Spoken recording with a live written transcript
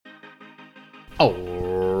All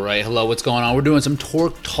right, hello, what's going on? We're doing some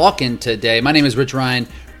TORC talking today. My name is Rich Ryan,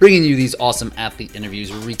 bringing you these awesome athlete interviews,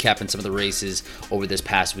 recapping some of the races over this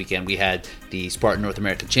past weekend. We had the Spartan North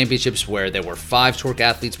American Championships, where there were 5 TORC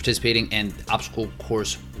athletes participating, and Obstacle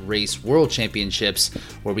Course Race World Championships,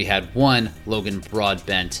 where we had 1 Logan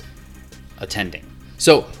Broadbent attending.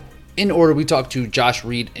 So, in order, we talked to Josh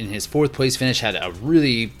Ried in his 4th place finish, had a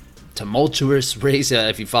really tumultuous race.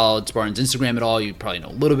 If you followed Spartan's Instagram at all, you probably know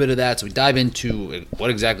a little bit of that. So we dive into what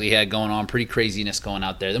exactly he had going on. Pretty craziness going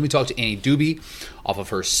out there. Then we talked to Annie Dube off of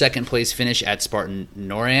her 2nd place finish at Spartan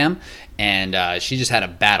NORAM, and she just had a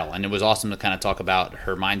battle, and it was awesome to kind of talk about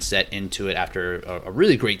her mindset into it after a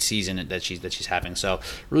really great season that she's having. So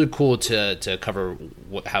really cool to cover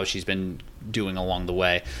how she's been doing along the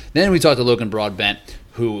way. Then we talked to Logan Broadbent,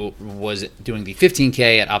 who was doing the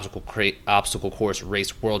 15K at Obstacle Course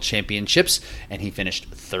Race World Championships, and he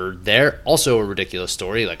finished 3rd there. Also a ridiculous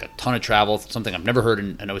story, like a ton of travel, something I've never heard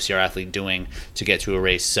an OCR athlete doing to get to a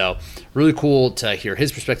race. So really cool to hear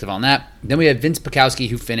his perspective on that. Then we had Vince Paikowski,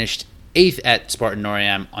 who finished 8th at Spartan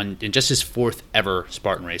NORAM in just his 4th ever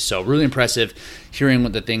Spartan race. So really impressive hearing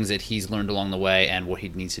what the things that he's learned along the way and what he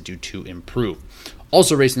needs to do to improve.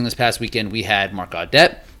 Also racing this past weekend, we had Mark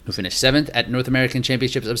Audette, who finished 7th at North American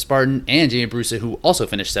Championships of Spartan, and Jamie Brusa, who also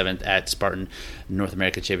finished 7th at Spartan North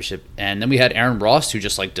American Championship. And then we had Aaron Ross, who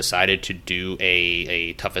just decided to do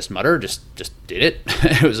a toughest mudder, just did it.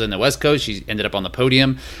 It was in the West Coast. She ended up on the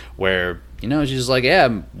podium where, she's just like, yeah,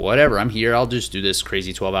 whatever, I'm here. I'll just do this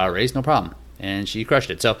crazy 12-hour race, no problem. And she crushed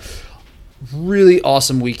it. So really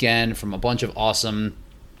awesome weekend from a bunch of awesome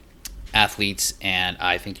athletes, and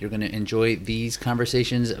I think you're going to enjoy these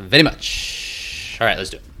conversations very much. All right, let's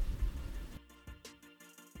do it.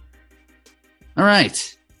 All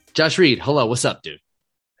right, Josh Ried, hello, what's up, dude?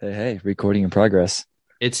 Hey, recording in progress.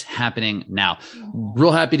 It's happening now.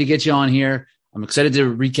 Real happy to get you on here. I'm excited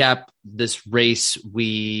to recap this race.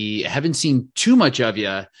 We haven't seen too much of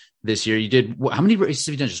you this year. You did, how many races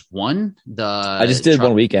have you done? Just one? I just did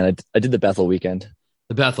one weekend. I did the Bethel weekend.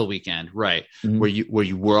 The Bethel weekend, right? Mm-hmm. Where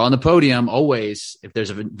you were on the podium always. If there's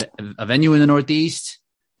a venue in the Northeast,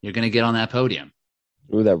 you're going to get on that podium.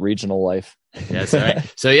 Ooh, that regional life. That's right.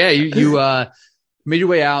 So yeah, you made your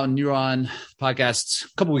way out, and you were on podcasts a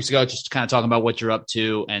couple weeks ago, just kind of talking about what you're up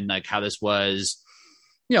to and like how this was,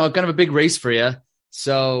 kind of a big race for you.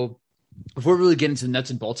 So before we really get into the nuts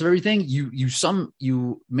and bolts of everything,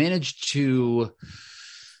 you managed to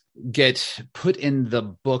get put in the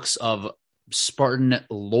books of Spartan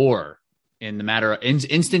lore in the matter of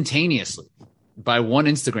instantaneously by one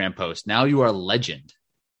Instagram post. Now you are a legend.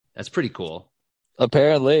 That's pretty cool.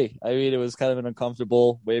 Apparently. I mean, it was kind of an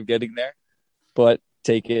uncomfortable way of getting there, but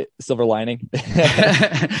take it, silver lining.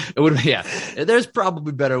 It would be, yeah. There's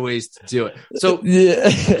probably better ways to do it. So,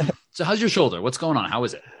 yeah. So how's your shoulder? What's going on? How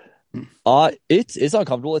is it? It's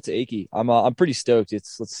uncomfortable. It's achy. I'm pretty stoked.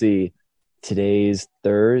 Let's see, today's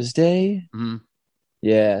Thursday. Mm-hmm.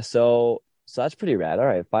 Yeah. So that's pretty rad. All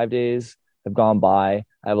right. 5 days have gone by.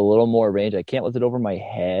 I have a little more range. I can't lift it over my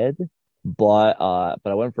head, but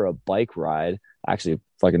I went for a bike ride. Actually,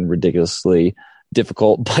 fucking ridiculously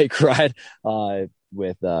difficult bike ride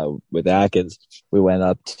with Atkins. We went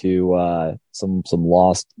up to some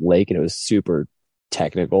lost lake, and it was super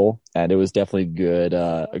technical, and it was definitely good,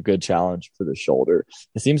 a good challenge for the shoulder.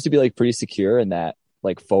 It seems to be pretty secure in that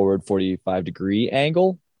forward 45-degree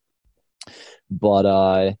angle,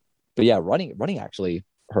 but yeah, running actually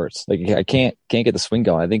hurts. I can't get the swing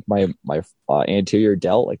going. I think my anterior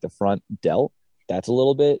delt, the front delt, that's a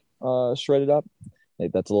little bit shredded up.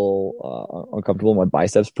 That's a little uncomfortable. My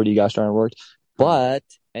biceps pretty gosh darn worked. But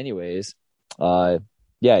anyways, yeah,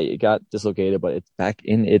 it got dislocated, but it's back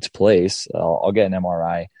in its place. I'll get an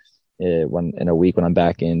MRI in a week when I'm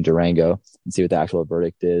back in Durango and see what the actual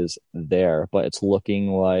verdict is there. But it's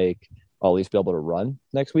looking like I'll at least be able to run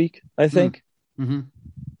next week, I think. Mm-hmm.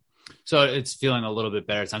 So it's feeling a little bit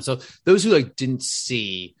better time. So those who didn't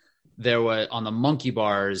see, there were on the monkey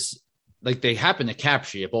bars, they happened to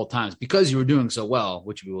capture you both times because you were doing so well,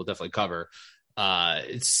 which we will definitely cover.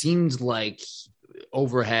 It seemed like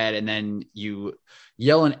overhead, and then you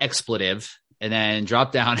yell an expletive and then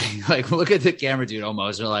drop down and look at the camera dude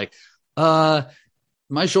almost. They're like,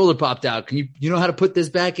 my shoulder popped out. Can you know how to put this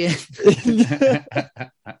back in?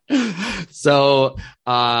 So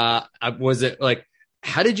was it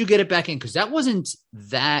how did you get it back in? Because that wasn't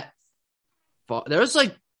that far. There was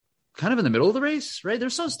kind of in the middle of the race, right?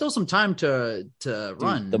 There's still some time to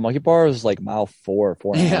run. The monkey bar was mile 4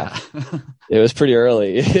 and a half. Yeah. It was pretty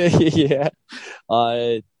early. Yeah.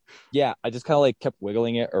 Yeah. I just kind of kept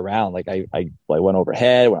wiggling it around. I went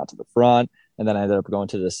overhead, went out to the front, And then I ended up going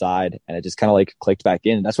to the side, and it just kind of like clicked back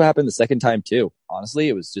in. And that's what happened the second time too. Honestly,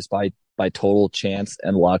 it was just by total chance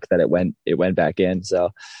and luck that it went back in.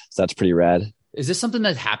 So that's pretty rad. Is this something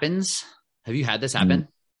that happens? Have you had this happen?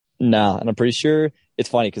 No, and I'm pretty sure it's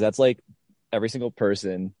funny because that's like every single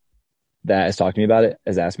person that has talked to me about it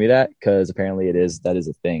has asked me that, because apparently that is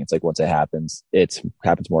a thing. It's like once it happens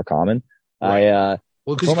more common. Right.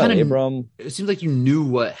 Well, because labrum. It seems like you knew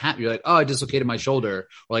what happened. You're like, oh, I dislocated my shoulder,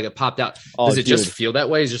 or like it popped out. Does it just feel that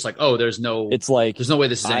way? It's just like, oh, there's no way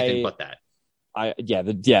this is anything but that.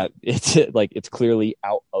 It's like it's clearly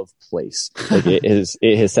out of place. Like it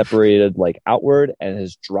has separated like outward and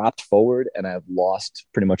has dropped forward, and I've lost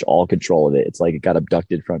pretty much all control of it. It's like it got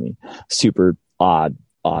abducted from me. Super odd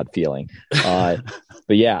feeling. But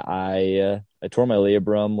yeah, I tore my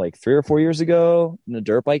labrum like 3 or 4 years ago in a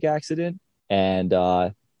dirt bike accident. And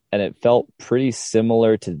it felt pretty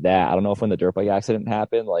similar to that. I don't know if when the dirt bike accident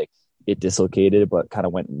happened, like it dislocated, but kind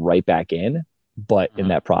of went right back in. But in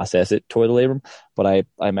that process, it tore the labrum. But I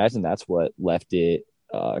imagine that's what left it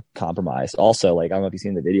compromised. Also, like, I don't know if you've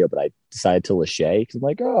seen the video, but I decided to lâcher because I'm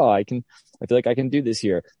like, I feel like I can do this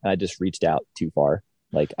here. And I just reached out too far.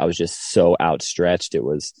 Like, I was just so outstretched. It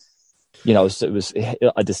was, it was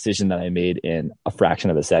a decision that I made in a fraction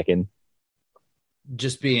of a second.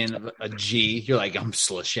 Just being a G, you're like, I'm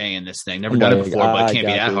slashaing this thing. Never done it before, but it can't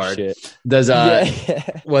be that hard.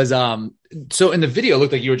 So in the video, it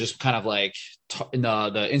looked like you were just kind of like in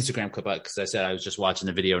the Instagram clip, because I said I was just watching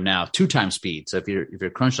the video now, 2x speed. So if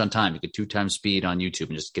you're crunched on time, you get 2x speed on YouTube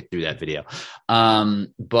and just get through that video.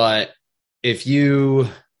 But it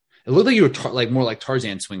looked like you were more like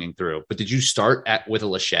Tarzan swinging through. But did you start with a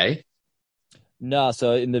lâcher? No,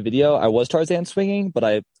 so in the video, I was Tarzan swinging, but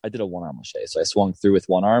I did a one-arm lâcher. So I swung through with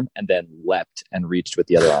one arm and then leapt and reached with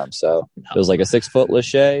the other arm. So it was like a 6-foot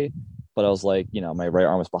lâcher, but I was like, my right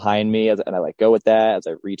arm was behind me, and I let go with that as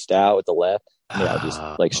I reached out with the left. I just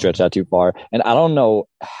like stretched out too far. And I don't know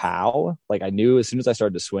how. Like, I knew as soon as I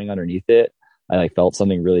started to swing underneath it, I like felt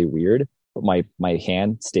something really weird, but my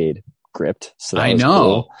hand stayed gripped. So I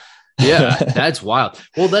know. Cool. Yeah, that's wild.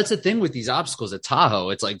 Well, that's the thing with these obstacles at Tahoe.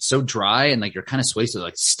 It's like so dry and like you're kind of swayed,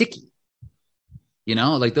 like sticky.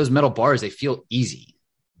 Like those metal bars, they feel easy.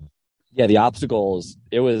 Yeah, the obstacles,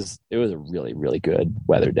 it was a really, really good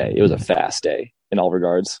weather day. It was a fast day in all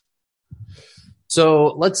regards.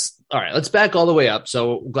 So let's back all the way up.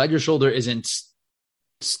 So glad your shoulder isn't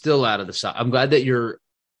still out of the socket. I'm glad that you're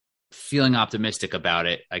feeling optimistic about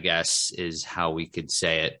it, I guess, is how we could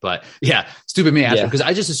say it. But yeah, stupid me after, because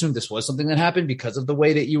I just assumed this was something that happened because of the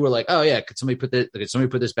way that you were like, oh yeah, could somebody put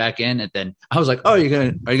this back in? And then I was like, oh, are you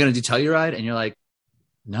gonna do Telluride? And you're like,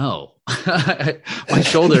 no, my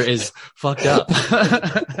shoulder is fucked up.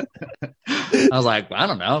 I was like, I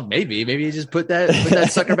don't know, maybe you just put that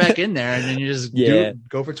sucker back in there, and then you just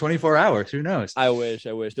go for 24 hours. Who knows? I wish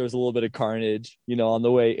there was a little bit of carnage, on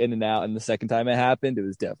the way in and out. And the second time it happened, it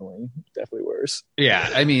was definitely worse. Yeah,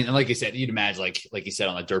 I mean, and like you said, you'd imagine like you said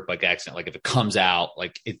on the dirt bike accident, like if it comes out,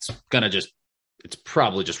 like it's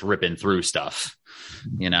probably just ripping through stuff.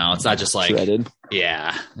 It's not just like shredded.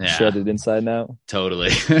 Yeah. Shredded inside and out. Totally.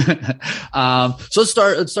 So let's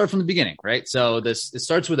start from the beginning, right? So it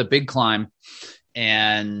starts with a big climb,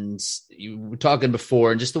 and you were talking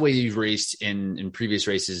before, and just the way you've raced in previous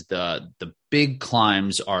races, the big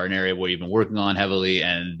climbs are an area where you've been working on heavily,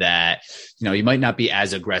 and that, you might not be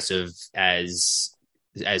as aggressive as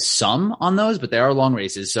some on those, but they are long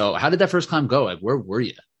races. So how did that first climb go? Like, where were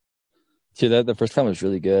you? Dude, the first climb was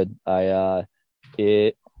really good. I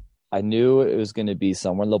knew it was going to be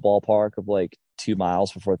somewhere in the ballpark of like 2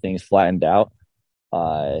 miles before things flattened out.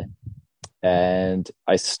 And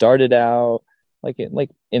I started out like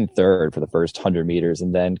in third for the first 100 meters,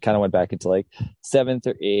 and then kind of went back into like 7th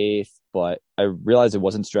or 8th. But I realized it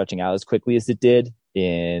wasn't stretching out as quickly as it did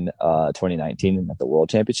in 2019 at the World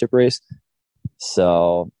Championship race.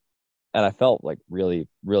 So, and I felt like really,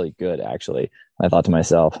 really good, actually. I thought to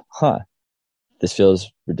myself, this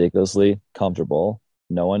feels ridiculously comfortable.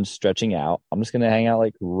 No one's stretching out. I'm just going to hang out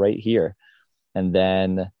like right here. And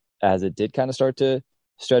then as it did kind of start to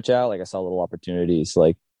stretch out, like I saw little opportunities,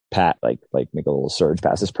 like make a little surge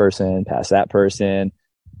past this person, past that person.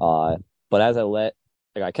 But as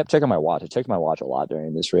I kept checking my watch. I checked my watch a lot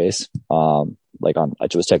during this race. I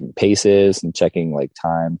was checking paces and checking like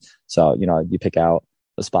time. So, you pick out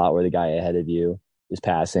a spot where the guy ahead of you is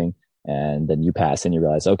passing, and then you pass and you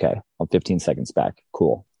realize, okay, I'm 15 seconds back.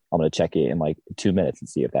 Cool. I'm going to check it in like 2 minutes and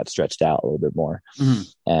see if that's stretched out a little bit more. Mm-hmm.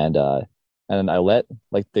 And then I let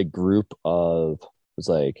like the group of, it was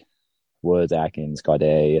like Woods, Atkins,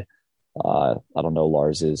 Gaudet, I don't know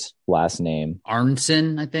Lars's last name.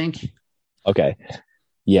 Arnson, I think. Okay.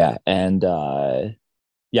 Yeah. And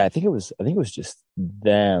yeah, I think it was just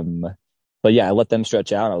them. But yeah, I let them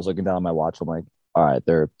stretch out. I was looking down at my watch. I'm like, all right,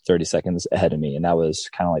 they're 30 seconds ahead of me. And that was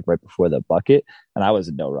kind of like right before the bucket. And I was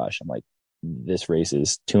in no rush. I'm like, this race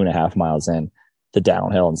is 2.5 miles in, the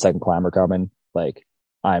downhill and second climber coming. Like,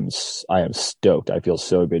 I am stoked. I feel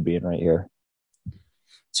so good being right here.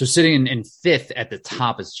 So sitting in fifth at the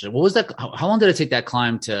top is what was that? How long did it take that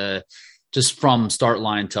climb to just from start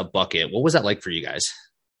line to bucket? What was that like for you guys?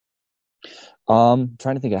 Trying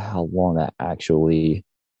to think of how long it actually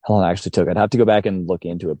took. I'd have to go back and look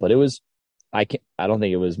into it, but it was, I don't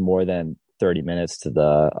think it was more than 30 minutes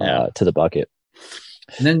Yeah. to the bucket.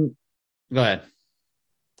 And then go ahead.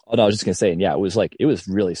 Oh no, I was just gonna say, yeah, it was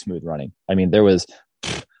really smooth running. I mean, there was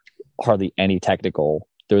hardly any technical.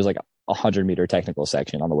 There was like 100-meter technical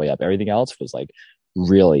section on the way up. Everything else was like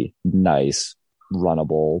really nice,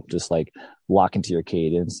 runnable, just like lock into your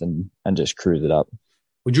cadence and just cruise it up.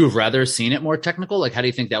 Would you have rather seen it more technical? Like, how do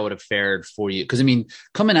you think that would have fared for you? Because I mean,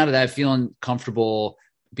 coming out of that, feeling comfortable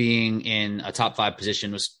being in a top five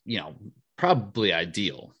position was, probably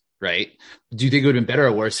ideal, right? Do you think it would have been better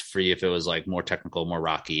or worse for you if it was like more technical, more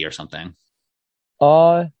rocky or something?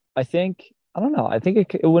 I think I don't know. I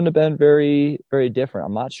think it wouldn't have been very, very different.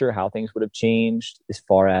 I'm not sure how things would have changed as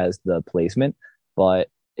far as the placement, but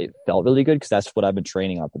it felt really good because that's what I've been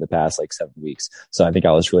training on for the past like 7 weeks. So I think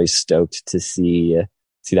I was really stoked to see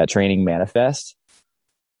that training manifest.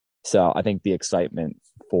 So I think the excitement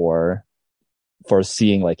for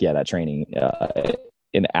seeing like that training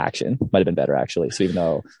in action might have been better actually. So even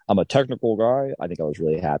though I'm a technical guy, I think I was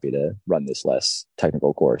really happy to run this less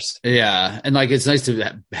technical course. Yeah, and like it's nice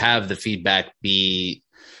to have the feedback be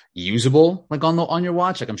usable, like on your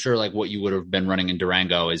watch. Like I'm sure like what you would have been running in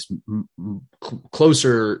Durango is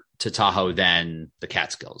closer to Tahoe than the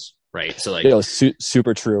Catskills, right? So like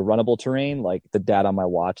super true. Runnable terrain, like the data on my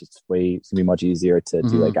watch, it's gonna be much easier to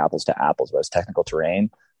do like apples to apples. Whereas technical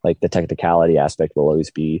terrain, like the technicality aspect will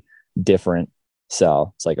always be different.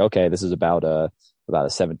 So it's like, okay, this is about a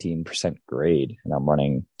 17% grade, and I'm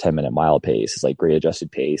running 10-minute mile pace. It's like grade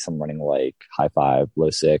adjusted pace. I'm running like high 5, low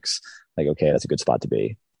 6. Like, okay, that's a good spot to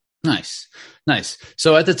be. Nice.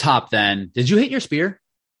 So at the top, then, did you hit your spear?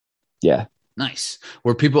 Yeah. Nice.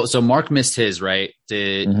 So Mark missed his, right?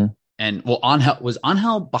 And well, was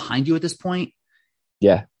Angel behind you at this point?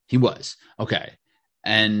 Yeah, he was. Okay.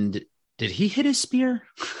 And did he hit his spear?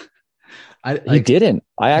 He didn't.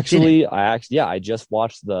 I just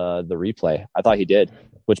watched the replay. I thought he did,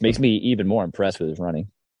 which makes me even more impressed with his running.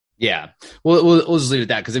 Yeah. Well, we'll just leave it at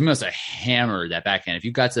that because he must have hammered that backhand. If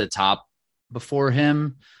you got to the top before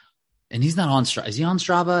him, and he's not on Strava. Is he on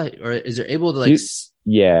Strava, or is there able to like? He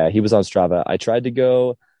was on Strava. I tried to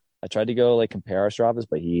go like compare our Stravas,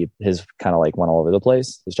 but his kind of like went all over the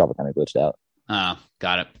place. His Strava kind of glitched out. Oh,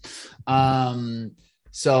 got it.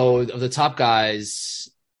 So of the top guys,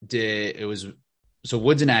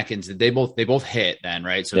 Woods and Atkins, they both hit then,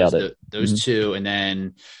 right? So those two, and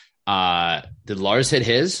then did Lars hit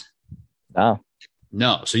his? No.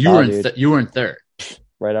 So you were in third,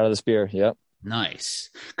 right out of the spear. Yep.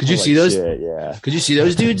 Nice. Could you see those? Shit, yeah. Could you see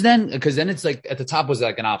those dudes then? Because then it's like at the top was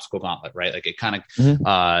like an obstacle gauntlet, right? Like it kind of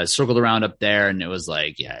circled around up there, and it was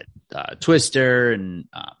like Twister and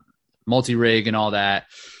multi rig and all that.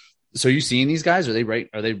 So you seeing these guys? Are they right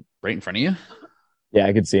in front of you? Yeah,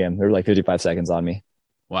 I could see him. They were like 55 seconds on me.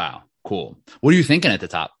 Wow, cool. What are you thinking at the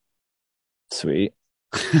top? Sweet.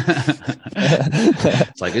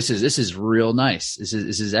 It's like this is real nice. This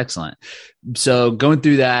is excellent. So going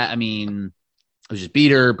through that, I mean, it was just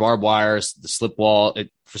beater, barbed wire, the slip wall.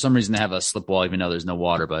 For some reason, they have a slip wall, even though there's no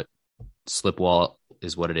water, but slip wall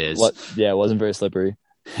is what it is. Yeah, it wasn't very slippery.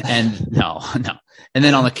 And no. And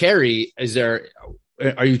then on the carry,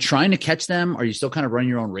 are you trying to catch them? Are you still kind of running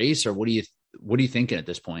your own race, or what are you thinking at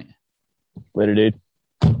this point? Later, dude.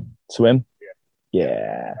 Swim?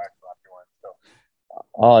 Yeah.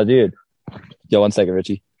 Oh, dude. Yo, 1 second,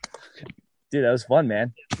 Richie. Dude, that was fun,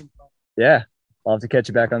 man. Yeah. I'll have to catch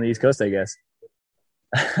you back on the East Coast, I guess.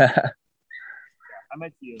 I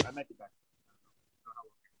met you back.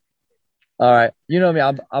 All right. You know me.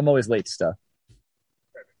 I'm always late to stuff.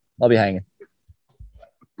 I'll be hanging.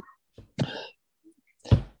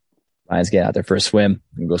 Ryan's getting out there for a swim.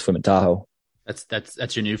 We can go swim in Tahoe.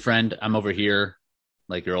 That's your new friend. I'm over here,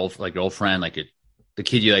 like your old friend, like the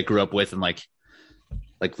kid you like grew up with and like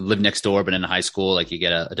lived next door, but in high school, like you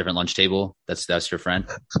get a different lunch table. That's your friend.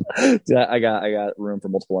 Yeah, I got room for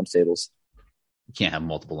multiple lunch tables. You can't have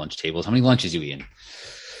multiple lunch tables. How many lunches you eating?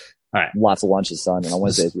 All right, lots of lunches, son. And on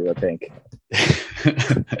Wednesdays we were pink.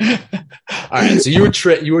 All right, so you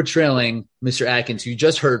were trailing Mr. Atkins, who you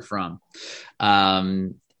just heard from,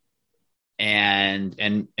 and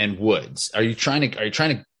Woods. Are you trying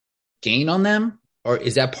to gain on them, or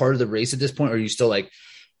is that part of the race at this point? Or are you still like,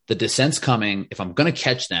 the descent's coming? If I'm going to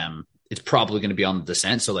catch them, it's probably going to be on the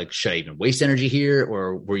descent. So like, should I even waste energy here,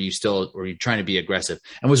 or were you trying to be aggressive?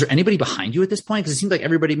 And was there anybody behind you at this point? Because it seemed like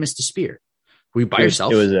everybody missed a spear. Were you by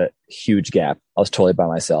yourself? It was a huge gap. I was totally by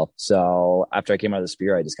myself. So after I came out of the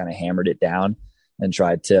spear, I just kind of hammered it down and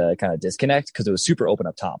tried to kind of disconnect, because it was super open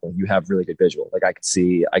up top. Like, you have really good visual. Like, I could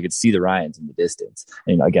see the Ryans in the distance.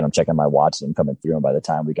 And again, I'm checking my watch and coming through. And by the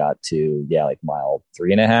time we got to like mile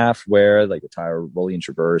 3.5, where like the tire rolling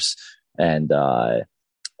traverse and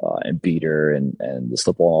beater and the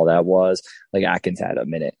slip wall, all that was, like, Atkins had a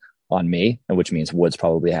minute on me, and which means Woods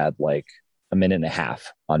probably had like a minute and a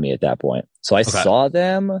half on me at that point. So I saw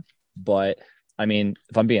them, but I mean,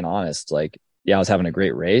 if I'm being honest, like, yeah, I was having a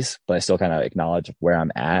great race, but I still kind of acknowledge where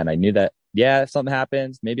I'm at. And I knew that, yeah, if something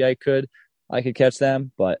happens, maybe I could catch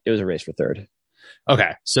them, but it was a race for third.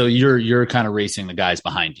 Okay. So you're kind of racing the guys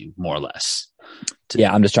behind you, more or less.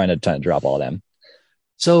 Yeah. I'm just trying to drop all of them.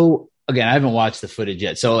 So again, I haven't watched the footage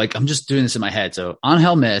yet. So like, I'm just doing this in my head. So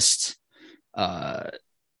Angel missed,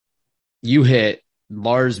 you hit,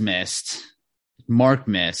 Lars missed, Mark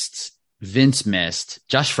missed, Vince missed,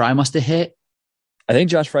 Josh Fry must have hit. I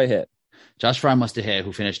think Josh Fry hit. Josh Fry must have hit,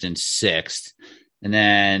 who finished in 6th. And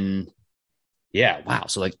then, yeah, wow.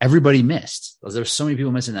 So like, everybody missed. There were so many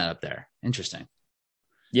people missing that up there. Interesting.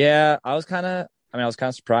 Yeah, I was kind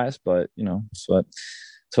of surprised, but it's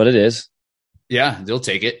what it is. Yeah, they'll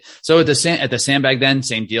take it. So at the sandbag, then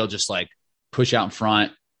same deal, just like push out in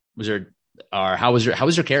front. How was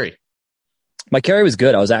your carry? My carry was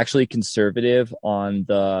good. I was actually conservative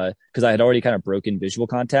because I had already kind of broken visual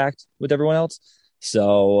contact with everyone else.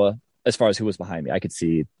 So as far as who was behind me, I could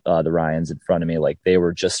see the Ryans in front of me. Like, they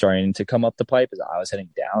were just starting to come up the pipe as I was heading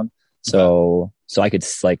down. So I could,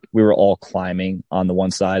 like, we were all climbing on the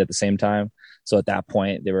one side at the same time. So at that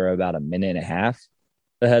point, they were about a minute and a half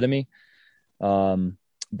ahead of me.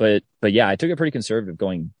 But yeah, I took it pretty conservative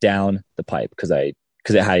going down the pipe because I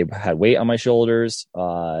had weight on my shoulders.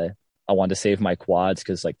 I wanted to save my quads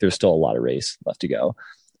because, like, there's still a lot of race left to go.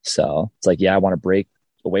 So it's like, yeah, I want to break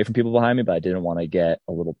away from people behind me, but I didn't want to get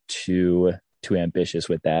a little too ambitious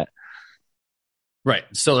with that. Right.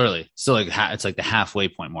 Still early. Still like it's like the halfway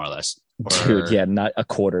point, more or less. Dude, yeah, not a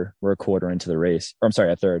quarter. We're a quarter into the race. Or I'm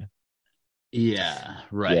sorry, a third. Yeah.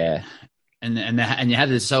 Right. Yeah. And you had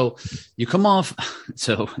this. So you come off.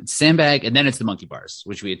 So it's sandbag, and then it's the monkey bars,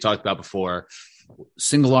 which we had talked about before.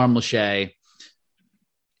 Single arm lache.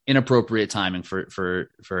 Inappropriate timing for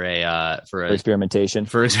experimentation.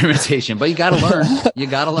 But you got to learn. You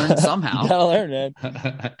got to learn somehow. You got to learn,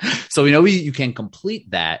 man. So we know you can complete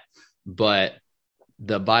that, but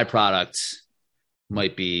the byproduct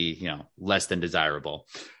might be less than desirable.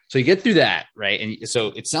 So you get through that, right? And so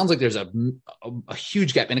it sounds like there's a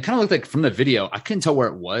huge gap, and it kind of looked like from the video, I couldn't tell where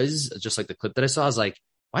it was. Just like the clip that I saw, I was like,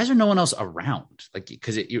 why is there no one else around? Like,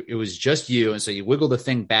 because it was just you, and so you wiggle the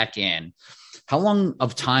thing back in. How long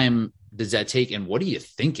of time does that take? And what are you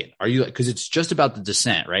thinking? Are you, because it's just about the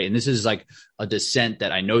descent, right? And this is like a descent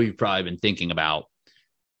that I know you've probably been thinking about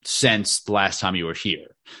since the last time you were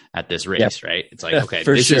here at this race, right? It's like, okay,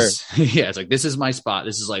 it's like, this is my spot.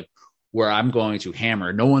 This is like where I'm going to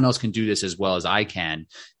hammer. No one else can do this as well as I can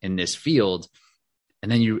in this field. And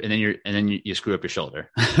then you screw up your shoulder.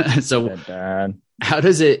 So how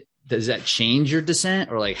does that change your descent,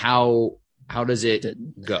 or like how does it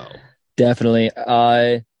go? Definitely.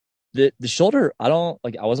 The shoulder, I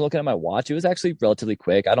wasn't looking at my watch. It was actually relatively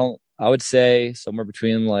quick. I would say somewhere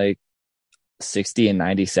between like 60 and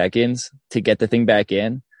 90 seconds to get the thing back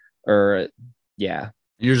in. Or yeah.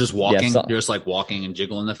 You're just walking. You're just like walking and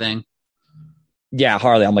jiggling the thing. Yeah,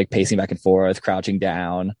 hardly. I'm like pacing back and forth, crouching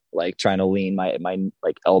down, like trying to lean my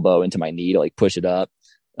like elbow into my knee to like push it up.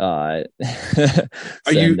 Are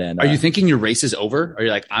you thinking your race is over? Are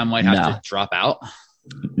you like, I might have to drop out?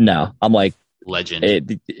 No, I'm like, legend. It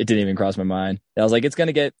didn't even cross my mind. I was like, it's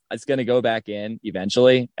gonna go back in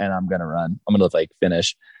eventually, and I'm gonna run. I'm gonna like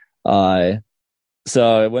finish.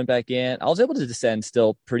 So it went back in. I was able to descend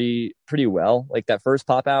still pretty well. Like that first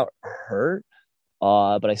pop out hurt,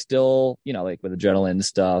 but I still, like with adrenaline and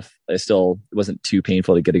stuff, it wasn't too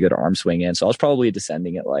painful to get a good arm swing in. So I was probably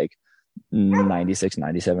descending at like 96,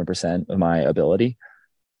 97% of my ability.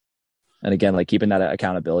 And again, like keeping that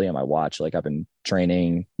accountability on my watch, like I've been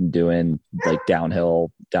training, doing like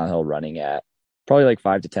downhill running at probably like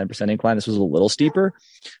 5 to 10% incline. This was a little steeper,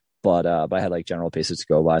 but I had like general paces to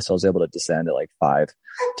go by. So I was able to descend at like 5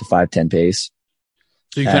 to 5:10 pace.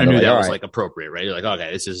 So you kind of knew that was like appropriate, right? You're like,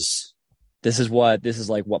 okay, this is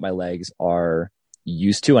like what my legs are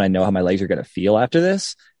used to, and I know how my legs are going to feel after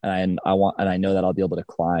this, and I know that I'll be able to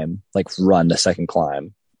climb, like run the second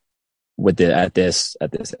climb at this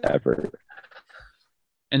effort.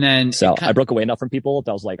 And then I broke away enough from people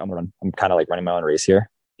that I was like, I'm kind of like running my own race here.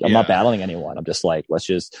 I'm not battling anyone. I'm just like,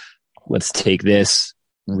 let's take this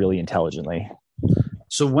really intelligently.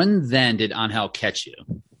 So when then did Angel catch you?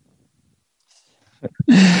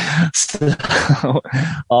 So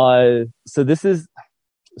this is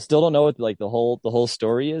still don't know what like the whole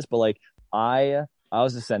story is, but like I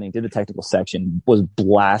was descending, did the technical section, was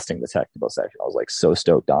blasting the technical section. I was like so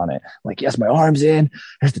stoked on it. Like, yes, my arm's in.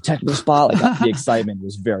 There's the technical spot. Like the excitement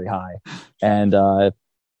was very high, and it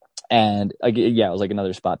was like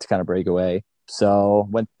another spot to kind of break away. So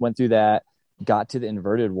went through that, got to the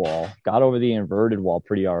inverted wall, got over the inverted wall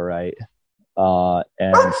pretty all right,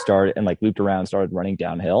 and started and like looped around, started running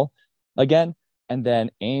downhill again, and then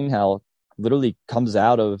Angel literally comes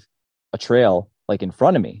out of a trail like in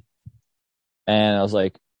front of me. And I was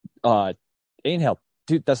like, Angel,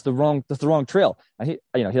 dude, that's the wrong trail. And he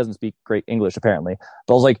doesn't speak great English apparently,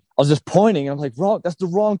 but I was just pointing and I'm like, that's the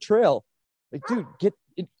wrong trail. Like, dude,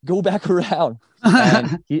 go back around.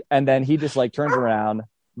 And then he just like turns around,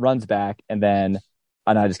 runs back, and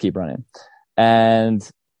I just keep running. And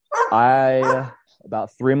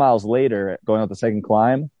about 3 miles later, going up the second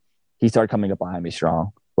climb, he started coming up behind me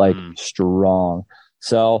strong.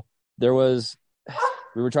 So we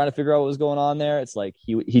were trying to figure out what was going on there. It's like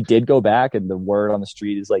he did go back, and the word on the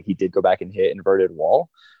street is like he did go back and hit inverted wall.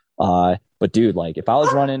 But dude, like if I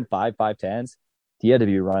was running 5.10s, he had to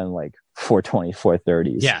be running like 4.20,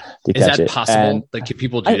 4.30s. Yeah, is that possible? And like, can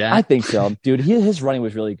people do that? I think so, dude. His running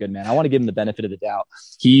was really good, man. I want to give him the benefit of the doubt.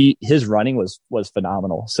 His running was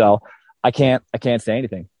phenomenal. So I can't say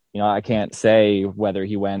anything. I can't say whether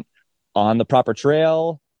he went on the proper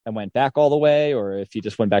trail and went back all the way, or if he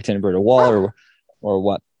just went back to inverted wall or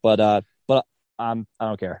what. But I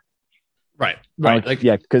don't care. Right.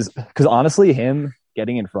 Because honestly, him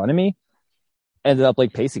getting in front of me ended up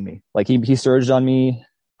like pacing me. Like he surged on me,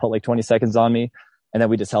 put like 20 seconds on me, and then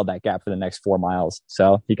we just held that gap for the next 4 miles.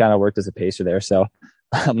 So he kind of worked as a pacer there. So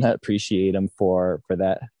I'm gonna appreciate him for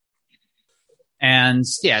that. And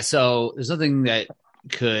yeah, so there's nothing that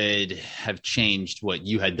could have changed what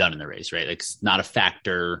you had done in the race, right? Like, it's not a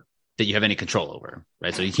factor that you have any control over,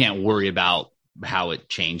 right? So you can't worry about how it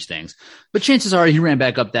changed things. But chances are he ran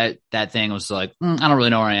back up that thing, was like, I don't really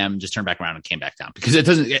know where I am, just turned back around and came back down, because it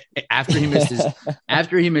doesn't. After he missed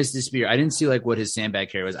his spear, I didn't see like what his sandbag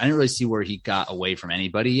carry was. I didn't really see where he got away from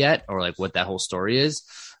anybody yet, or like what that whole story is.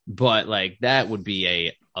 But like that would be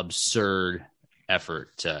a absurd effort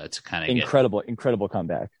to kind of incredible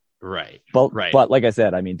comeback. Right. But like I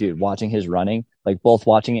said, I mean, dude, watching his running, like both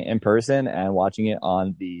watching it in person and watching it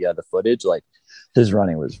on the footage, like his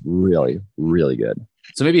running was really, really good.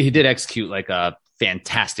 So maybe he did execute like a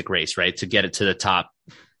fantastic race, right? To get it to the top.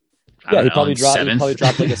 He probably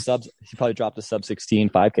dropped like a sub 16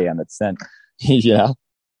 5K on that descent. Yeah.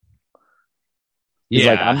 He's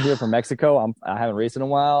like, I'm here from Mexico. I haven't raced in a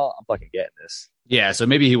while. I'm fucking getting this. Yeah, so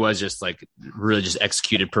maybe he was just like really just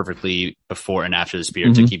executed perfectly before and after the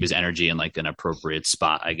spear to keep his energy in like an appropriate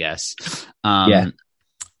spot, I guess.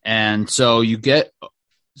 And so he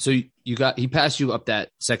passed you up that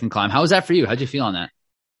second climb. How was that for you? How'd you feel on that?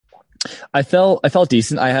 I felt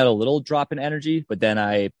decent. I had a little drop in energy, but then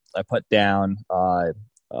I put down a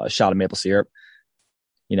shot of maple syrup,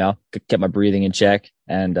 kept my breathing in check,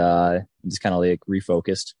 and just kind of like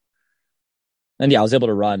refocused. And yeah, I was able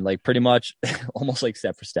to run like pretty much almost like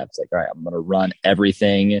step for step. It's like, all right, I'm going to run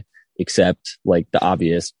everything except like the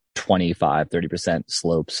obvious 25-30%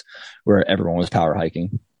 slopes where everyone was power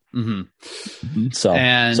hiking. So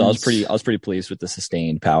I was pretty pleased with the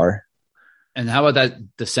sustained power. And how about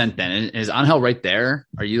that descent then? Is Angel right there?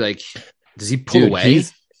 Are you like, does he pull away?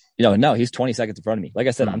 No, he's 20 seconds in front of me. Like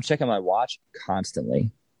I said, I'm checking my watch constantly.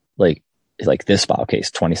 Like this spot, okay, it's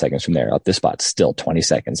 20 seconds from there. Up this spot, still 20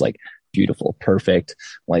 seconds. Like, beautiful, perfect.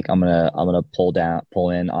 Like I'm gonna pull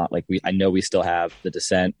in on, like I know we still have the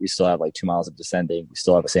descent. We still have like 2 miles of descending. We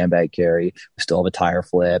still have a sandbag carry. We still have a tire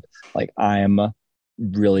flip. Like I'm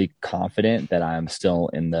really confident that I'm still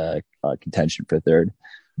in the contention for third,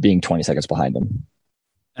 being 20 seconds behind him.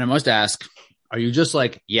 And I must ask, are you just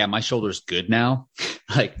like, yeah, my shoulder's good now?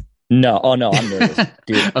 Like, no, I'm nervous,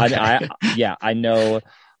 dude. Okay. I know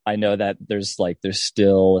that there's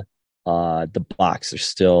still the box. There's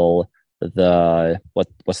still there's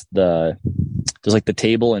like the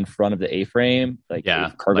table in front of the A-frame, like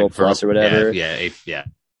cargo plus or whatever. Yeah.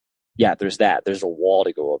 yeah, there's that. There's a wall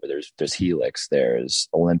to go over. There's Helix. There's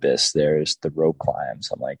Olympus. There's the rope climbs.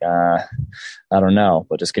 I'm like, I don't know,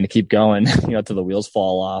 but just gonna keep going, till the wheels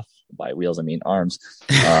fall off. By wheels, I mean arms.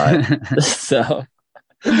 So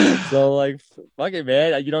like, fuck it,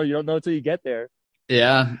 man. You don't know until you get there.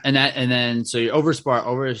 Yeah, and then so you're over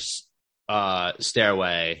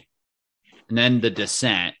stairway, and then the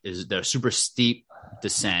descent is the super steep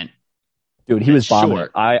descent. Dude, he was bombing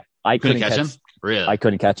it. I couldn't catch him. Really, I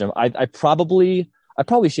couldn't catch him. I probably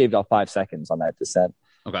shaved off 5 seconds on that descent.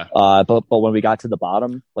 Okay. But when we got to the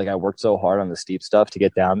bottom, like I worked so hard on the steep stuff to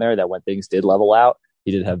get down there that when things did level out,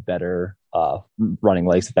 he did have better running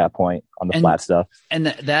legs at that point on the flat stuff. And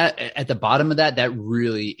that at the bottom of that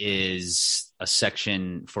really is a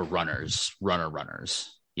section for runners.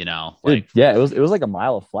 Like, yeah, it was like a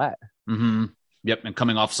mile of flat. Mm-hmm. Yep. And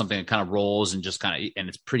coming off something that kind of rolls and just and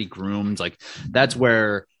it's pretty groomed. Like that's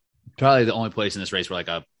where probably the only place in this race where like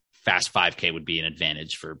a fast 5K would be an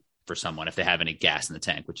advantage for someone if they have any gas in the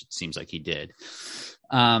tank, which it seems like he did.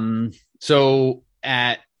 So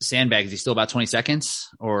at Sandbag, is he still about 20 seconds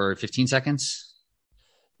or 15 seconds?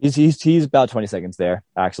 He's about 20 seconds there,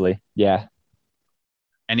 actually. Yeah.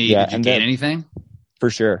 Did you gain anything? For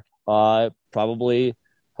sure. Probably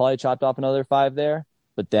chopped off another 5 there,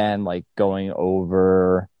 but then like going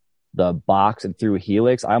over the box and through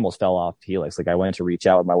Helix, I almost fell off Helix. Like I went to reach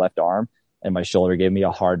out with my left arm and my shoulder gave me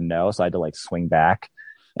a hard no. So I had to like swing back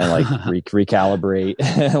and like recalibrate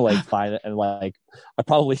and like find it. And like, I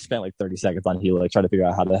probably spent like 30 seconds on Helix trying to figure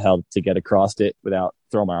out how the hell to get across it without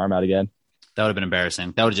throwing my arm out again. That would have been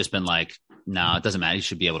embarrassing. That would have just been like, no, it doesn't matter. You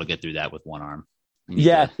should be able to get through that with one arm.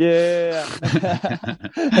 Yeah.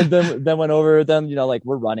 And then went over them, like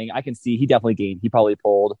we're running. I can see he definitely gained. He probably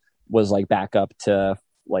was like back up to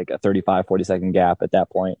like a 40 second gap at that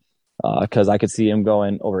point. Cause I could see him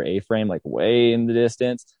going over A-frame, like way in the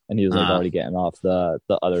distance. And he was like already getting off the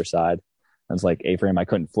other side. And it's like A-frame, I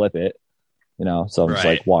couldn't flip it, so I'm just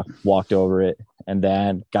like walked over it and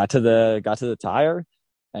then got to the tire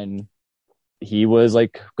and he was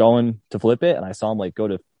like going to flip it. And I saw him like go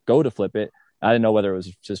to flip it. I didn't know whether it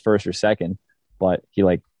was just first or second, but he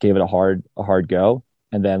like gave it a hard go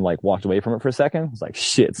and then like walked away from it for a second. I was like,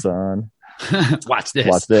 shit, son. Watch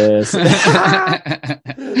this.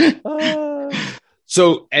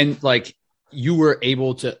 So, and like you were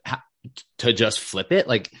able to just flip it.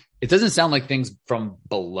 Like, it doesn't sound like things from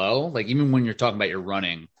below. Like even when you're talking about your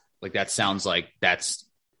running, like that sounds like that's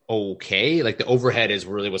okay. Like the overhead is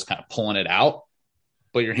really what's kind of pulling it out,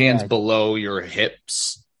 but your hands below your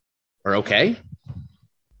hips are okay.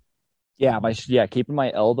 Yeah, keeping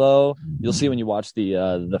my elbow. You'll see when you watch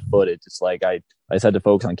the footage. It's like I just had to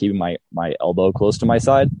focus on keeping my elbow close to my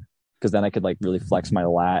side because then I could like really flex my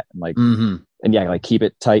lat and like and like keep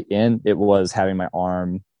it tight in. It was having my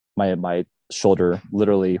arm, my shoulder,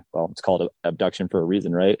 literally. Well, it's called abduction for a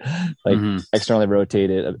reason, right? Like externally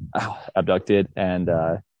rotated, abducted, and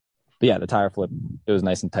but yeah, the tire flip. It was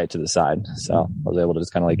nice and tight to the side, so I was able to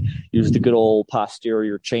just kind of like use the good old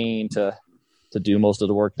posterior chain to do most of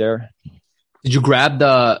the work there. Did you grab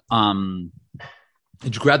the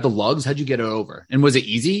lugs? How'd you get it over? And was it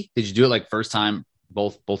easy? Did you do it like first time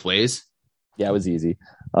both ways? Yeah, it was easy.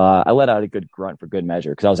 I let out a good grunt for good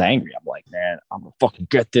measure because I was angry. I'm like, man, I'm gonna fucking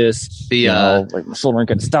get this. Like my shoulder ain't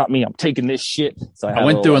gonna stop me. I'm taking this shit. So I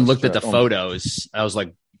went through and looked at the photos. I was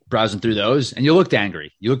like browsing through those, and you looked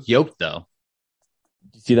angry. You looked yoked though.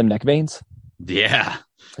 Did you see them neck veins? Yeah,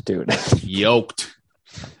 dude, yoked.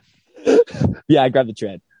 Yeah, I grabbed the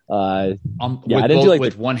tread. I didn't do like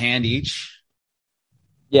with one hand each.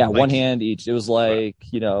 Yeah, like, one hand each. It was like,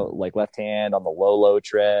 like left hand on the low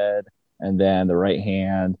tread and then the right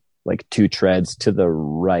hand, like 2 treads to the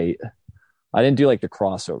right. I didn't do like the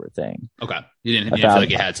crossover thing. Okay. You didn't feel like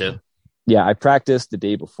you had to. Yeah, I practiced the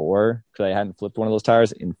day before because I hadn't flipped one of those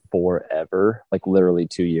tires in forever, like literally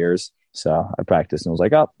 2 years. So I practiced and was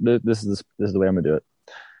like, oh, this is the way I'm going to do it.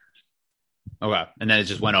 Okay. And then it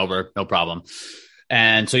just went over. No problem.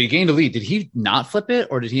 And so you gained a lead. Did he not flip it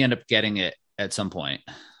or did he end up getting it at some point?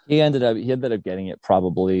 He ended up getting it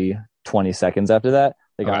probably 20 seconds after that.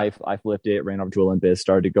 Like okay. I flipped it, ran over to Olympus,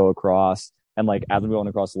 started to go across. And like, as I'm going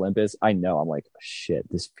across Olympus, I know I'm like, shit,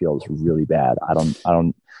 this feels really bad. I don't,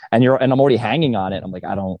 and I'm already hanging on it. I'm like,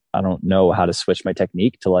 I don't know how to switch my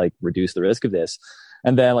technique to like reduce the risk of this.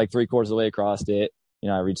 And then like 3/4 of the way across it,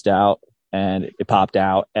 I reached out and it popped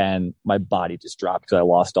out and my body just dropped because I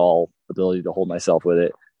lost all ability to hold myself with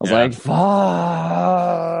it. I was like,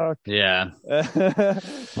 fuck. Yeah.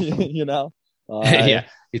 Yeah.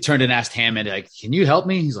 He turned and asked Hammond, like, can you help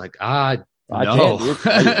me? He's like, I No.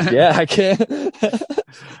 can't, dude. I can't.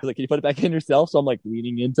 Like, can you put it back in yourself? So I'm like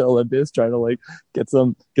leaning into Olympus, trying to like get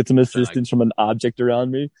some assistance from an object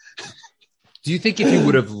around me. Do you think if you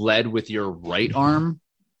would have led with your right arm,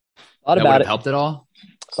 Thought that about would have it. helped at all?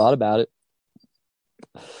 Thought about it.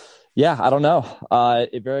 Yeah, I don't know.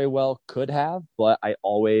 It very well could have, but I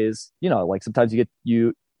always, like sometimes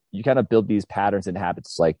you kind of build these patterns and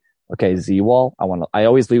habits. Like, okay, Z wall. I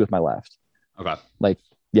always lead with my left. Okay. Like,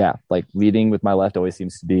 yeah, like leading with my left always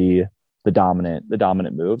seems to be the dominant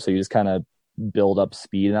move. So you just kind of build up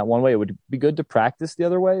speed in that one way. It would be good to practice the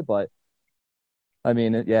other way, but I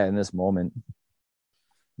mean, yeah, in this moment,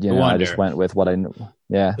 I just went with what I knew.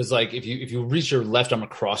 Yeah. Because like if you reach your left arm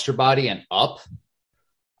across your body and up,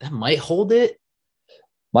 that might hold it.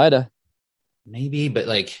 Might have. Maybe, but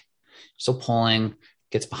like still pulling,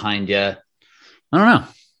 gets behind you. I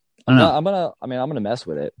don't know. I'm gonna mess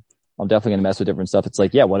with it. I'm definitely gonna mess with different stuff. It's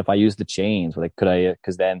like, yeah, what if I use the chains? Like, could I?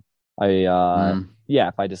 Because then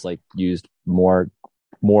if I just like used more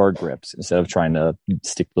grips instead of trying to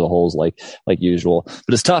stick to the holes like usual.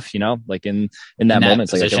 But it's tough, like in that moment,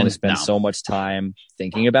 it's like I can only spend so much time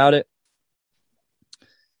thinking about it.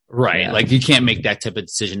 Right. Yeah. Like you can't make that type of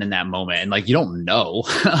decision in that moment. And like, you don't know,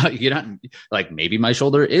 you're not like, maybe my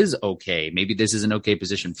shoulder is okay. Maybe this is an okay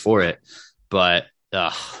position for it, but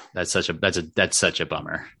that's such a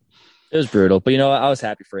bummer. It was brutal, but I was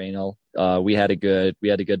happy for Anal. We had a good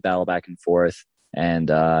battle back and forth, and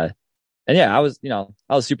yeah, I was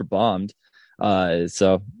super bummed.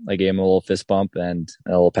 So I gave him a little fist bump and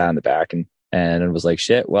a little pat on the back, and it was like,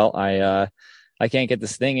 shit. Well, I can't get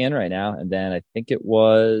this thing in right now. And then I think it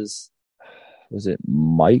was it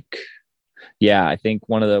Mike? Yeah, I think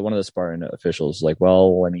one of the Spartan officials was like,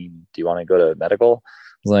 well, I mean, do you want to go to medical? I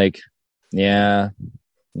was like, yeah,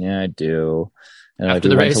 I do. And after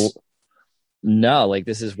the race. No, like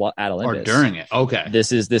this is what at Olympus or during it. Okay.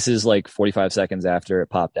 This is like 45 seconds after it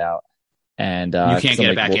popped out, and you can't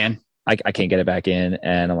get it back in. I can't get it back in,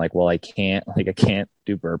 and I'm like, well, I can't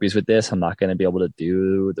do burpees with this. I'm not going to be able to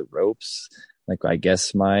do the ropes. Like, I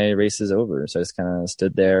guess my race is over. So I just kind of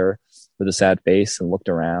stood there with a sad face and looked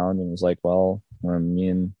around and was like, well, I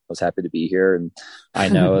was happy to be here, and I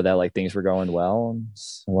know that like things were going well. And,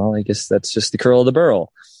 well, I guess that's just the curl of the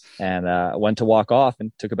burl. And I went to walk off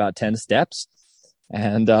and took about 10 steps,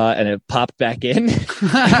 and it popped back in.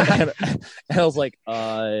 and I was like,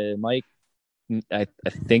 Mike, I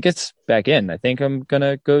think it's back in. I think I'm going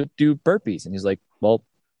to go do burpees. And he's like, well,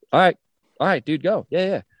 all right, dude, go.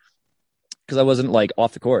 Yeah. Because I wasn't like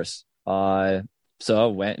off the course. So I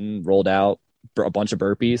went and rolled out a bunch of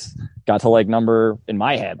burpees, got to like number in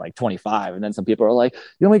my head, like 25. And then some people are like,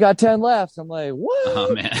 you only got 10 left. I'm like, what?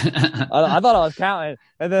 Oh man. I thought I was counting.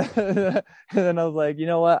 And then I was like, you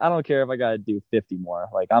know what? I don't care if I got to do 50 more.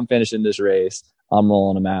 Like, I'm finishing this race. I'm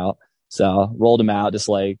rolling them out. So rolled them out, just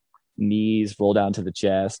like knees, roll down to the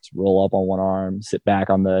chest, roll up on one arm, sit back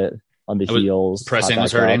on the heels. Pressing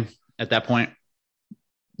was hurting at that point.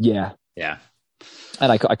 Yeah.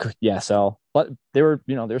 And I could, yeah. So, but they were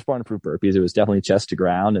Spartan proof burpees. It was definitely chest to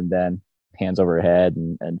ground and then hands over head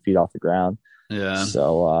and feet off the ground. Yeah.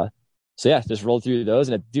 So yeah, just rolled through those.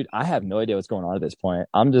 And dude, I have no idea what's going on at this point.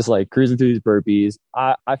 I'm just like cruising through these burpees.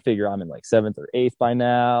 I figure I'm in like 7th or 8th by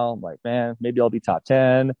now. I'm like, man, maybe I'll be top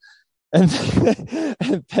 10. And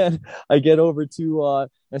then I get over to,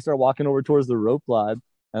 I start walking over towards the rope glide,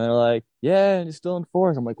 and they're like, yeah, and you're still in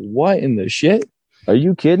 4th. I'm like, what in the shit? Are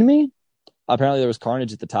you kidding me? Apparently there was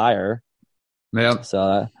carnage at the tire. Yeah.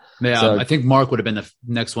 So I think Mark would have been the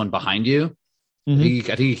next one behind you.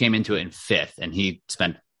 Mm-hmm. I think he came into it in 5th, and he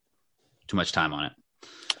spent too much time on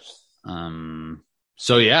it.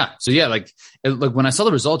 So yeah, like when I saw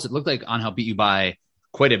the results, it looked like Angel beat you by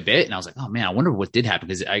quite a bit, and I was like, oh man, I wonder what did happen,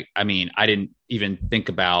 because I mean, I didn't even think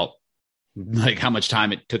about like how much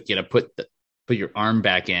time it took you to put your arm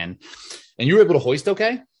back in, and you were able to hoist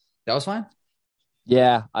okay. That was fine.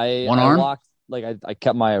 Yeah, I locked, like I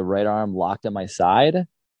kept my right arm locked at my side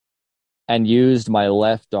and used my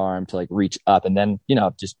left arm to like reach up, and then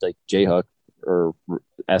just like J hook or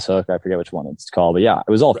S hook, I forget which one it's called, but yeah,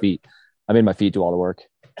 it was all feet. I made my feet do all the work.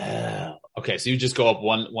 Okay, so you just go up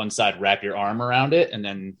one side, wrap your arm around it, and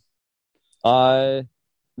then how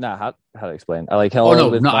to explain? I like held.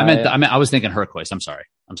 Oh no, I meant I was thinking Herc hoist. I'm sorry.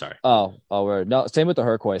 Oh, word. No, same with the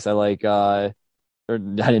Herc hoist. I like or I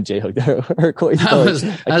didn't J hook the Herc hoist.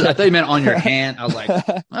 I thought you meant on your hand. I was like,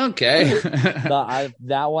 okay.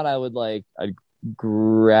 That one I would like I'd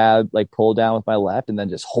grab, like pull down with my left, and then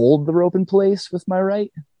just hold the rope in place with my right.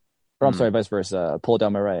 Or I'm sorry, vice versa. Pull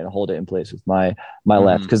down my right and hold it in place with my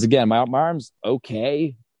left. Because again, my arm's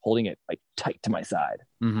okay holding it like tight to my side.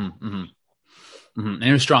 Mm-hmm, mm-hmm. Mm-hmm. And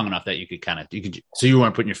you're strong enough that you could. So you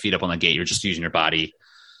weren't putting your feet up on the gate. You're just using your body.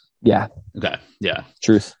 Yeah. Okay. Yeah.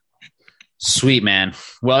 Truth. Sweet, man.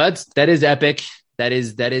 Well, that is epic. That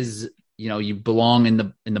is, you belong in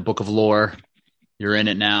the book of lore. You're in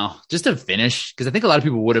it now. Just to finish, because I think a lot of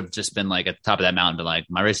people would have just been like at the top of that mountain, been like,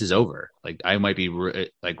 my race is over. Like I might be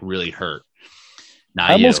really hurt.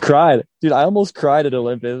 I almost cried, dude. I almost cried at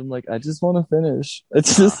Olympus. I'm like, I just want to finish. I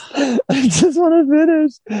just want to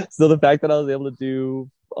finish. So the fact that I was able to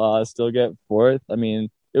still get fourth. I mean,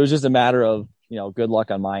 it was just a matter of, good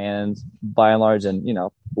luck on my end by and large, and,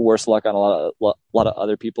 worse luck on a lot of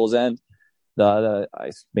other people's end.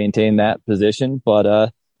 I maintained that position,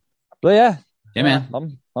 but yeah. Yeah,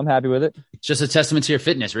 man. I'm happy with it. It's just a testament to your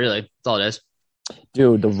fitness, really. That's all it is.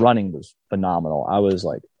 Dude, the running was phenomenal. I was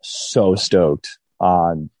like so stoked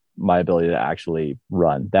on my ability to actually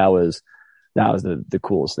run. That was the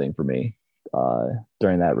coolest thing for me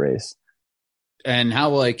during that race. And how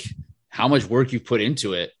much work you've put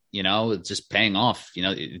into it, it's just paying off.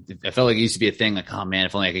 I felt like it used to be a thing like, oh man,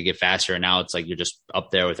 if only I could get faster. And now it's like you're just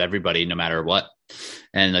up there with everybody no matter what.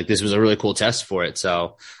 And like this was a really cool test for it.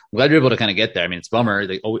 So I'm glad you're able to kind of get there. I mean, it's a bummer.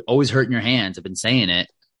 They always hurting your hands. I've been saying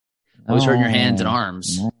it. Always hurting your hands and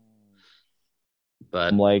arms.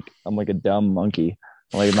 But I'm like a dumb monkey.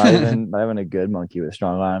 I'm like not even a good monkey with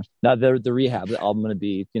strong arms. Now the rehab, I'm going to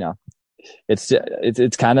be, it's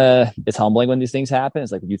humbling when these things happen.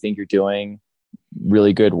 It's like you think you're doing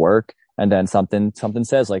really good work, and then something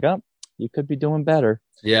says like, oh, you could be doing better.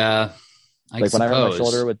 Yeah. When I hurt my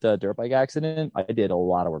shoulder with the dirt bike accident, I did a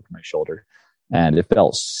lot of work for my shoulder, and it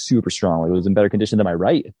felt super strong. It was in better condition than my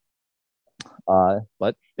right.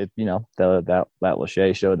 But it, that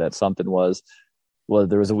Lachey showed that something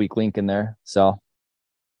there was a weak link in there. So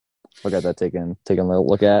I got that taken a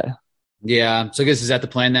look at. Yeah. So I guess, is that the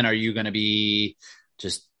plan then? Are you going to be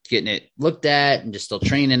just getting it looked at and just still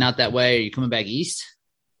training out that way? Are you coming back east?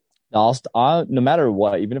 No matter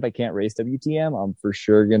what, even if I can't race WTM, I'm for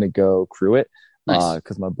sure going to go crew it. Nice.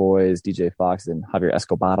 Because my boys, DJ Fox and Javier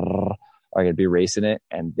Escobar, are going to be racing it.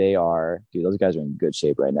 And those guys are in good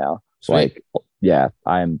shape right now. Sweet. Like, yeah,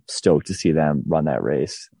 I'm stoked to see them run that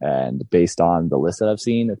race. And based on the list that I've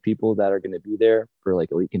seen of people that are going to be there for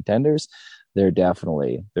like elite contenders, they're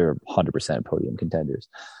 100% podium contenders.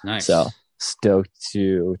 Nice. So stoked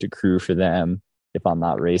to crew for them if I'm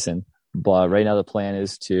not racing. But right now the plan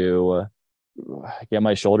is to get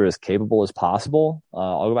my shoulder as capable as possible.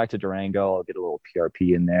 I'll go back to Durango. I'll get a little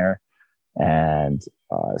PRP in there and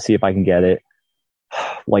see if I can get it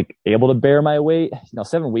like able to bear my weight.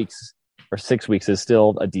 7 weeks or 6 weeks is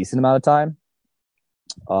still a decent amount of time.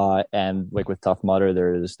 And like with Tough Mudder,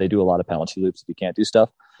 they do a lot of penalty loops if you can't do stuff.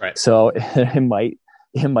 Right. So it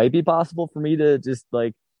might be possible for me to just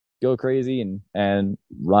like go crazy and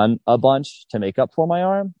run a bunch to make up for my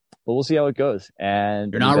arm, but we'll see how it goes.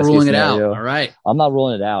 And you're not ruling it out. All right. I'm not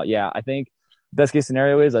ruling it out. Yeah. I think best case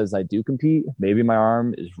scenario is as I do compete, maybe my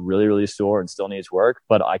arm is really, really sore and still needs work,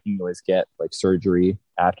 but I can always get like surgery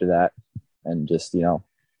after that and just,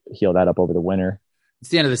 heal that up over the winter. It's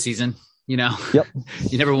the end of the season, Yep.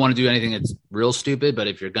 You never want to do anything that's real stupid, but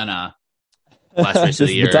if you're gonna last race of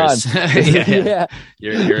the year, yeah.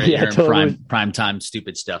 You're in totally. prime time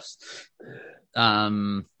stupid stuff.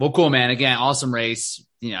 Well, cool, man. Again, awesome race.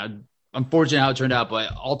 Unfortunate how it turned out,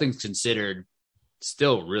 but all things considered,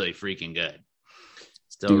 still really freaking good.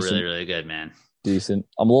 Still decent. Really, really good, man. Decent.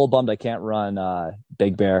 I'm a little bummed I can't run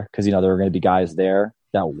Big Bear because there were going to be guys there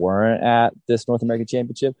that weren't at this North American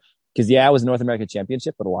Championship. Because it was a North American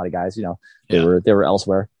Championship, but a lot of guys, they were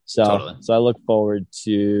elsewhere. So totally. So I look forward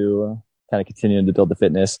to kind of continuing to build the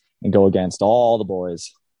fitness and go against all the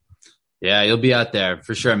boys. Yeah, you'll be out there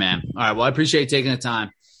for sure, man. All right. Well, I appreciate you taking the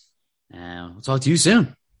time. And we'll talk to you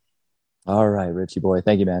soon. All right, Richie boy.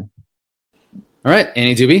 Thank you, man. All right.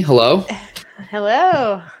 Annie Dube, hello.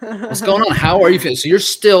 Hello. What's going on? How are you feeling? So you're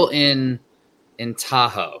still in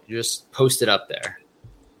Tahoe. You're just posted up there.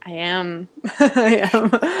 I am.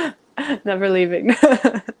 Never leaving.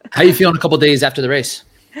 How are you feeling a couple days after the race?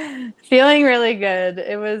 Feeling really good.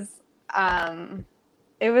 It was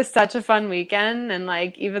such a fun weekend, and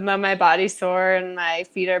like even though my body's sore and my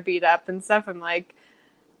feet are beat up and stuff,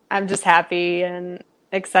 I'm just happy and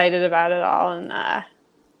excited about it all, and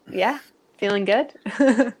feeling good.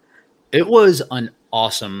 It was an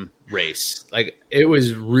awesome race. Like it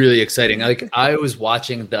was really exciting. Like I was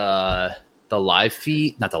watching the live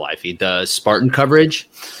feed, not the live feed, the Spartan coverage.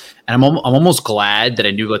 And I'm almost glad that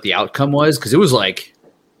I knew what the outcome was, because it was like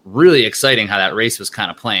really exciting how that race was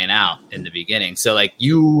kind of playing out in the beginning. So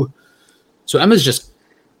Emma's just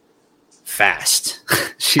fast.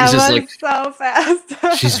 I was so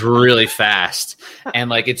fast. She's really fast, and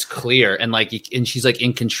like it's clear, and like and she's like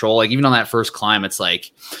in control. Like even on that first climb, it's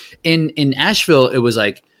like in Asheville, it was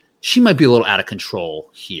like she might be a little out of control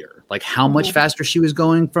here. Like how much faster she was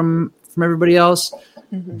going from everybody else.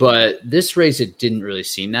 Mm-hmm. But this race, it didn't really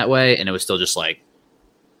seem that way, and it was still just like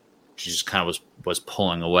she just kind of was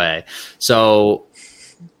pulling away. So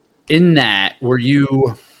in that,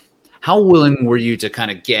 how willing were you to kind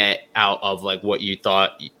of get out of like what you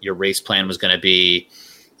thought your race plan was going to be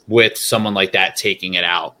with someone like that taking it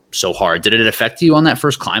out so hard? Did it affect you on that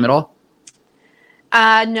first climb at all?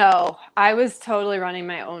 No, I was totally running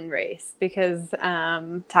my own race because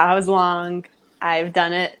Tahoe's long. I've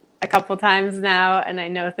done it a couple times now, and I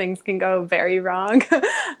know things can go very wrong.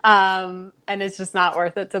 And it's just not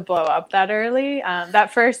worth it to blow up that early.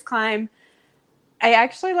 That first climb, I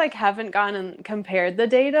actually haven't gone and compared the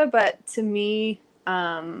data, but to me,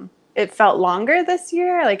 it felt longer this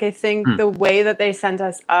year. Like I think the way that they sent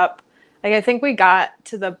us up, like I think we got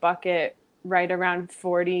to the bucket right around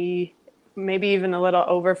 40, maybe even a little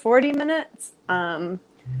over 40 minutes. And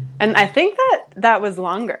I think that was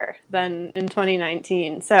longer than in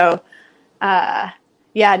 2019. So,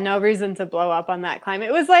 no reason to blow up on that climb.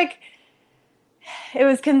 It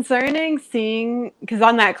was concerning seeing, because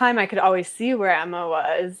on that climb I could always see where Emma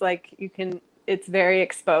was. Like it's very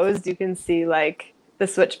exposed. You can see like the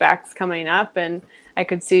switchbacks coming up, and I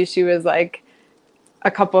could see she was like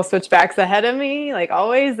a couple switchbacks ahead of me, like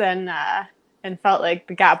always, and felt like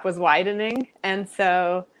the gap was widening. And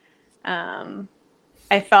so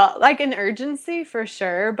I felt like an urgency for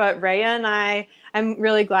sure, but Rhea and I'm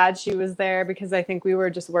really glad she was there because I think we were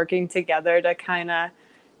just working together to kind of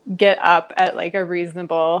get up at like a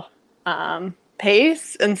reasonable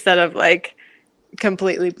pace instead of like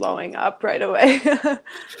completely blowing up right away.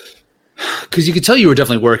 Because you could tell you were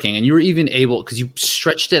definitely working, and you were even able, because you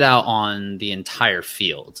stretched it out on the entire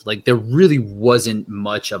field. Like there really wasn't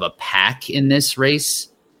much of a pack in this race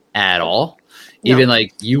at all. No. Even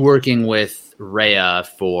like you working with Rhea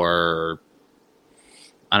for,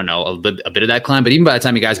 I don't know, a bit of that climb, but even by the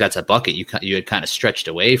time you guys got to bucket, you had kind of stretched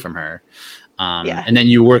away from her. And then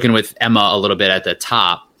you were working with Emma a little bit at the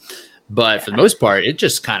top, but for the most part, it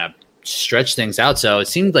just kind of stretched things out. So it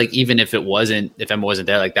seemed like even if Emma wasn't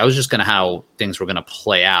there, like that was just kind of how things were going to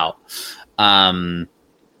play out. And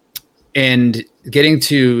getting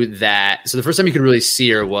to that, so the first time you could really see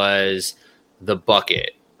her was the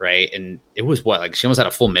bucket, right? And it was like she almost had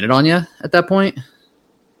a full minute on you at that point.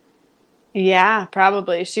 Yeah,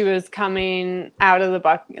 probably. She was coming out of the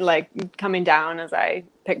bucket, like coming down as I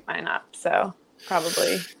picked mine up. So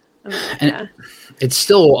probably. And it's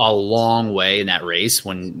still a long way in that race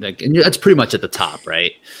and that's pretty much at the top,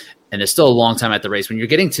 right? And it's still a long time at the race. When you're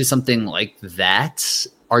getting to something like that,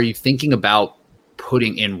 are you thinking about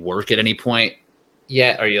putting in work at any point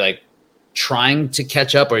yet? Are you like trying to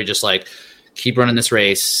catch up, or are you just like keep running this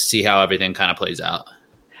race, see how everything kind of plays out?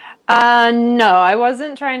 No, I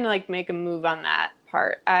wasn't trying to like make a move on that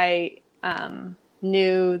part. I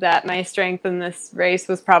knew that my strength in this race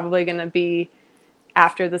was probably going to be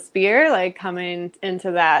after the spear, like coming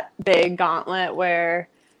into that big gauntlet where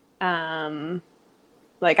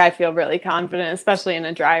like I feel really confident, especially in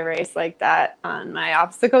a dry race like that on my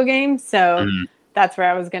obstacle game. So that's where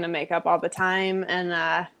I was going to make up all the time. And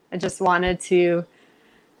I just wanted to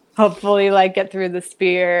hopefully like get through the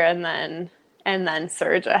spear and then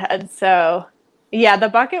surge ahead. So yeah, the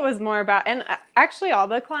bucket was more about, and actually all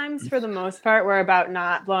the climbs for the most part were about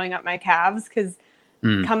not blowing up my calves, because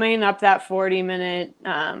coming up that 40-minute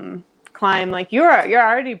climb, like you're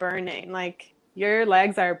already burning, like your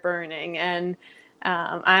legs are burning, and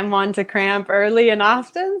I'm one to cramp early and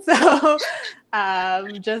often. So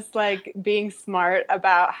just like being smart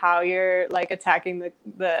about how you're like attacking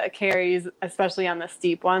the carries, especially on the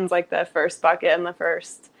steep ones, like the first bucket and the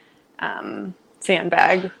first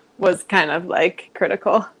sandbag was kind of like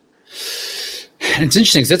critical. And it's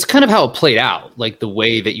interesting because that's kind of how it played out, like the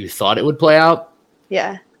way that you thought it would play out.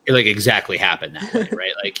 Yeah. It like exactly happened that way,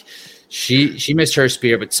 right? Like she missed her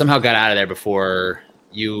spear, but somehow got out of there before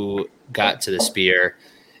you got to the spear.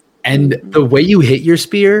 And the way you hit your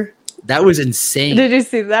spear, that was insane. Did you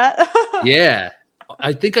see that? Yeah.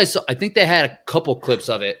 I think they had a couple clips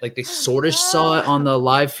of it. Like they sort of saw it on the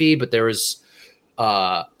live feed, but there was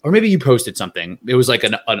or maybe you posted something. It was like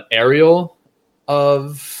an aerial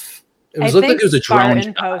of. It looked like it was a drone.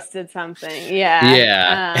 Spartan posted something. Yeah.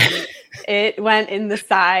 Yeah. It went in the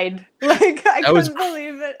side. Like I couldn't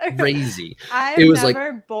believe it. Crazy. I've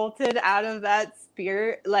never bolted out of that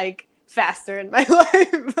spear like faster in my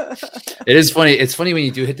life. It is funny. It's funny when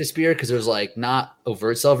you do hit the spear because there's like not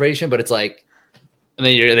overt celebration, but it's like, and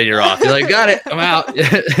then you're off. You're like, got it, I'm out.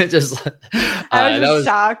 Just I was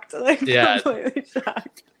shocked, like completely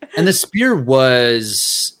shocked. And the spear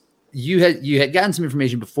was you had gotten some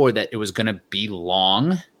information before that it was going to be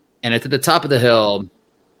long, and at the top of the hill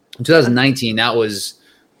in 2019, that was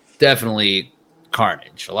definitely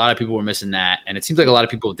carnage. A lot of people were missing that, and it seems like a lot of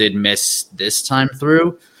people did miss this time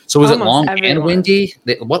through. So was Almost it long everyone. and windy?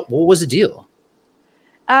 What was the deal?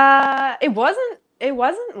 It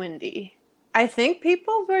wasn't windy. I think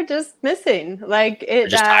people were just missing. Like it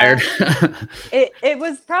Just tired. it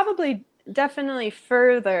was probably definitely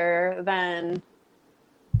further than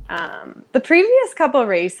the previous couple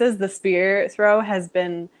races. The spear throw has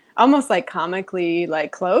been almost like comically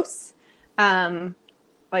like close.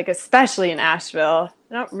 Like especially in Asheville.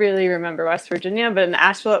 I don't really remember West Virginia, but in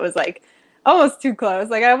Asheville it was like almost too close.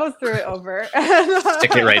 Like I almost threw it over.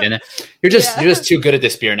 Stick it right in it. You're just too good at the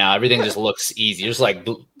spear now. Everything just looks easy. You're just like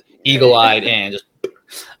eagle-eyed and just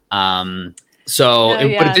but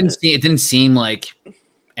it didn't seem like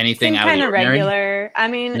anything out of the ordinary. Kind of regular. I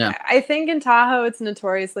mean, I think in Tahoe it's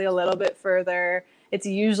notoriously a little bit further. It's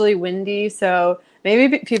usually windy, so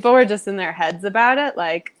maybe people were just in their heads about it,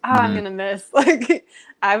 like, oh, I'm gonna miss. Like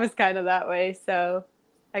I was kind of that way, so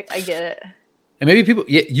I get it. And maybe people,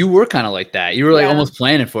 you were kind of like that. You were like almost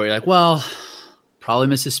planning for it. You're like, well, probably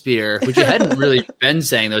miss a spear, which you hadn't really been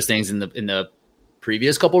saying those things in the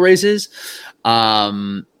previous couple races.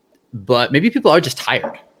 But maybe people are just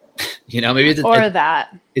tired. Maybe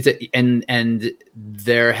and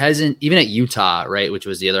there hasn't, even at Utah, right, which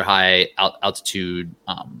was the other high altitude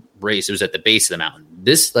race. It was at the base of the mountain.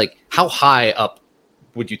 This, like, how high up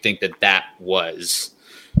would you think that was?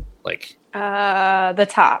 Like the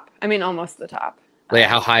top. I mean, almost the top. Like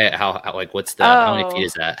how high? How like what's the? How many feet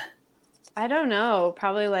is that? I don't know.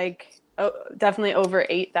 Probably like definitely over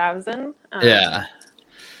 8,000.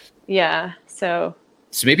 Yeah. So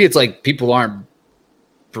maybe it's like people aren't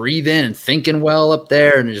breathing and thinking well up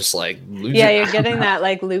there, and just like you're getting that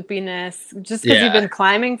like loopiness just because you've been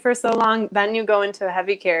climbing for so long. Then you go into a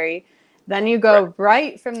heavy carry, then you go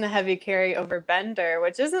right from the heavy carry over Bender,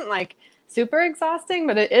 which isn't like super exhausting,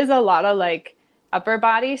 but it is a lot of like upper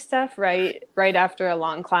body stuff right after a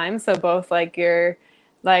long climb. So both like your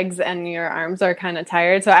legs and your arms are kind of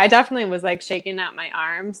tired. So I definitely was like shaking out my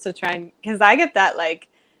arms to try and, because I get that like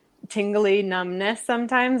tingly numbness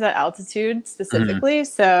sometimes at altitude specifically.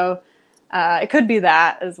 So it could be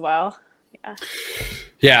that as well.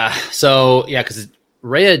 So because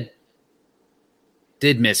Ried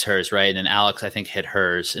did miss hers, right? And then Alex, I think, hit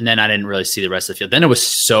hers. And then I didn't really see the rest of the field. Then it was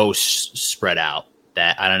so spread out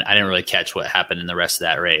that I didn't really catch what happened in the rest of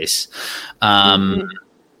that race.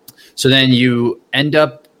 So then you end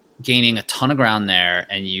up gaining a ton of ground there,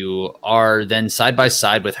 and you are then side by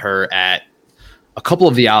side with her at a couple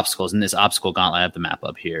of the obstacles in this obstacle gauntlet. I have the map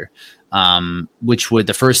up here, which would,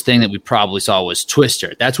 the first thing that we probably saw was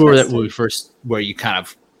Twister. That's where you kind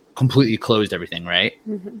of completely closed everything, right?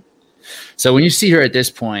 Mm-hmm. So when you see her at this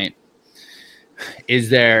point, is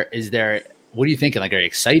there what are you thinking? Like, are you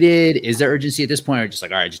excited? Is there urgency at this point, or just like,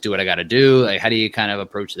 all right, just do what I got to do? Like, how do you kind of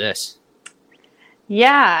approach this?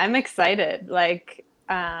 Yeah, I'm excited. Like,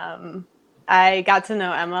 I got to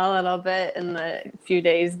know Emma a little bit in the few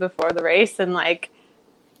days before the race, and like,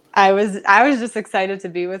 I was just excited to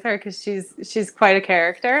be with her because she's quite a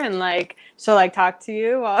character, and like she'll like talk to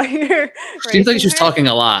you while you're. Seems like she's talking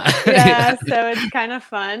a lot. Yeah, so it's kind of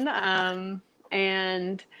fun,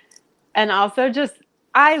 and also just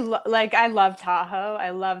I love Tahoe. I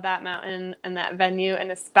love that mountain and that venue,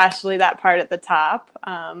 and especially that part at the top.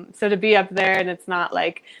 So to be up there and it's not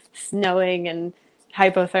like snowing and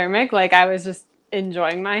hypothermic, like I was just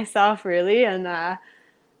enjoying myself really, and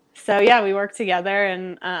so yeah, we worked together,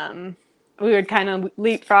 and we would kind of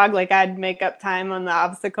leapfrog. Like I'd make up time on the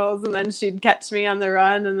obstacles, and then she'd catch me on the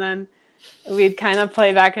run, and then we'd kind of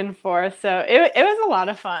play back and forth. So it was a lot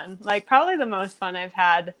of fun. Like probably the most fun I've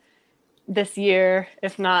had this year,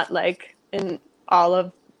 if not like in all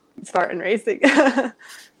of Spartan racing.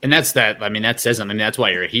 And that's that. I mean, that says something. That's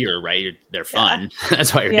why you're here, right? They're fun. Yeah.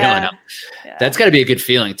 That's why you're doing them. Yeah. That's got to be a good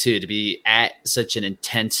feeling too, to be at such an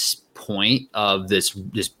intense point of this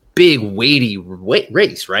big weighty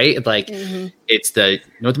race, right? Like it's the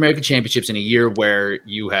North American Championships in a year where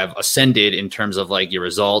you have ascended in terms of like your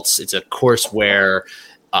results. It's a course where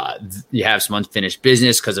you have some unfinished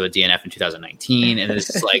business because of a DNF in 2019, and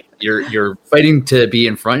it's like you're fighting to be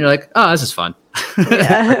in front. You're like, oh, this is fun.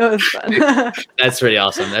 Yeah, it was fun. That's pretty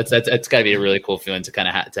awesome. That's got to be a really cool feeling to kind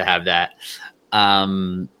of to have that.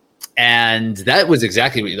 And And that was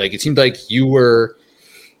exactly what, like, it seemed like you were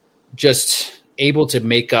just able to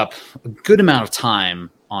make up a good amount of time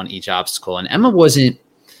on each obstacle. And Emma wasn't,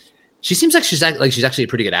 she seems like she's actually a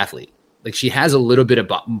pretty good athlete. Like, she has a little bit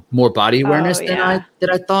of more body awareness than I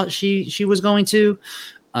thought she was going to.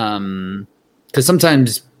 Because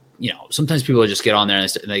sometimes people just get on there and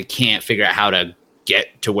they can't figure out how to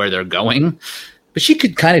get to where they're going. But she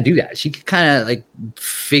could kind of do that. She could kind of like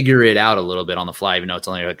figure it out a little bit on the fly, even though it's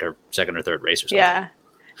only like her second or third race or something. Yeah.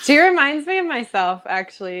 She reminds me of myself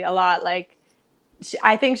actually a lot. Like,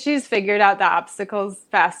 I think she's figured out the obstacles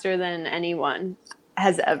faster than anyone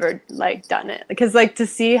has ever like done it. Because like to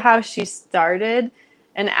see how she started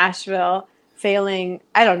in Asheville failing,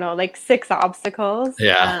 I don't know, like 6 obstacles.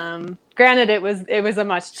 Yeah. Granted, it was a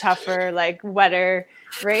much tougher, like wetter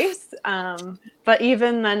race. But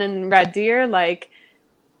even then in Red Deer, like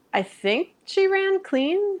I think she ran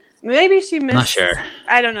clean. Maybe she missed. Not sure.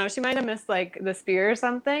 I don't know. She might have missed like the spear or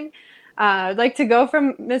something. Like to go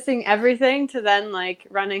from missing everything to then like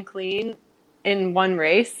running clean in one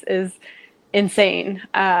race is insane.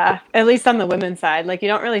 At least on the women's side, like you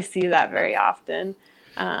don't really see that very often.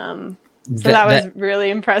 So that was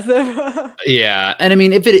really impressive. Yeah. And I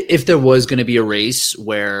mean, if there was going to be a race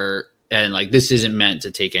where, and like, this isn't meant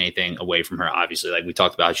to take anything away from her, obviously, like we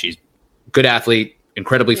talked about, she's a good athlete,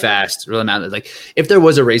 incredibly fast, really amount. Like if there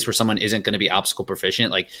was a race where someone isn't going to be obstacle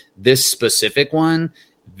proficient, like this specific one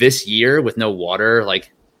this year with no water,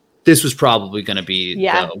 like this was probably going to be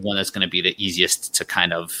the one that's going to be the easiest to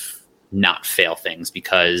kind of not fail things,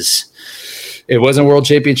 because it wasn't World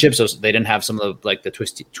Championship, so they didn't have some of the like the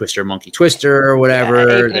twister monkey twister or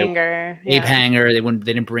whatever, ape hanger. They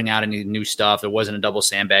didn't bring out any new stuff. There wasn't a double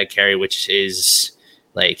sandbag carry, which is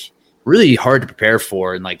like really hard to prepare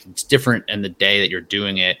for, and like it's different in the day that you're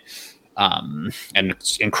doing it, and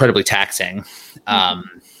it's incredibly taxing.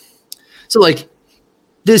 So like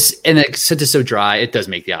this, and like, since it's so dry, it does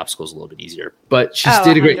make the obstacles a little bit easier. But she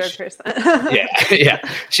did a great, 100%.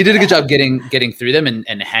 She did a good job getting through them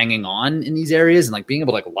and hanging on in these areas and like being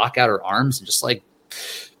able to like lock out her arms and just like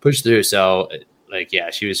push through. So like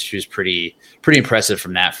she was pretty impressive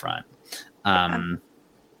from that front. And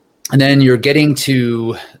then you're getting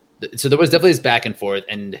to, so there was definitely this back and forth,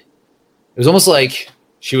 and it was almost like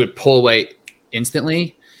she would pull away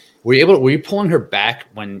instantly. Were you pulling her back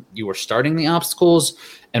when you were starting the obstacles?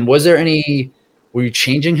 And were you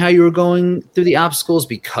changing how you were going through the obstacles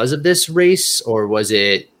because of this race, or were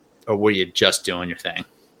you just doing your thing?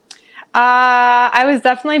 I was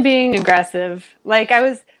definitely being aggressive. Like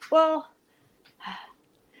I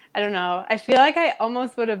don't know. I feel like I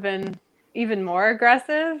almost would have been even more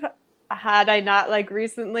aggressive had I not like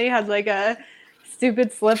recently had like a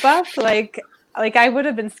stupid slip up. Like I would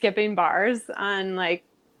have been skipping bars on like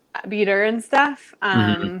beater and stuff.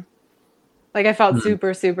 Like I felt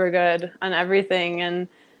super good on everything, and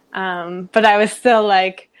but I was still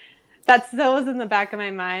like, that still was in the back of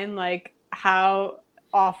my mind, like how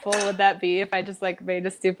awful would that be if I just like made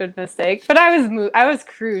a stupid mistake. But I was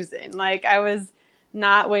cruising, like I was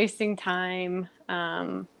not wasting time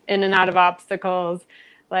in and out of obstacles.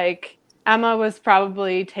 Like Emma was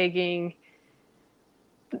probably taking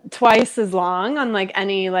twice as long on like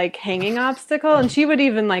any like hanging obstacle, and she would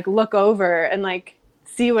even like look over and like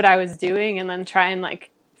see what I was doing and then try and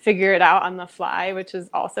like figure it out on the fly, which is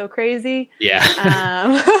also crazy. But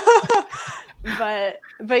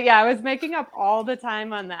yeah, I was making up all the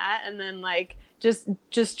time on that, and then like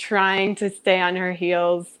just trying to stay on her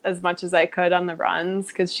heels as much as I could on the runs,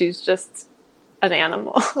 because she's just an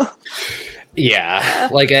animal. Yeah,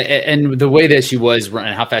 like, and the way that she was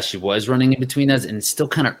running, how fast she was running in between us, and it's still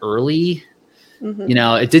kind of early. You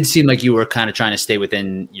know, it did seem like you were kind of trying to stay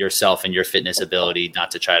within yourself and your fitness ability, not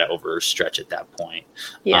to try to overstretch at that point.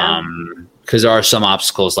 Yeah. Because there are some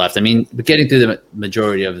obstacles left. I mean, getting through the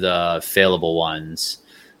majority of the failable ones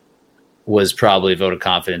was probably a vote of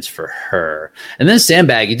confidence for her. And then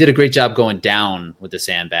sandbag, you did a great job going down with the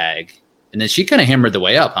sandbag, and then she kind of hammered the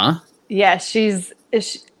way up, huh? Yeah,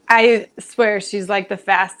 I swear she's like the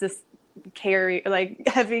fastest carry, like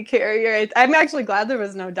heavy carrier. I'm actually glad there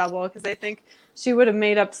was no double, because I think she would have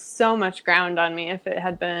made up so much ground on me if it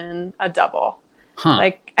had been a double.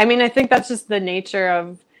 Like, I mean, I think that's just the nature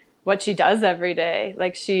of what she does every day.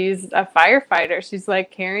 Like, she's a firefighter. She's like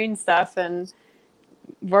carrying stuff and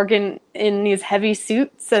working in these heavy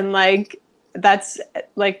suits, and like that's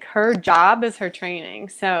like her job is her training.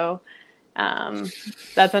 So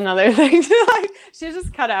that's another thing too. Like, she's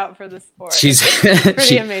just cut out for the sport. She's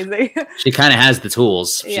pretty amazing. She kind of has the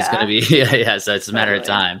tools. She's gonna be so it's a matter of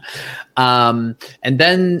time. And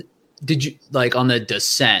then did you, like, on the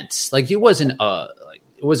descent, like it wasn't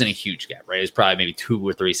it wasn't a huge gap, right? It was probably maybe 2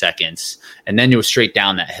 or 3 seconds, and then you were straight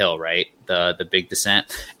down that hill, right? The big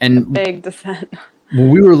descent. And big descent. When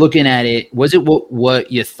we were looking at it, was it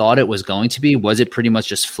what you thought it was going to be? Was it pretty much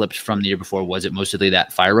just flipped from the year before? Was it mostly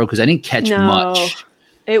that fire road? Because I didn't catch much.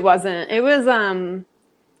 It wasn't. It was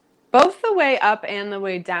both the way up and the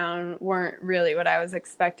way down weren't really what I was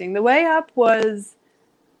expecting. The way up was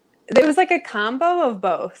like a combo of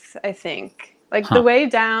both, I think. Like the way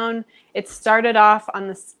down, it started off on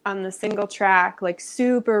the single track, like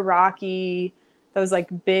super rocky, those like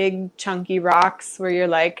big chunky rocks where you're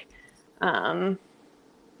like kind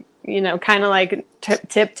of like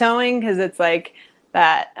tiptoeing because it's like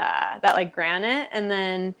that like granite, and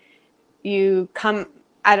then you come,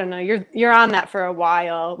 I don't know, you're on that for a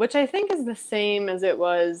while, which I think is the same as it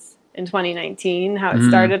was in 2019, how it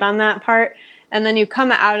started on that part, and then you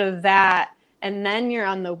come out of that, and then you're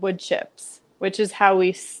on the wood chips, which is how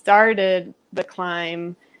we started the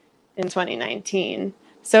climb in 2019.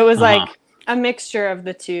 So it was like a mixture of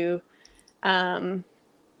the two,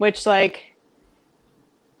 which like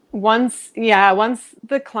once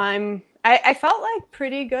the climb, I felt like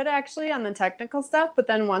pretty good actually on the technical stuff, but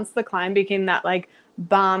then once the climb became that like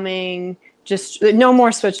bombing, just no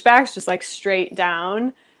more switchbacks, just like straight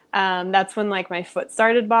down, that's when like my foot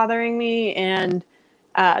started bothering me, and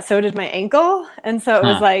so did my ankle, and so it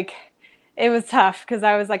was like, it was tough because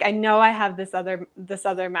I was like, I know I have this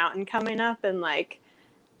other mountain coming up, and like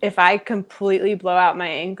if I completely blow out my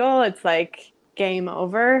ankle, it's like game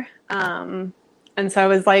over. And so I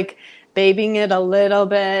was like babying it a little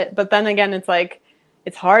bit, but then again, it's like,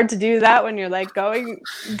 it's hard to do that when you're like going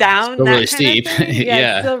down. Still really steep.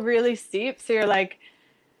 Yeah, it's still really steep. So you're like,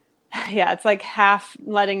 yeah, it's like half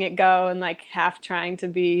letting it go and like half trying to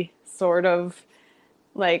be sort of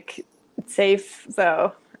like safe.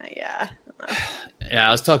 So yeah. Yeah,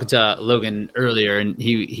 I was talking to Logan earlier, and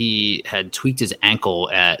he had tweaked his ankle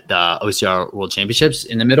at the OCR World Championships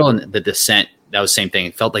in the middle, and the descent, that was the same thing.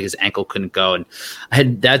 It felt like his ankle couldn't go, and I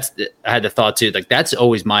had the thought too, like that's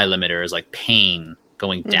always my limiter, is like pain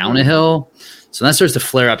going down a hill. So when that starts to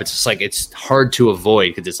flare up, it's just like it's hard to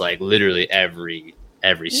avoid because it's like literally every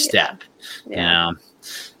step. Yeah. You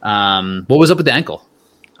know? What was up with the ankle?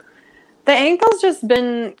 The ankle's just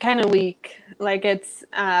been kind of weak. Like it's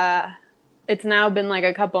now been like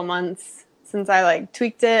a couple months since I like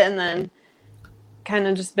tweaked it, and then kind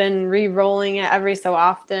of just been re-rolling it every so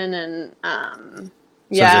often, and so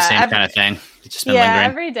it's the same kind of thing. It's just been lingering.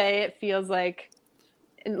 Every day it feels like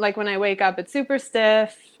when I wake up it's super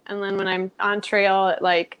stiff, and then when I'm on trail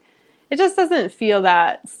it just doesn't feel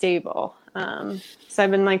that stable. So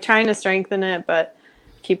I've been like trying to strengthen it, but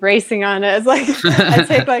keep racing on it. It's like I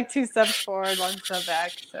take like 2 steps forward, 1 step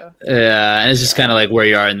back. So yeah, and it's just kind of like where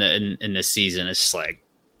you are in this season. It's just like,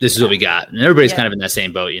 this is what we got, and everybody's kind of in that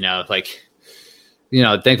same boat, like,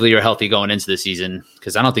 thankfully you're healthy going into the season,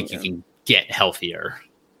 because I don't think you can get healthier.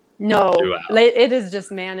 No, throughout. It is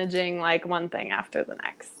just managing like one thing after the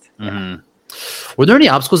next. Mm-hmm. Were there any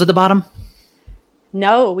obstacles at the bottom?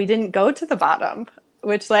 No, we didn't go to the bottom,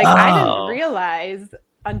 which I didn't realize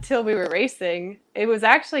until we were racing. It was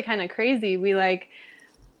actually kind of crazy. We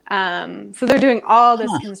so they're doing all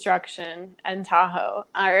this construction in Tahoe,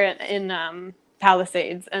 or in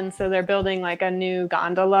Palisades, and so they're building like a new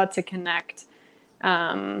gondola to connect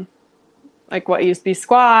like what used to be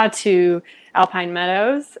Squaw to Alpine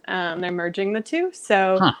Meadows. They're merging the two,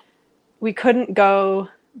 so we couldn't go.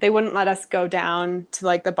 They wouldn't let us go down to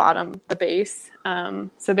like the bottom, the base.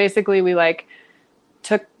 So basically we like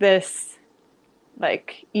took this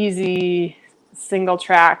like easy single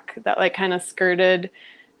track that like kind of skirted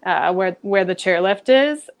where the chairlift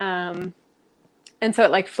is. And so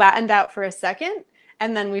it like flattened out for a second,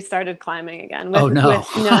 and then we started climbing again.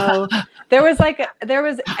 There was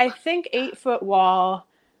I think 8-foot wall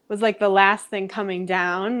was like the last thing coming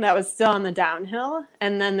down that was still on the downhill,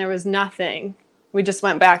 and then there was nothing. We just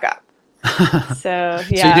went back up. So yeah.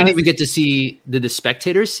 So you didn't even get to see, did the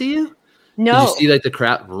spectators see you? No. Did you see like the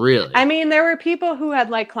crowd? Really? I mean, there were people who had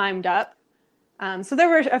like climbed up. So there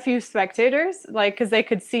were a few spectators, like, cause they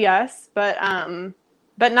could see us, but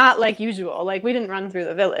not like usual. Like we didn't run through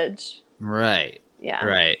the village. Right. Yeah.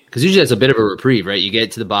 Right. Cause usually it's a bit of a reprieve, right? You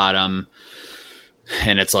get to the bottom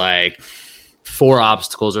and it's like 4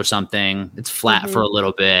 obstacles or something. It's flat for a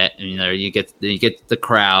little bit, and you get the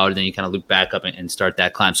crowd, then you kind of loop back up and start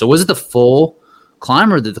that climb. So was it the full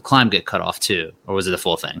climb, or did the climb get cut off too, or was it the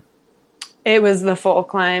full thing? It was the full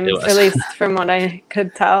climb, at least from what I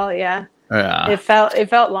could tell. Yeah. It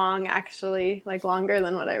felt long, actually, like longer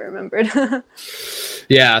than what I remembered.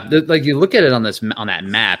 Yeah, like you look at it on that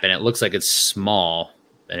map, and it looks like it's small,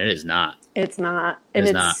 and it is not. It's not. And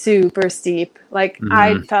It's it's not. super steep. Like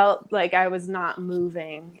I Mhm. felt like I was not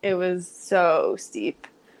moving. It was so steep.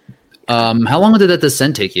 How long did that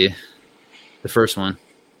descent take you? The first one.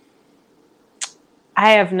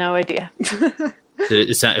 I have no idea.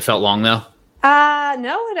 It felt long though?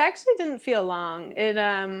 No, it actually didn't feel long. It's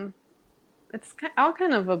all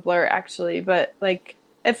kind of a blur actually, but like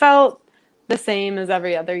it felt the same as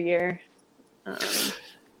every other year. Um,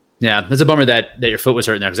 Yeah, it's a bummer that your foot was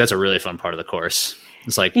hurting there because that's a really fun part of the course.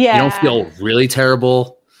 It's like you don't yeah, feel really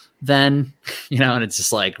terrible then, and it's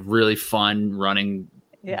just like really fun running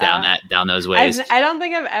yeah. down those ways I don't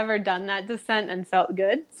think I've ever done that descent and felt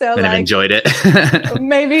good. So and have like enjoyed it.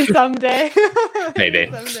 maybe someday.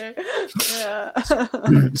 Maybe. Someday.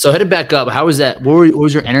 Yeah. So headed back up, how was that? What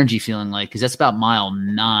was your energy feeling like? Because that's about mile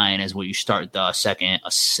 9 is where you start the second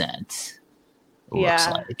ascent. It looks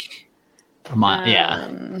Yeah. like.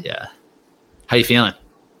 Yeah. How you feeling?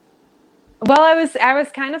 Well, I was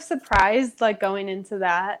kind of surprised, like going into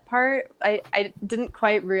that part. I didn't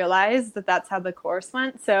quite realize that that's how the course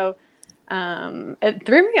went, so it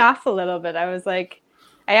threw me off a little bit. I was like,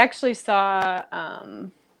 I actually saw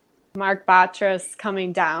Mark Batras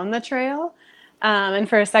coming down the trail, and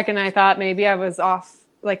for a second I thought maybe I was off,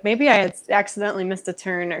 like maybe I had accidentally missed a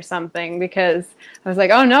turn or something because I was like,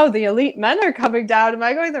 oh no, the elite men are coming down. Am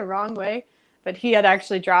I going the wrong way? But he had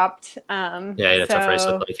actually dropped. Yeah, that's tough race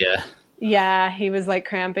look like, yeah. Yeah, he was like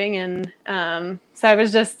cramping, and so I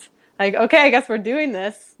was just like, okay, I guess we're doing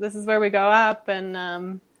this. This is where we go up, and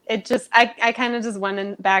I kind of just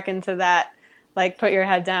went back into that, like put your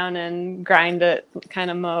head down and grind it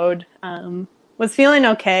kind of mode. Was feeling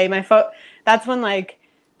okay. My foot. That's when like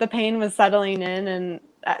the pain was settling in, and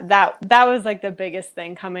that was like the biggest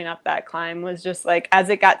thing coming up that climb was just like as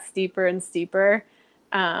it got steeper and steeper.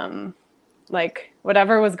 Like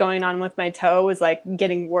whatever was going on with my toe was like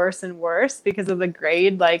getting worse and worse because of the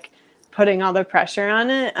grade, like putting all the pressure on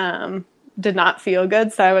it, did not feel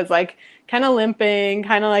good. So I was like kind of limping,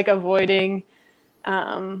 kind of like avoiding,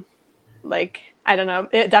 like, I don't know,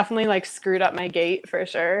 it definitely like screwed up my gait for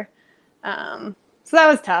sure. So that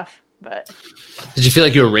was tough, but. Did you feel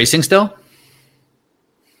like you were racing still?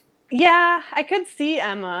 Yeah, I could see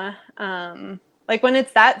Emma. Like when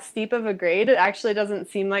it's that steep of a grade, it actually doesn't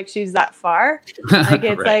seem like she's that far. Like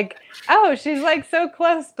it's Right. like, oh, she's like so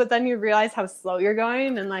close, but then you realize how slow you're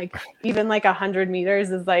going, and like even like 100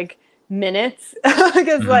 meters is like minutes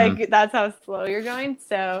because like that's how slow you're going.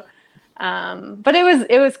 So, but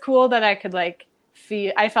it was cool that I could like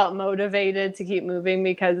I felt motivated to keep moving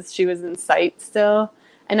because she was in sight still,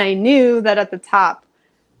 and I knew that at the top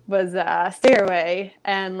was a stairway,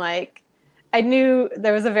 and like I knew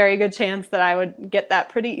there was a very good chance that I would get that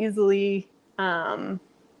pretty easily. And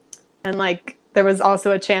like there was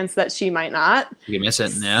also a chance that she might not. You can miss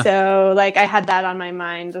it, yeah. So like I had that on my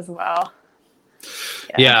mind as well.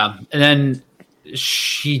 Yeah. And then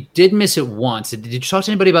she did miss it once. Did you talk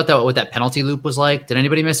to anybody about that? What that penalty loop was like? Did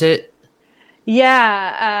anybody miss it?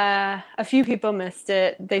 Yeah, a few people missed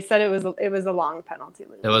it. They said it was a long penalty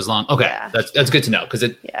loop. It was long. Okay, yeah. That's good to know because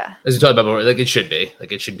as we talked about before, like it should be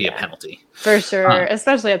a penalty for sure,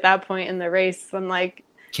 especially at that point in the race when like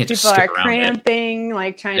people are cramping,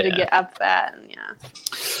 like trying to get up that. And,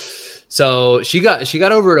 So she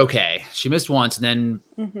got over it okay. She missed once and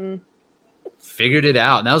then figured it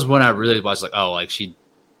out, and that was when I really was like, oh, like she's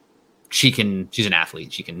an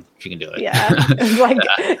athlete. She can do it. Yeah. It's like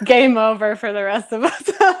game over for the rest of us.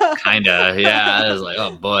 Kinda. Yeah. I was like,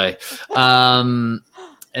 oh boy. And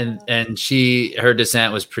her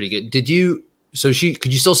descent was pretty good. Could you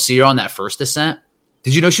still see her on that first descent?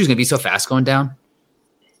 Did you know she was going to be so fast going down?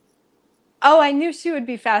 Oh, I knew she would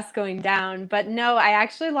be fast going down, but no, I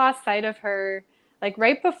actually lost sight of her. Like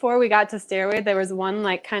right before we got to stairway, there was one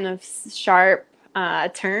like kind of sharp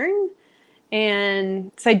turn.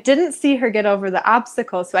 And so I didn't see her get over the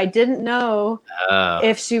obstacle. So I didn't know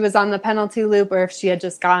if she was on the penalty loop or if she had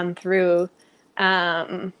just gone through.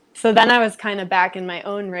 So then I was kind of back in my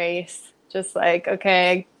own race, just like,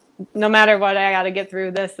 okay, no matter what, I got to get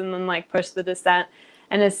through this and then like push the descent.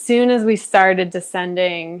 And as soon as we started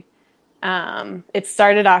descending, it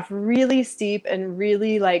started off really steep and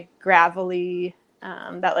really like gravelly,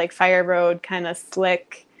 that like fire road kind of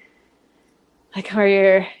slick, like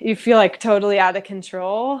where you feel like totally out of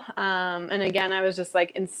control. And again, I was just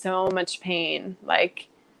like in so much pain. Like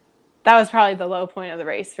that was probably the low point of the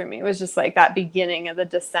race for me. It was just like that beginning of the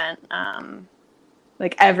descent.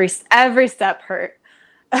 Like every step hurt.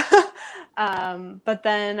 But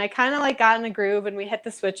then I kind of like got in a groove and we hit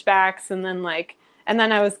the switchbacks, and then I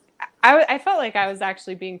felt like I was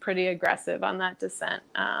actually being pretty aggressive on that descent.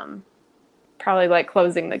 probably like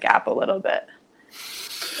closing the gap a little bit.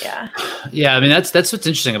 Yeah. Yeah, I mean that's what's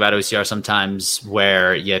interesting about OCR sometimes,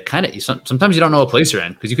 where you kind of sometimes you don't know what place you're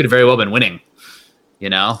in because you could have very well been winning, you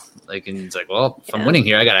know, like, and it's like, well, if I'm winning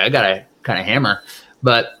here, I gotta kind of hammer.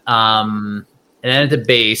 But and then at the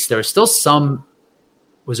base there was still some.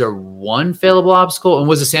 Was there one failable obstacle, and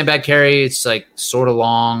was the sandbag carry? It's like sort of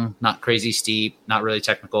long, not crazy steep, not really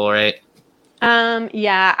technical, right?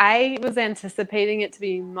 Yeah, I was anticipating it to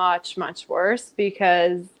be much, much worse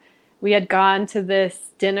because we had gone to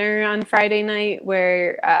this dinner on Friday night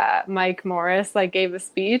where Mike Morris like gave a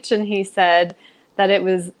speech, and he said that it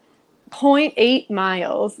was 0.8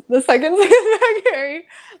 miles, the second sandbag carry,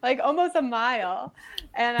 like almost a mile.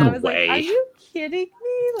 And I was like, are you kidding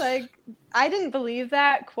me? Like, I didn't believe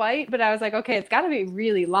that quite, but I was like, okay, it's got to be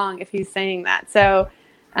really long if he's saying that. So,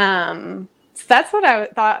 so that's what I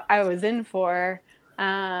thought I was in for.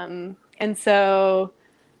 And so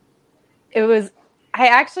it was, I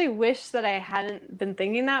actually wish that I hadn't been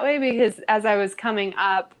thinking that way, because as I was coming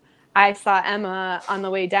up, I saw Emma on the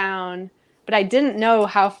way down, but I didn't know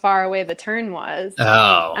how far away the turn was.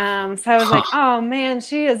 Oh. So I was like, oh man,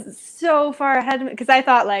 she is so far ahead of me. Because I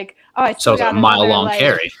thought like, oh, I still got a mile long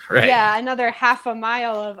carry, right? Yeah, another half a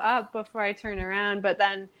mile of up before I turn around. But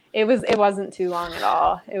then it wasn't too long at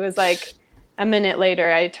all. It was like a minute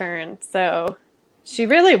later I turned. So she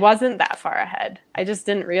really wasn't that far ahead. I just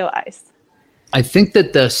didn't realize. I think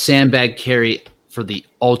that the sandbag carry for the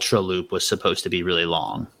ultra loop was supposed to be really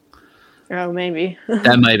long. Oh, maybe.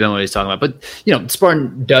 That might have been what he's talking about. But, you know,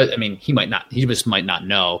 Spartan does, I mean, he just might not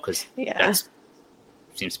know, because that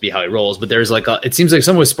seems to be how he rolls. But there's like, it seems like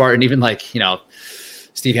someone with Spartan, even like, you know,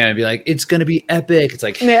 Steve Hammond would be like, it's going to be epic. It's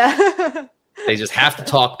like, they just have to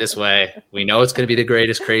talk this way. We know it's going to be the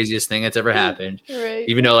greatest, craziest thing that's ever happened. Right.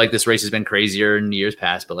 Even though like this race has been crazier in years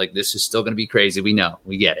past, but like this is still going to be crazy. We know,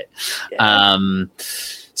 we get it. Yeah.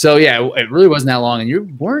 So yeah, it really wasn't that long, and you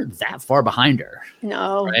weren't that far behind her.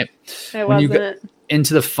 No, right? It when wasn't. You got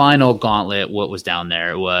into the final gauntlet, what was down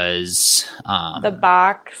there? It was the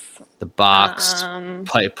box,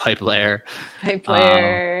 pipe layer,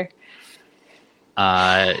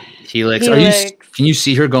 helix. Can you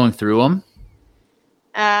see her going through them?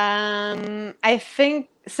 I think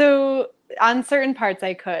so. On certain parts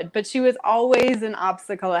I could, but she was always an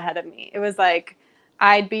obstacle ahead of me. It was like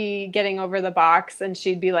I'd be getting over the box and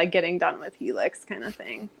she'd be like getting done with helix kind of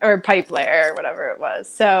thing, or pipe layer or whatever it was.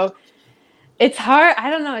 So it's hard. I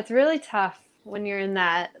don't know. It's really tough when you're in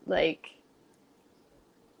that, like,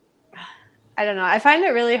 I don't know. I find it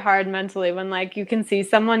really hard mentally when like you can see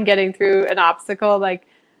someone getting through an obstacle like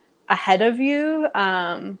ahead of you.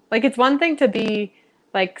 Like it's one thing to be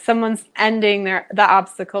like someone's ending the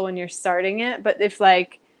obstacle when you're starting it, but if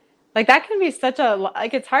like that can be such a,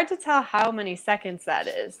 like, it's hard to tell how many seconds that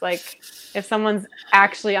is, like if someone's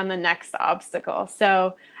actually on the next obstacle.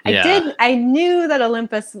 So I knew that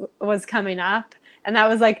Olympus was coming up, and that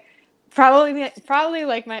was like probably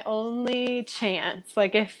like my only chance.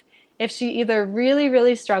 Like if she either really,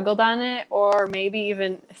 really struggled on it or maybe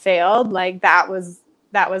even failed, like that was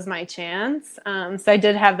my chance. So I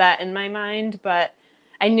did have that in my mind, but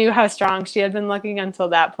I knew how strong she had been looking until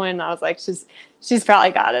that point, and I was like, she's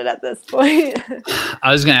probably got it at this point.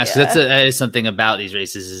 I was going to ask, that is something about these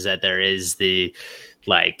races, is that there is the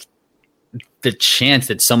chance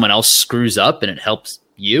that someone else screws up and it helps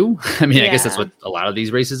you. I mean, I guess that's what a lot of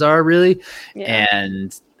these races are, really. Yeah.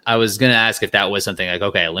 And I was going to ask if that was something like,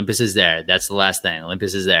 okay, Olympus is there. That's the last thing.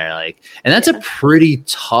 Olympus is there. Like, and that's a pretty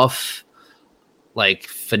tough, like,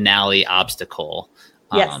 finale obstacle.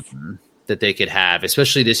 Yes. That they could have,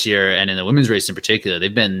 especially this year, and in the women's race in particular.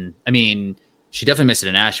 They've been, I mean, she definitely missed it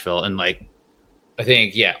in Nashville, and like I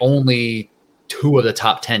think only 2 of the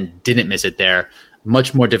top 10 didn't miss it there.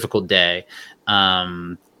 Much more difficult day,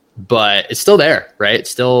 but it's still there, right? It's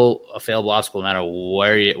still a failable obstacle no matter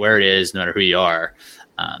where it is, no matter who you are.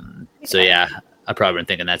 So I've probably been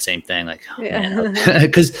thinking that same thing, like,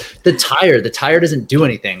 because the tire doesn't do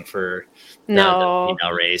anything for the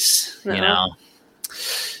female race, you know.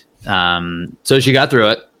 So she got through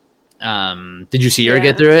it. Did you see her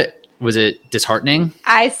get through it? Was it disheartening?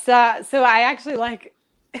 I actually like,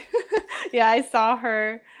 I saw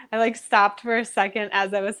her. I like stopped for a second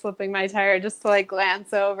as I was flipping my tire just to like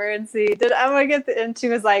glance over and see, did Emma get and she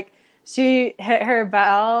was like, she hit her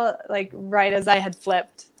bell like right as I had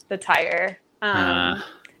flipped the tire. So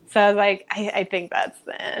I was like, I think that's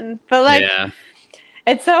the end. But like,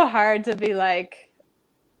 it's so hard to be like,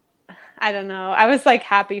 I don't know. I was like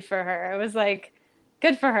happy for her. I was like,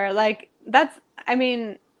 good for her. Like I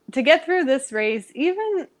mean, to get through this race,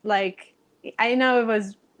 even like, I know it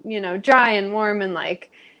was, dry and warm and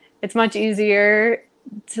like, it's much easier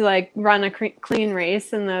to like run a clean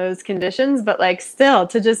race in those conditions, but like still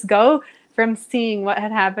to just go from seeing what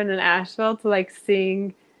had happened in Asheville to like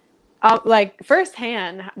seeing like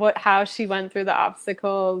firsthand how she went through the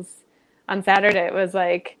obstacles on Saturday. It was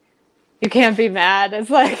like, you can't be mad. It's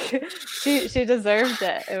like she deserved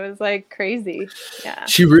it. It was like crazy. Yeah.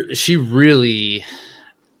 She really,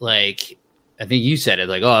 like, I think you said it,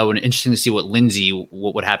 like, oh, it would be interesting to see what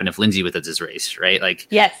would happen if Lindsay was at this race, right? Like,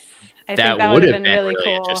 yes, I think that would have been really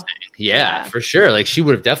cool. Interesting. Yeah, for sure. Like, she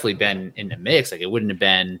would have definitely been in the mix. Like, it wouldn't have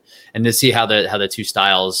been, and to see how the two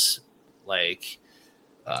styles, like,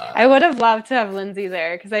 I would have loved to have Lindsay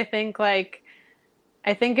there, because I think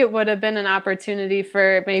it would have been an opportunity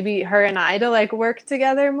for maybe her and I to like work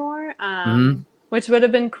together more, which would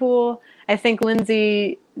have been cool. I think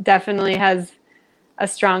Lindsay definitely has a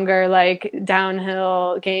stronger like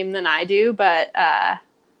downhill game than I do, but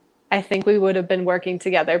I think we would have been working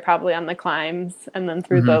together probably on the climbs and then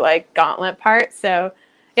through the like gauntlet part. So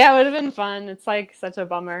yeah, it would have been fun. It's like such a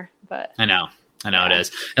bummer, but I know it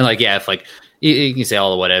is. And like, yeah, if like you can say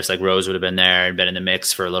all the what ifs, like Rose would have been there and been in the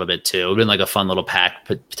mix for a little bit too. It would have been like a fun little pack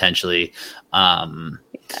potentially. But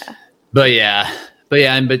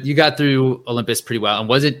you got through Olympus pretty well. And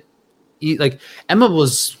was it like Emma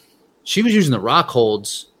she was using the rock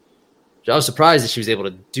holds. I was surprised that she was able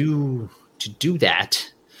to do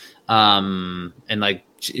that. And like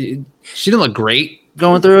she didn't look great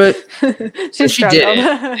going through it. She did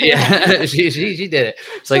it. Yeah, she did it.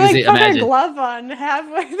 It's like put her glove on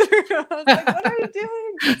halfway through. I was like, "What are you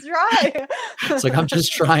doing? It's dry." It's like, I'm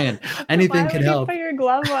just trying. Anything can help. Put your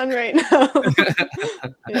glove on right now.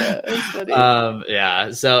 Yeah, it's funny.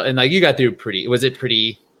 Yeah. So, and like you got through was it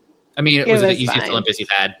pretty? I mean, was it the easiest Olympus you've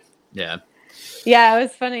had? Yeah. Yeah, it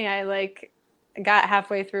was funny. I like got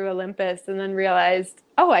halfway through Olympus and then realized,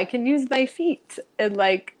 oh, I can use my feet, and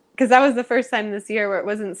like, because that was the first time this year where it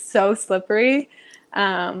wasn't so slippery.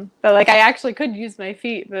 But like I actually could use my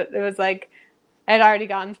feet, but it was like I'd already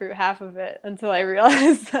gone through half of it until I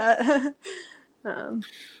realized that.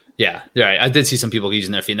 Yeah, right. I did see some people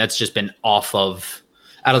using their feet, and that's just been out of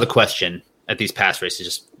the question at these past races,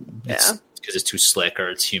 just because it's too slick or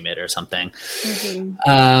it's humid or something.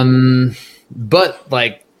 But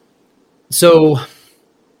like, so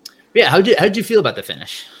yeah, how did you feel about the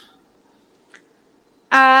finish?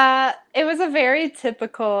 It was a very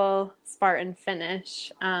typical Spartan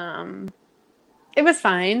finish. It was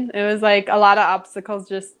fine. It was like a lot of obstacles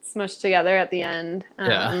just smushed together at the end.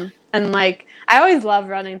 And like, I always love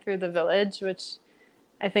running through the village, which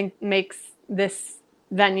I think makes this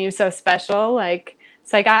venue so special. Like,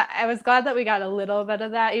 it's like, I was glad that we got a little bit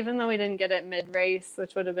of that, even though we didn't get it mid-race,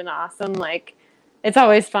 which would have been awesome. Like, it's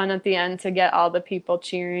always fun at the end to get all the people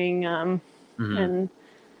cheering, and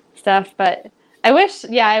stuff. But I wish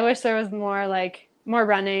there was more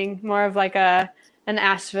running, more of like an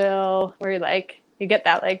Asheville where you get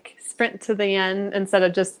that like sprint to the end instead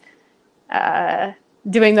of just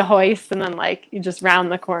doing the hoist and then like you just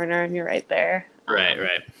round the corner and you're right there.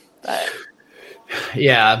 Right. But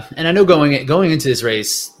yeah, and I know going into this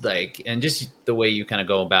race, like, and just the way you kind of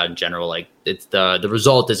go about in general, like it's the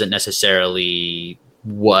result isn't necessarily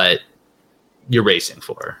what you're racing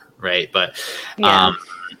for, right? But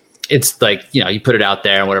it's like, you know, you put it out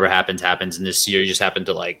there and whatever happens. And this year you just happen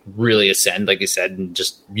to like really ascend, like you said, and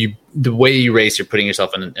just the way you race, you're putting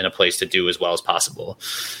yourself in a place to do as well as possible.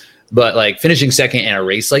 But like finishing second in a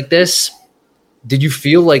race like this, did you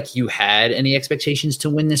feel like you had any expectations to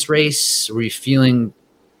win this race? Were you feeling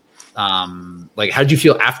like, how did you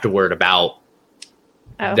feel afterward about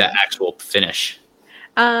the actual finish?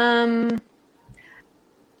 Yeah,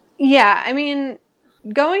 I mean,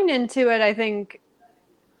 going into it, I think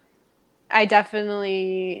I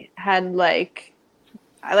definitely had like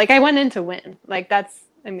I went in to win. Like that's,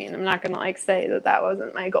 I mean, I'm not going to like say that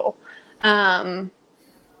wasn't my goal. And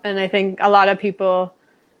I think a lot of people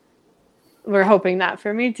were hoping that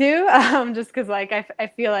for me too. Just cause like, I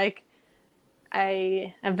feel like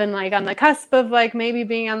I have been like on the cusp of like maybe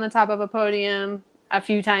being on the top of a podium a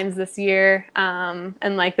few times this year.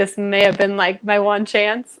 And like, this may have been like my one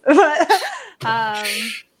chance, but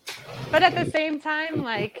at the same time,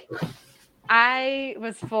 like I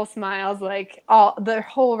was full smiles, like the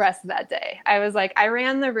whole rest of that day. I was like, I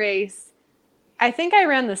ran the race. I think I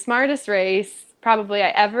ran the smartest race probably I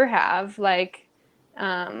ever have. Like,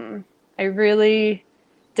 I really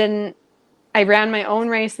didn't. I ran my own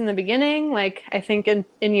race in the beginning. Like, I think in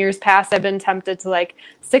years past, I've been tempted to like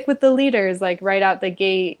stick with the leaders, like right out the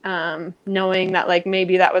gate, knowing that like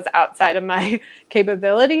maybe that was outside of my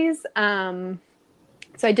capabilities. So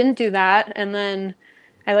I didn't do that. And then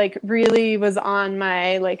I like really was on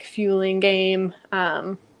my like fueling game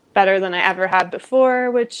better than I ever had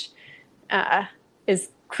before, which is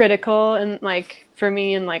critical and like for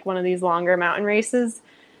me in like one of these longer mountain races.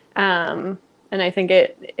 And I think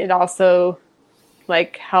it also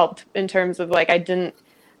like helped in terms of like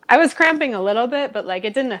I was cramping a little bit, but like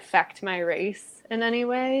it didn't affect my race in any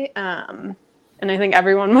way. And I think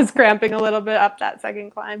everyone was cramping a little bit up that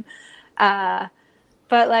second climb.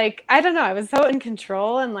 But like, I don't know, I was so in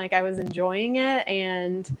control and like I was enjoying it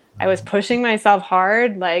and I was pushing myself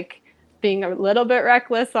hard, like being a little bit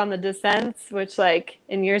reckless on the descents, which like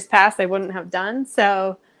in years past I wouldn't have done.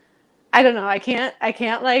 So I don't know, I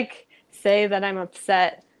can't like say that I'm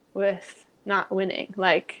upset with not winning.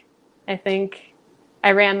 Like, I think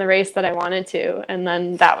I ran the race that I wanted to, and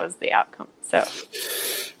then that was the outcome. So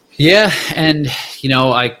yeah, and you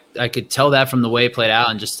know, I could tell that from the way it played out,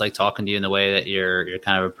 and just like talking to you in the way that you're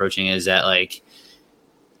kind of approaching it, is that like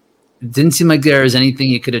it didn't seem like there was anything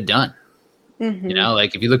you could have done. Mm-hmm. You know,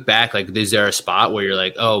 like if you look back, like is there a spot where you're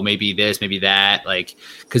like, oh, maybe this, maybe that, like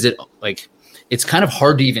because it's kind of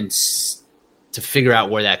hard to even to figure out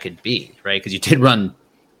where that could be, right? Because you did run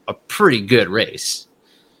a pretty good race.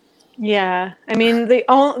 Yeah, I mean the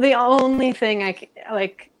only thing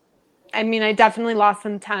I definitely lost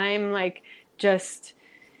some time, like just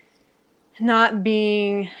not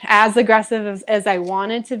being as aggressive as I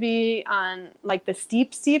wanted to be on like the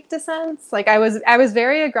steep descents. Like I was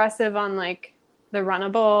very aggressive on like the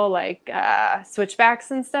runnable, like switchbacks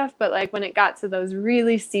and stuff. But like when it got to those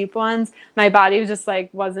really steep ones, my body was just like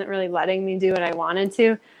wasn't really letting me do what I wanted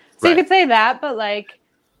to. So right. You could say that, but like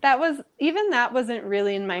that wasn't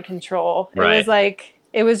really in my control. Right. It was like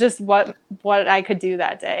it was just what I could do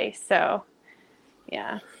that day. So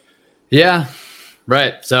yeah. Yeah.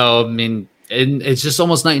 Right. So, I mean, it's just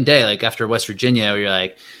almost night and day. Like after West Virginia, where you're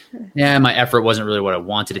like, yeah, my effort wasn't really what I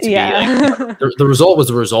wanted it to be. Like, the result was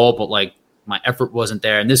the result, but like my effort wasn't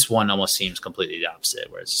there. And this one almost seems completely the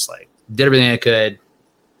opposite, where it's just like did everything I could.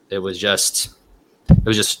 It was just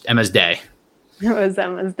Emma's day. It was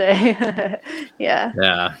Emma's day. Yeah.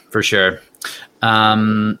 Yeah, for sure.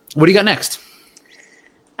 What do you got next?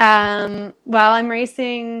 Well, I'm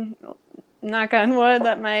racing, knock on wood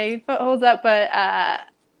that my foot holds up, but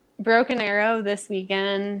Broken Arrow this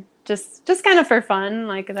weekend, just kind of for fun,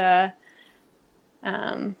 like the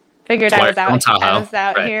figured I was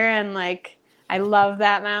out right. here, and like I love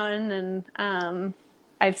that mountain, and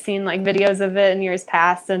I've seen like videos of it in years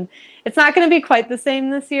past, and it's not going to be quite the same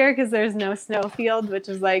this year because there's no snowfield, which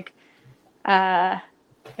is like a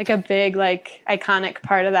big like iconic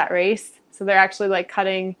part of that race. So they're actually like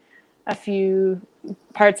cutting a few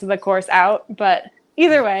parts of the course out, but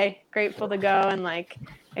either way, grateful to go and like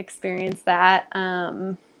experience that.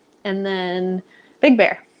 And then Big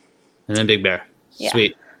Bear. Yeah.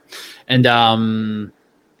 Sweet. And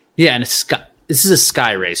yeah, and this is a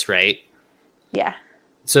sky race, right? Yeah.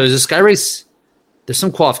 So is a sky race, there's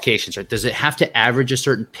some qualifications, right? Does it have to average a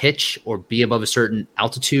certain pitch or be above a certain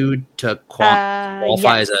altitude to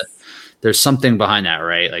qualify yes. as a? There's something behind that,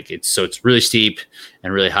 right? Like it's really steep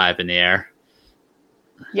and really high up in the air.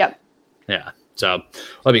 Yep. Yeah. So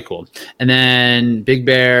that'll be cool. And then Big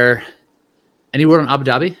Bear, any word on Abu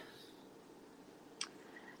Dhabi?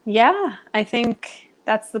 Yeah, I think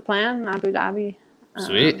that's the plan, Abu Dhabi.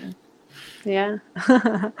 Sweet. Yeah.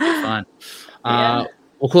 Fun. Yeah.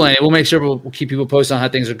 Well, cool. And we'll make sure we'll keep people posted on how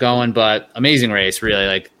things are going. But amazing race, really.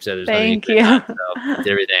 Like I said, thank you.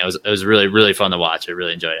 Everything. It was really, really fun to watch. I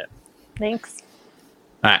really enjoyed it. Thanks.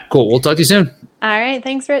 All right, cool. We'll talk to you soon. All right.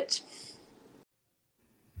 Thanks, Rich.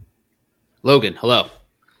 Logan, hello.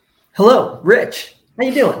 Hello, Rich. How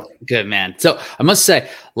you doing? Good, man. So I must say,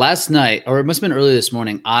 last night, or it must have been early this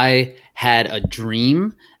morning, I had a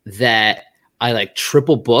dream that I like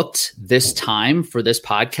triple booked this time for this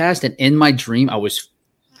podcast. And in my dream, I was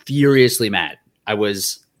furiously mad. I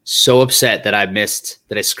was so upset that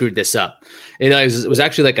I screwed this up. It was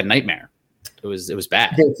actually like a nightmare. It was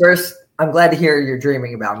bad. Dude, first, I'm glad to hear you're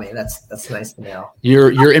dreaming about me. That's nice to know.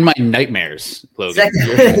 You're in my nightmares, Logan.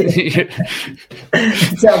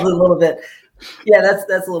 Sounds a little bit. Yeah,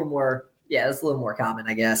 that's a little more. Yeah, that's a little more common,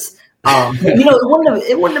 I guess.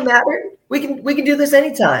 It wouldn't have mattered. We can do this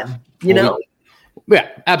anytime. You know. Yeah,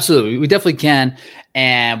 absolutely. We definitely can.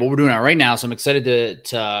 And what we're doing right now, so I'm excited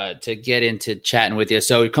to get into chatting with you.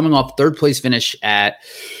 So you're coming off third place finish at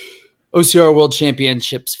OCR World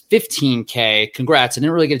Championships 15K. Congrats. I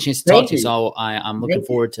didn't really get a chance to talk to you, so I'm looking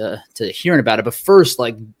forward to hearing about it. But first,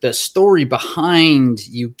 like the story behind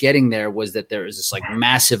you getting there was that there was this like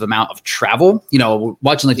massive amount of travel, you know,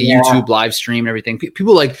 watching like the YouTube live stream and everything.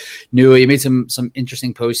 People like knew you made some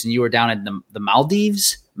interesting posts, and you were down in the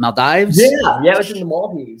Maldives. Yeah, it was in the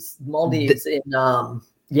Maldives. In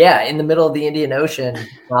the middle of the Indian Ocean,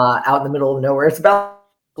 out in the middle of nowhere. It's about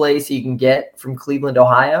a place you can get from Cleveland,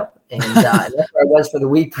 Ohio. And that's where I was for the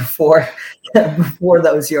week before the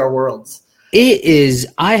OCR Worlds. It is.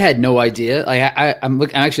 I had no idea. Like I'm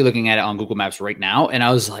actually looking at it on Google Maps right now, and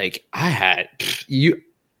I was like, I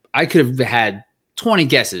could have had 20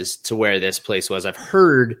 guesses to where this place was. I've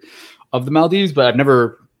heard of the Maldives, but I've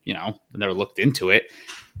never looked into it.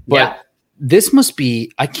 But this must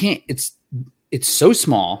be. I can't. It's so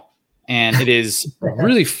small, and it is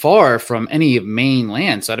really far from any main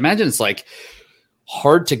land. So I'd imagine it's like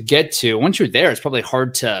hard to get to. Once you're there, it's probably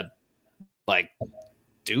hard to like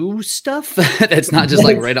do stuff that's not just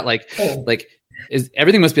like right out like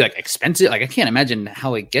everything must be like expensive. Like I can't imagine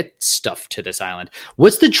how I get stuff to this island.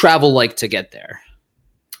 What's the travel like to get there?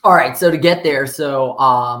 All right, so to get there, so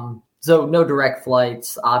no direct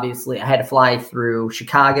flights. Obviously, I had to fly through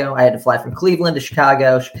Chicago. I had to fly from Cleveland to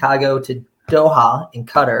Chicago to Doha in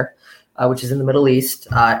Qatar, which is in the Middle East.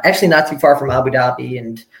 Actually, not too far from Abu Dhabi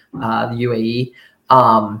and the UAE.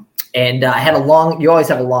 And I had you always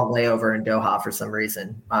have a long layover in Doha for some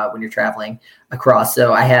reason when you're traveling across.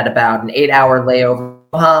 So I had about an 8-hour layover in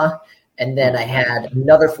Doha, and then I had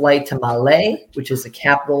another flight to Malé, which is the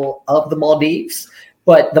capital of the Maldives.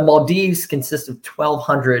 But the Maldives consist of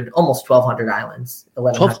almost 1,200 islands.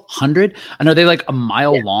 1,200? And are they like a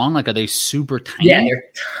mile long? Like, are they super tiny? Yeah,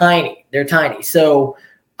 they're tiny. So,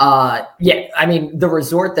 I mean, the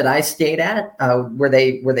resort that I stayed at, where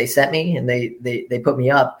they sent me and they put me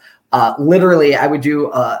up, literally I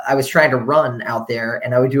was trying to run out there,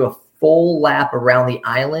 and I would do a full lap around the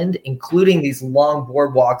island, including these long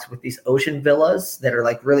boardwalks with these ocean villas that are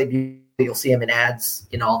like really beautiful. You'll see them in ads,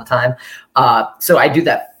 all the time. So I do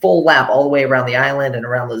that full lap all the way around the island and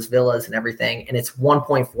around those villas and everything. And it's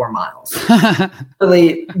 1.4 miles.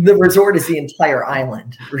 Really, the resort is the entire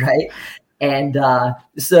island, right? And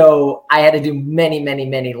so I had to do many, many,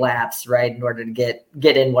 many laps, right, in order to get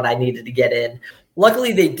in what I needed to get in.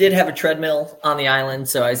 Luckily, they did have a treadmill on the island,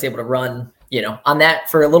 so I was able to run, on that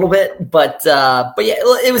for a little bit. But yeah,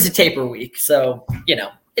 it was a taper week, so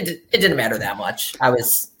it didn't matter that much. I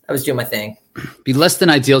was doing my thing. Be less than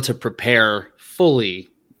ideal to prepare fully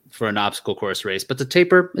for an obstacle course race, but the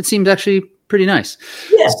taper, it seems actually pretty nice.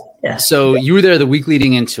 Yeah. So you were there the week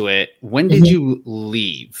leading into it. When did you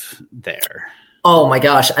leave there? Oh my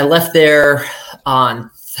gosh. I left there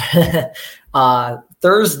on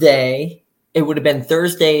Thursday. It would have been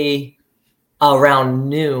Thursday around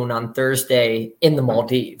noon on Thursday in the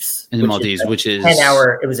Maldives. Which is 10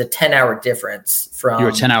 hour. It was a 10-hour difference from. You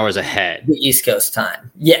were 10 hours ahead. The East Coast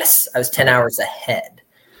time. Yes, I was 10 hours ahead.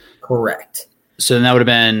 Correct. So then that would have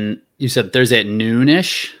been, you said Thursday at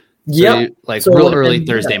noonish? Yeah. So real early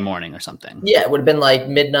Thursday morning or something. Yeah, it would have been like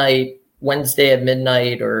midnight, Wednesday at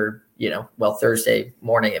midnight, or Thursday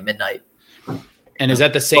morning at midnight. And is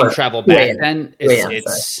that the same travel back then?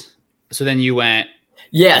 So then you went.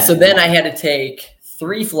 Yeah, so then I had to take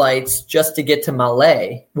 3 flights just to get to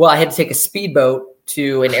Malé. Well, I had to take a speedboat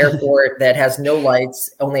to an airport that has no lights,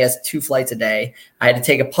 only has 2 flights a day. I had to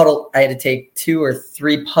take 2 or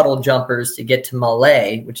 3 puddle jumpers to get to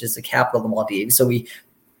Malé, which is the capital of the Maldives. So we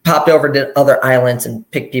popped over to other islands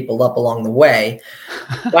and picked people up along the way.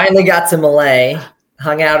 Finally got to Malé,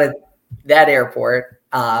 hung out at that airport,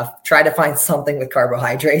 tried to find something with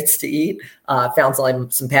carbohydrates to eat, found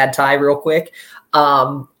some pad thai real quick.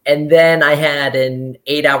 And then I had an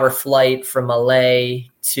 8-hour flight from Malé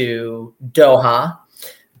to Doha.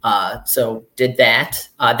 So did that.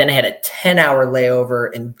 Then I had a 10-hour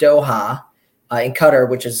layover in Doha, in Qatar,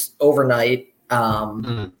 which is overnight.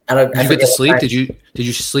 Did you get to sleep? Did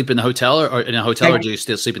you sleep in the hotel or in a hotel, or did you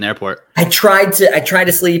still sleep in the airport? I tried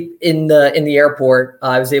to sleep in the airport.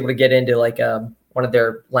 I was able to get into like one of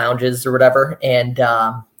their lounges or whatever, and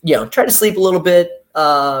try to sleep a little bit.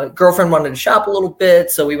 Girlfriend wanted to shop a little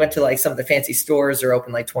bit, so we went to like some of the fancy stores that are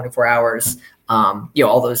open like 24 hours.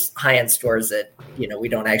 All those high-end stores that we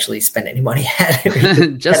don't actually spend any money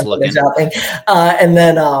at. Just looking. Shopping. And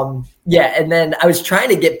then I was trying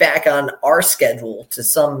to get back on our schedule to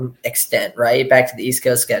some extent, right? Back to the East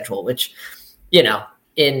Coast schedule, which,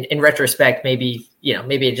 in retrospect, maybe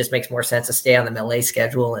it just makes more sense to stay on the Malé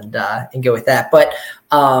schedule and go with that. But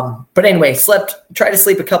anyway, tried to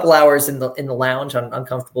sleep a couple hours in the lounge on an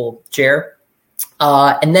uncomfortable chair.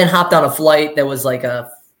 and then hopped on a flight that was like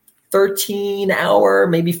a 13-hour,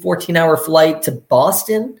 maybe 14-hour flight to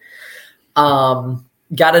Boston.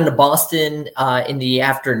 Got into Boston in the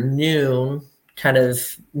afternoon, kind of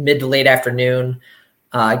mid to late afternoon.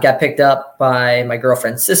 Got picked up by my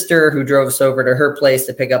girlfriend's sister, who drove us over to her place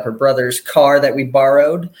to pick up her brother's car that we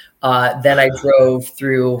borrowed. Then I drove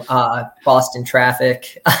through Boston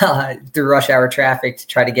traffic, through rush hour traffic to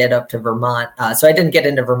try to get up to Vermont. So I didn't get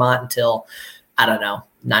into Vermont until, I don't know,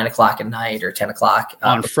 9 o'clock at night or 10 o'clock.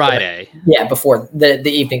 On Friday. Yeah, before the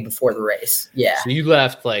evening before the race. Yeah. So you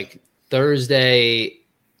left like Thursday,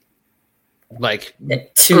 like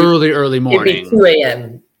early morning. 2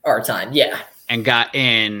 a.m. our time. Yeah. And got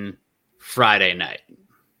in Friday night.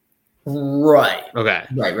 Right. Okay.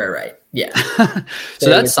 Right. Yeah. So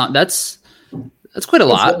that's quite a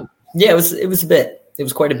lot. Yeah, it was a bit. It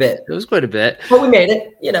was quite a bit. It was quite a bit. But we made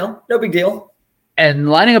it, no big deal. And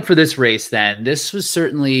lining up for this race then, this was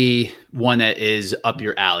certainly one that is up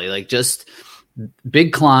your alley. Like just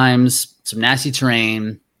big climbs, some nasty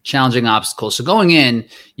terrain, challenging obstacles. So going in,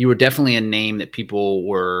 you were definitely a name that people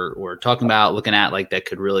were talking about, looking at, like that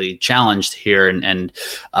could really challenge here. And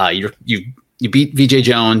you beat VJ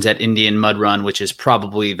Jones at Indian Mud Run, which is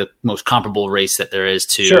probably the most comparable race that there is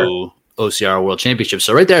to OCR World Championship.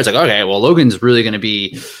 So right there, it's like, okay, well, Logan's really going to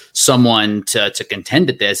be someone to contend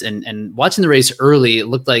at this. And watching the race early, it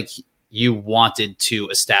looked like you wanted to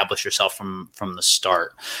establish yourself from the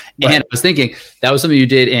start. Right. And I was thinking that was something you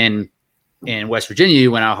did in West Virginia.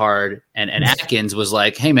 You went out hard, and Atkins was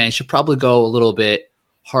like, hey man, you should probably go a little bit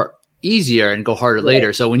hard, easier and go harder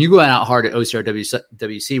later. So when you go out hard at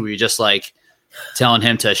OCRWC, were you just like telling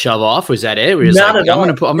him to shove off? Was that it? Were you just like, I'm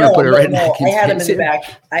gonna put it right in Atkins? I had him in the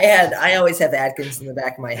back. I always have Atkins in the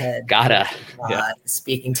back of my head.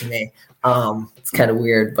 Speaking to me. It's kind of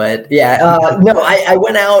weird, but yeah. I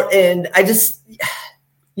went out and I just,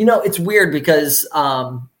 it's weird because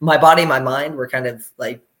my body and my mind were kind of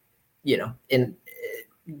like, in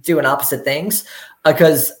doing opposite things,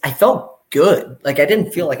 because I felt good. Like I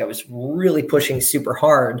didn't feel like I was really pushing super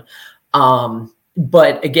hard.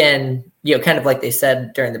 But again, kind of like they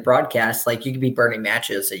said during the broadcast, like you could be burning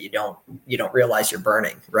matches that you don't realize you're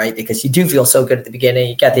burning, right? Because you do feel so good at the beginning,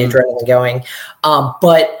 you got the adrenaline going.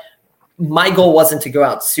 But my goal wasn't to go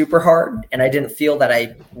out super hard, and I didn't feel that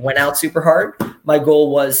I went out super hard. My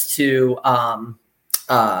goal was to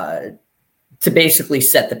basically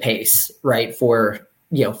set the pace, right, for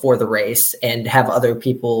the race, and have other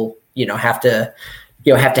people, have to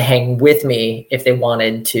hang with me if they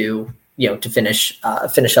wanted to finish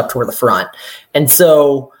up toward the front. And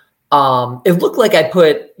so it looked like I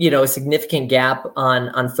put, a significant gap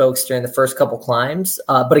on folks during the first couple climbs.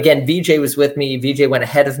 But again, VJ was with me. VJ went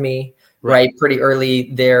ahead of me, right, pretty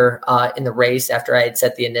early there in the race after I had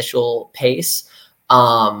set the initial pace.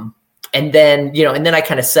 And then I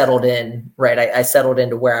kind of settled in, right? I settled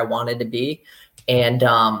into where I wanted to be. And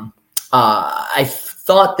I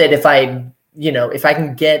thought that if I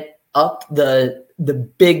can get up the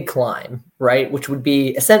big climb, right, which would be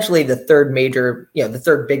essentially the third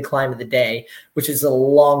big climb of the day, which is a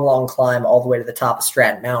long, long climb all the way to the top of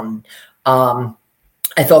Stratton Mountain.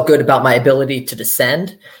 I felt good about my ability to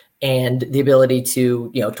descend and the ability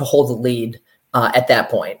to hold the lead at that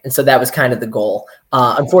point. And so that was kind of the goal.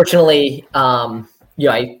 Unfortunately,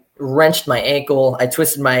 I wrenched my ankle. I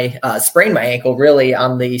sprained my ankle really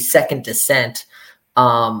on the second descent.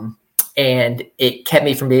 And it kept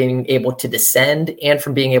me from being able to descend and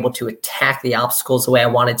from being able to attack the obstacles the way I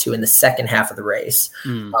wanted to in the second half of the race.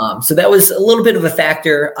 So that was a little bit of a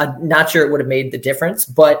factor. I'm not sure it would have made the difference,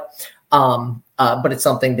 but it's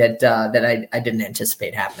something that I didn't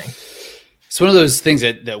anticipate happening. It's one of those things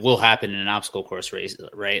that will happen in an obstacle course race,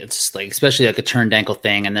 right? It's like, especially like a turned ankle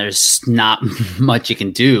thing, and there's not much you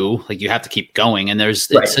can do. Like you have to keep going, and it's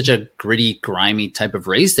such a gritty, grimy type of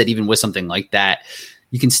race that even with something like that,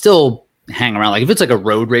 you can still hang around. Like if it's like a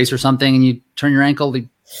road race or something and you turn your ankle,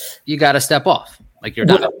 you got to step off. Like you're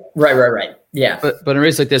done. Right. Yeah. But in a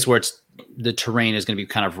race like this where the terrain is going to be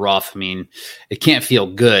kind of rough, I mean, it can't feel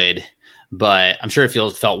good, but I'm sure it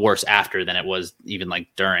felt worse after than it was even like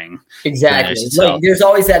during. Exactly. Like there's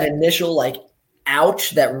always that initial like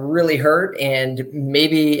ouch that really hurt, and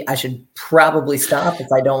maybe I should probably stop if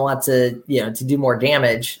I don't want to do more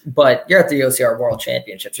damage. But you're at the OCR World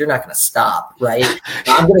Championships, you're not going to stop, right?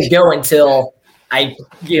 I'm going to go until I'm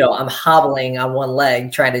hobbling on one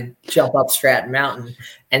leg trying to jump up Stratton Mountain.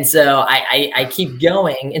 And so I keep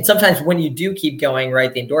going. And sometimes when you do keep going,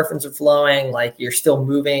 right, the endorphins are flowing, like you're still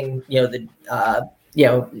moving, moving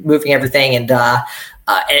everything, and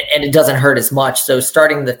it doesn't hurt as much. So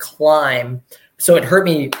starting the climb, so it hurt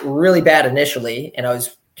me really bad initially, and I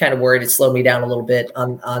was kind of worried it slowed me down a little bit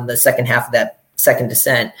on the second half of that second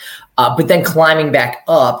descent. But then climbing back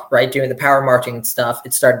up, right, doing the power marching and stuff,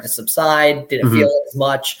 it started to subside, didn't feel it as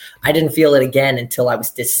much. I didn't feel it again until I was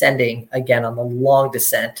descending again on the long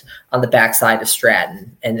descent on the backside of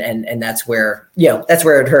Stratton. And that's where, that's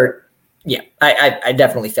where it hurt. Yeah, I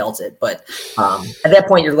definitely felt it. But at that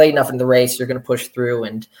point, you're late enough in the race, you're going to push through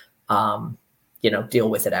and, deal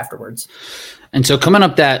with it afterwards. And so coming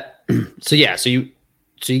up that, so you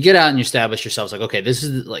get out and you establish yourselves like, okay, this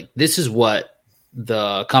is what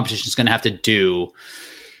the competition is going to have to do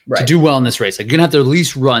to do well in this race. Like, you're going to have to at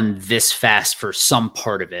least run this fast for some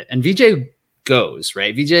part of it. And VJ goes,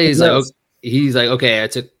 right? VJ is like, he's like, okay,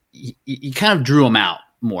 he kind of drew him out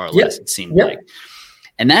more or less, it seemed like.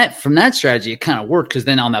 And that from that strategy, it kind of worked, because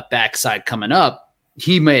then on that backside coming up,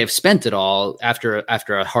 he may have spent it all after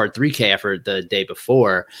a hard 3K effort the day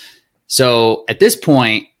before. So at this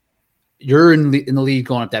point, you're in the lead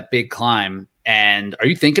going up that big climb. And are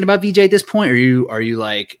you thinking about VJ at this point? Or are you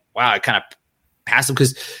like, wow, I kind of passed him?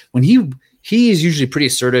 Because when he is usually pretty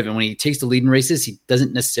assertive, and when he takes the lead in races, he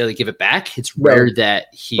doesn't necessarily give it back. It's rare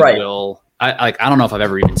that he will. I don't know if I've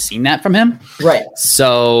ever even seen that from him. Right.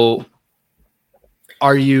 So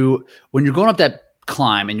when you're going up that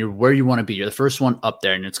climb and you're where you want to be, you're the first one up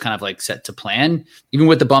there, and it's kind of like set to plan, even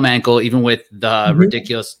with the bum ankle, even with the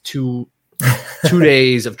ridiculous 2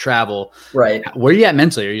 days of travel, right? Where are you at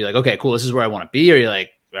mentally? Are you like, okay, cool, this is where I want to be? Or are you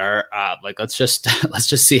like, let's just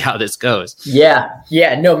see how this goes? Yeah.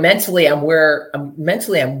 No, mentally, I'm where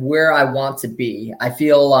I want to be. I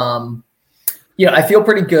feel, I feel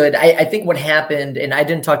pretty good. I think what happened, and I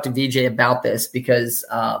didn't talk to VJ about this because,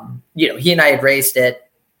 he and I had raced at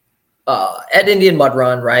Indian Mud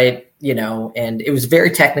Run, right? And it was very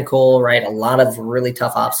technical, right? A lot of really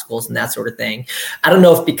tough obstacles and that sort of thing. I don't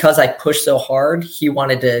know if because I pushed so hard, he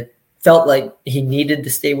felt like he needed to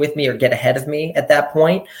stay with me or get ahead of me at that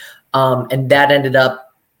point. And that ended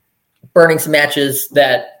up burning some matches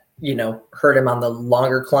that, hurt him on the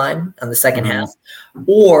longer climb on the second half.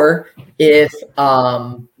 Or if,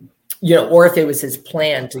 or if it was his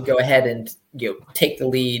plan to go ahead and, take the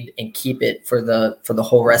lead and keep it for the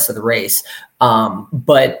whole rest of the race.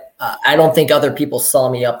 But I don't think other people saw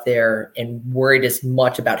me up there and worried as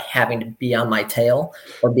much about having to be on my tail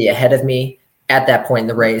or be ahead of me at that point in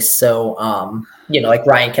the race. So, like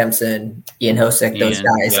Ryan Kempson, Ian Hosick, those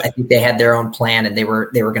guys, I think they had their own plan and they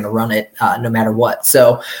were going to run it no matter what.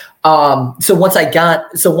 So,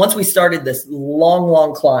 once we started this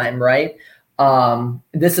long climb, right?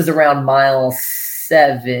 This is around mile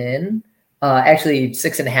 7, actually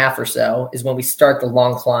 6.5 or so is when we start the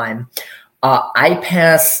long climb. I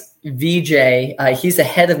pass VJ. He's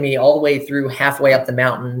ahead of me all the way through halfway up the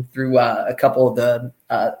mountain through a couple of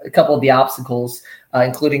the obstacles,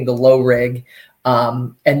 including the low rig.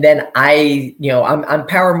 And then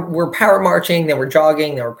we're power marching, then we're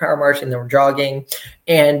jogging, then we're power marching, then we're jogging.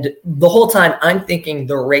 And the whole time I'm thinking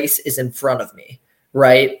the race is in front of me,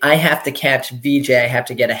 right? I have to catch VJ. I have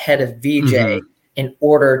to get ahead of VJ in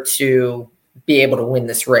order to be able to win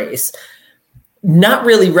this race. Not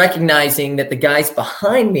really recognizing that the guys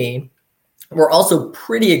behind me were also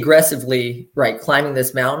pretty aggressively, right, climbing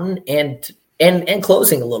this mountain and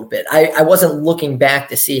closing a little bit. I wasn't looking back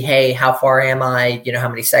to see, hey, how far am I? How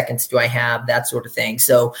many seconds do I have? That sort of thing.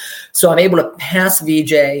 So I'm able to pass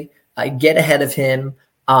VJ, get ahead of him.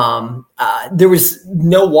 There was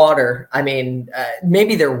no water. I mean,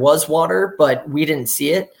 maybe there was water, but we didn't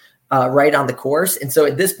see it right on the course. And so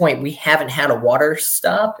at this point, we haven't had a water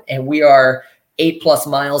stop, and we are 8+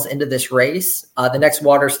 miles into this race. The next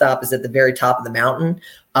water stop is at the very top of the mountain.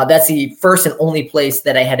 That's the first and only place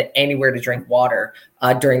that I had anywhere to drink water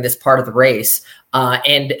during this part of the race.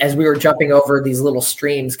 And as we were jumping over these little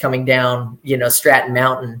streams coming down, Stratton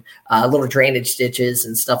Mountain, little drainage ditches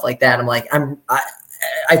and stuff like that, I'm like,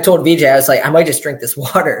 I told VJ, I was like, I might just drink this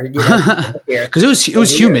water, because it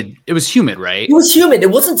was humid. It was humid, right? It was humid. It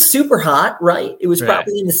wasn't super hot, right? It was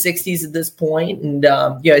probably in the 60s at this point. And,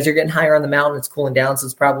 as you're getting higher on the mountain, it's cooling down. So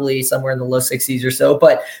it's probably somewhere in the low 60s or so,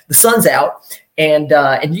 but the sun's out and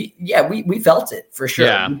we felt it for sure.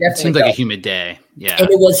 Yeah. It seemed like a humid day. Yeah. And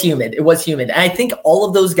it was humid. And I think all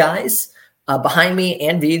of those guys behind me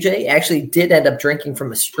and VJ actually did end up drinking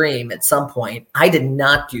from a stream at some point. I did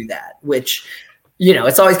not do that, which,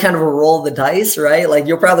 it's always kind of a roll of the dice, right? Like,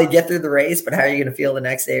 you'll probably get through the race, but how are you going to feel the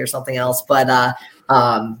next day or something else? But I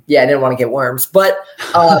didn't want to get worms, but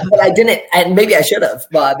I didn't, and maybe I should have.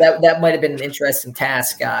 That might have been an interesting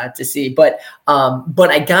task to see. But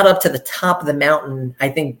I got up to the top of the mountain. I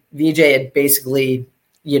think VJ had basically,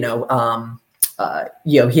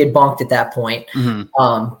 he had bonked at that point,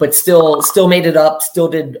 Mm-hmm. but still made it up, still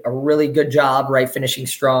did a really good job, right? Finishing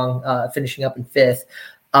strong, finishing up in fifth.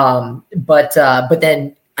 But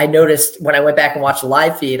then I noticed when I went back and watched the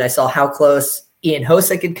live feed, I saw how close Ian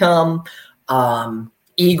Hosek had come,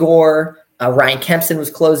 Igor, Ryan Kempson was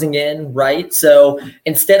closing in, right? So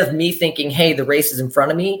instead of me thinking, hey, the race is in front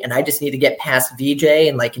of me and I just need to get past VJ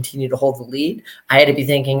and like continue to hold the lead, I had to be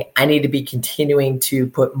thinking I need to be continuing to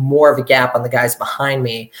put more of a gap on the guys behind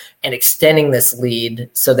me and extending this lead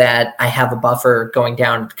so that I have a buffer going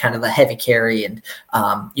down kind of the heavy carry and,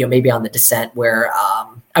 maybe on the descent where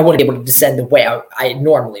I wouldn't be able to descend the way I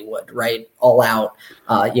normally would, right? All out,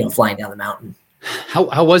 flying down the mountain.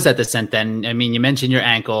 How was that descent then? I mean, you mentioned your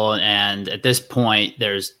ankle, and at this point,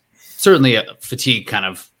 there's certainly a fatigue kind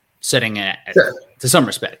of setting in Sure. to some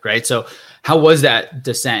respect, right? So, how was that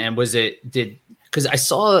descent? And because I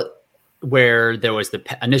saw where there was the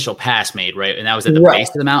initial pass made, right? And that was at the base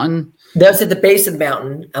of the mountain. That was at the base of the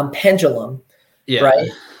mountain on Pendulum, Yeah. right?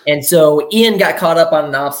 And so Ian got caught up on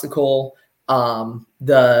an obstacle,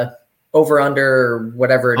 the over under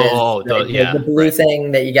whatever it is, the blue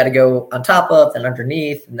thing that you got to go on top of, then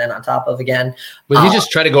underneath, and then on top of again. Would he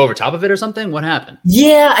just try to go over top of it or something? What happened?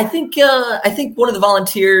 Yeah, I think one of the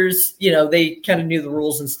volunteers, they kind of knew the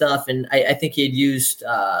rules and stuff, and I think he had used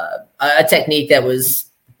a technique that was,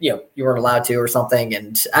 you weren't allowed to or something,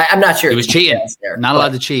 and I'm not sure. He was cheating. Not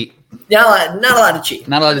allowed to cheat. Not allowed to cheat.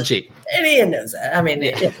 Not allowed to cheat. And Ian knows that. I mean,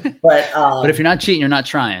 but if you're not cheating, you're not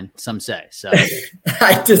trying. Some say so.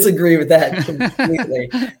 I disagree with that completely.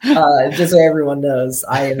 Just so everyone knows,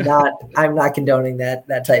 I'm not condoning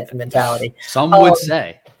that type of mentality. Some would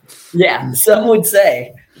say. Yeah, some would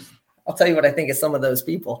say. I'll tell you what I think of some of those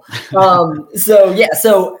people.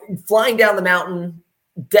 So flying down the mountain,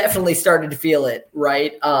 definitely started to feel it,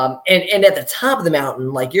 right? And at the top of the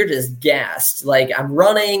mountain, like you're just gassed. Like I'm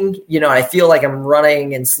running, I feel like I'm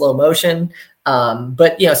running in slow motion.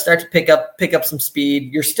 But start to pick up some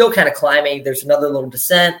speed. You're still kind of climbing. There's another little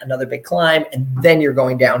descent, another big climb, and then you're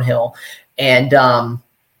going downhill. And at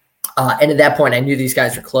that point, I knew these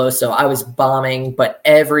guys were close, so I was bombing. But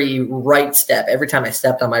every right step, every time I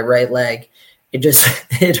stepped on my right leg,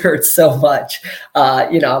 it hurts so much,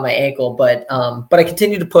 on my ankle. But I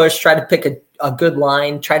continued to push, try to pick a good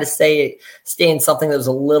line, try to stay in something that was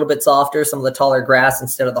a little bit softer, some of the taller grass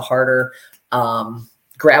instead of the harder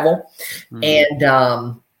gravel. And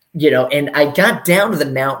I got down to the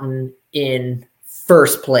mountain in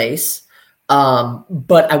first place.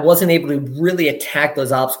 But I wasn't able to really attack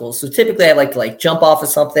those obstacles. So typically I like to jump off of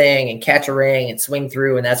something and catch a ring and swing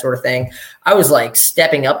through and that sort of thing. I was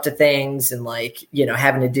stepping up to things and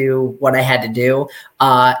having to do what I had to do.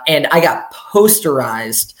 And I got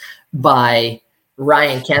posterized by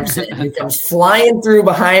Ryan Kempson, who comes flying through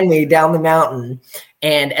behind me down the mountain.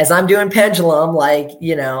 And as I'm doing pendulum,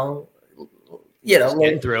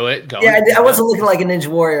 getting through it. I wasn't looking like a ninja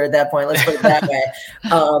warrior at that point. Let's put it that way.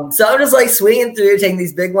 So I'm just swinging through, taking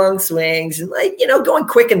these big long swings and going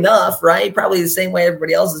quick enough, right? Probably the same way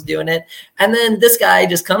everybody else is doing it. And then this guy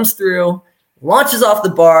just comes through, launches off the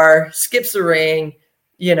bar, skips the ring,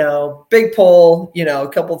 big pole, a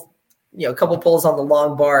couple pulls on the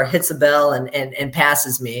long bar, hits the bell and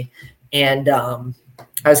passes me. And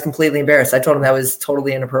I was completely embarrassed. I told him that was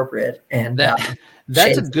totally inappropriate. And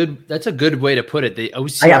that's a good way to put it. The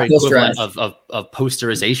OCR equivalent of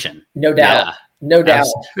posterization. No doubt. Yeah. No doubt.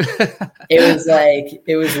 It was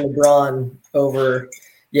LeBron over.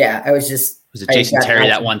 Yeah. I was just. Was it Jason Terry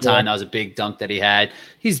that one time? That was a big dunk that he had.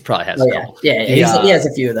 He's probably has a couple. Yeah. He has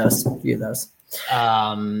a few of those.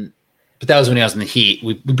 But that was when he was in the Heat.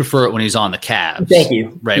 We prefer it when he's on the Cavs. Thank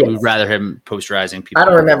you. Right. Yes. We'd rather him posterizing people. I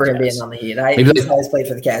don't remember him being on the Heat. He's always played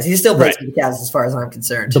for the Cavs. He still plays for the Cavs as far as I'm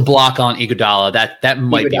concerned. The block on Iguodala, that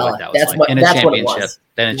might be what that was in a championship.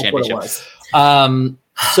 Then a championship.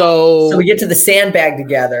 So we get to the sandbag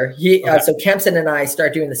together. So Kempson and I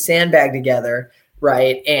start doing the sandbag together,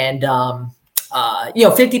 right? And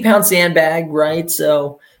 50-pound sandbag, right?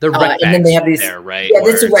 So the rec bags, and then they have these there, right? Yeah,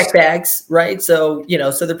 it's the rec bags, right? So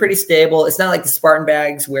so they're pretty stable. It's not like the Spartan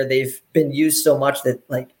bags where they've been used so much that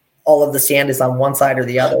all of the sand is on one side or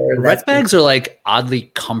the other. Rec bags are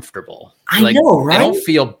oddly comfortable. I know, right? I don't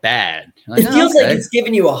feel bad. It feels like it's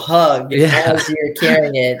giving you a hug as you're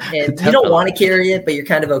carrying it, and you don't want to carry it, but you're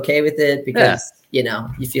kind of okay with it because you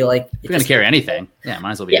feel like if you're going to carry anything,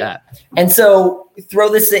 might as well be that. And so throw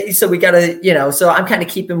this in, so we got to, so I'm kind of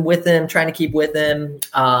keeping with him, trying to keep with him.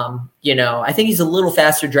 I think he's a little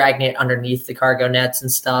faster dragging it underneath the cargo nets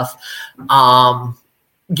and stuff.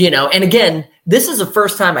 And again, this is the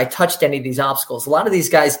first time I touched any of these obstacles. A lot of these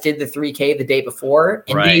guys did the 3K the day before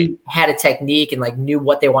and they had a technique and like knew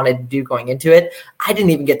what they wanted to do going into it. I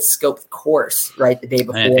didn't even get to scope the course the day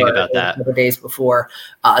before. I didn't think about that. A couple days before.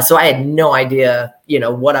 So I had no idea,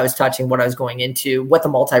 what I was touching, what I was going into, what the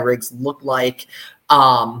multi-rigs looked like.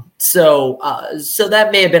 So that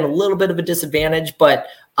may have been a little bit of a disadvantage, but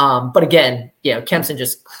again, Kempson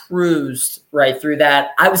just cruised right through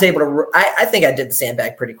that. I was able to, I think I did the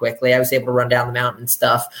sandbag pretty quickly. I was able to run down the mountain and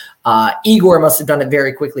stuff. Igor must have done it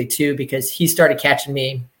very quickly too, because he started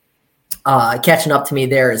catching up to me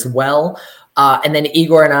there as well. And then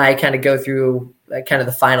Igor and I kind of go through kind of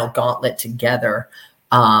the final gauntlet together.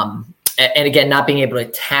 And again, not being able to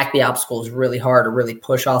attack the obstacles really hard or really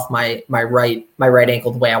push off my right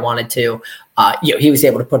ankle the way I wanted to. He was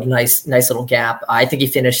able to put a nice little gap. I think he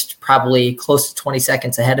finished probably close to 20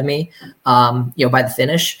 seconds ahead of me, by the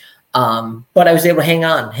finish. But I was able to hang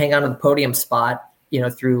on to the podium spot,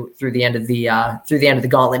 through the end of the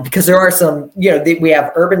gauntlet, because there are some, we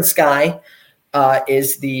have Urban Sky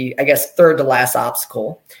is the, I guess, third to last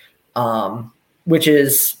obstacle, which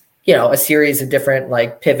is, a series of different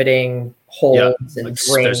like pivoting holds and like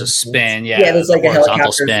rings. There's a spin, there's like a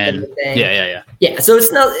helicopter spin. Thing. Yeah. So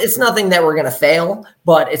it's nothing that we're gonna fail,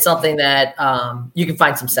 but it's something that you can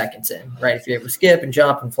find some seconds in, right? If you're able to skip and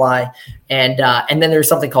jump and fly, and then there's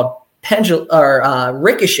something called pendulum or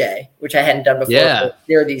ricochet, which I hadn't done before. Yeah.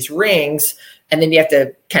 There are these rings, and then you have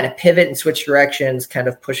to kind of pivot and switch directions, kind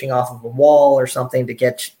of pushing off of a wall or something to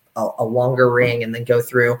get a longer ring and then go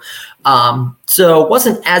through. So it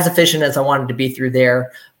wasn't as efficient as I wanted to be through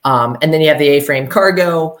there. And then you have the A-frame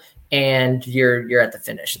cargo and you're at the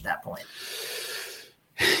finish at that point.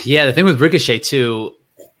 Yeah. The thing with Ricochet too,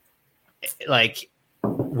 like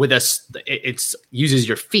with us, it's uses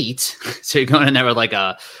your feet. So you're going in there with like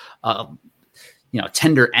a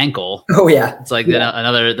tender ankle. Oh yeah. It's like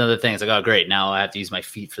another thing. It's like, oh great. Now I have to use my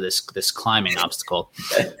feet for this climbing obstacle.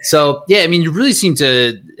 So yeah, I mean, you really seem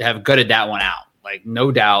to have gutted that one out. Like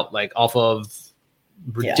no doubt, like off of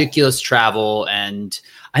ridiculous travel. And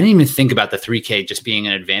I didn't even think about the 3K just being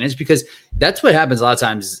an advantage, because that's what happens a lot of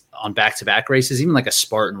times on back-to-back races, even like a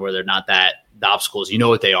Spartan where they're not the obstacles,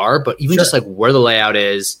 what they are, but even just like where the layout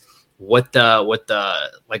is, what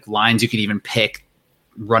the like lines you could even pick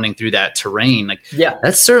running through that terrain,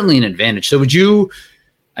 that's certainly an advantage. So would you,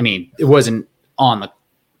 I mean, it wasn't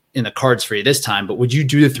in the cards for you this time, but would you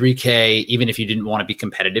do the 3K even if you didn't want to be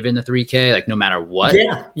competitive in the 3K, like no matter what?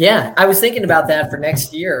 Yeah. I was thinking about that for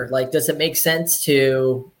next year. Like, does it make sense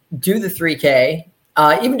to do the 3K,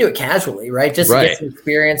 even do it casually, right? Just to get some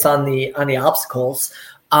experience on the obstacles,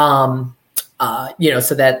 so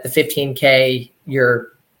that the 15K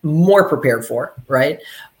you're more prepared for, right?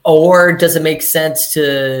 Or does it make sense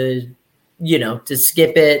to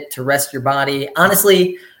skip it, to rest your body?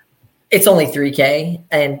 Honestly, it's only 3K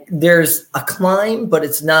and there's a climb, but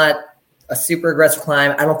it's not a super aggressive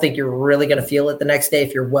climb. I don't think you're really going to feel it the next day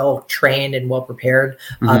if you're well trained and well prepared,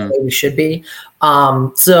 the way we should be.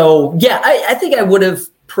 I think I would have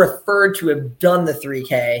preferred to have done the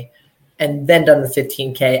 3K and then done the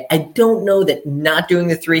 15K. I don't know that not doing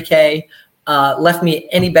the 3K left me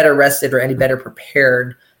any better rested or any better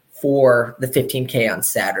prepared for the 15K on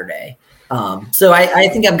Saturday. So I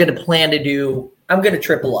think I'm going to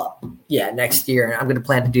triple up. Next year. I'm going to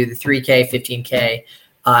plan to do the 3K, 15K,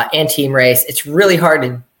 and team race. It's really hard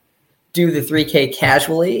to do the 3K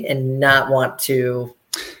casually and not want to.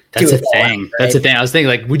 That's a thing. Right? That's the thing. I was thinking,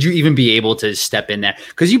 like, would you even be able to step in there?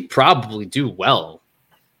 Because you probably do well.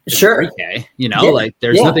 Sure. 3K, like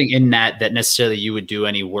there's nothing in that necessarily you would do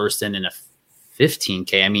any worse than in a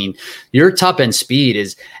 15K. I mean, your top end speed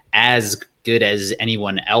is as good as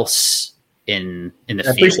anyone else in the field.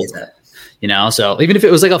 I appreciate that. So even if it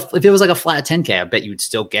was like a flat 10K, I bet you would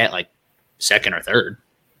still get like second or third.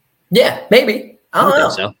 Yeah, maybe. I don't know.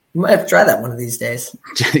 So. We might have to try that one of these days.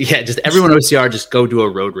 Just everyone OCR, just go do a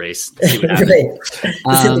road race. See what happens.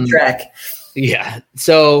 Let's hit the track. Yeah.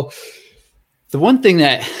 So the one thing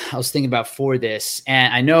that I was thinking about for this,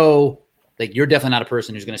 and I know like you're definitely not a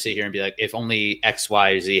person who's going to sit here and be like, if only X, Y,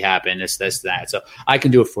 or Z happened, this, that. So I can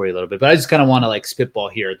do it for you a little bit, but I just kind of want to like spitball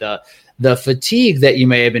here. The fatigue that you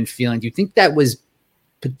may have been feeling, do you think that was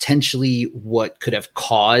potentially what could have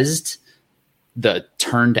caused the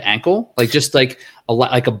turned ankle? Like just like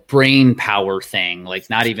a brain power thing, like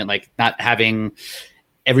not even like not having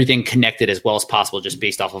everything connected as well as possible, just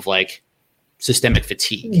based off of like systemic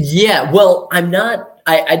fatigue. Yeah. Well, I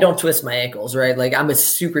don't twist my ankles, right? Like I'm a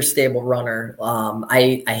super stable runner.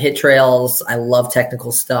 I hit trails. I love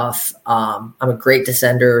technical stuff. I'm a great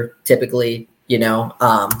descender typically,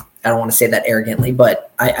 I don't want to say that arrogantly,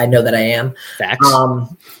 but I know that I am. Facts.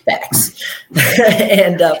 Facts.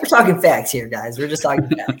 And we're talking facts here, guys. We're just talking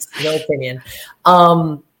facts. No opinion.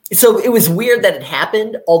 So it was weird that it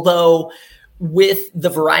happened, although with the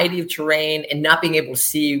variety of terrain and not being able to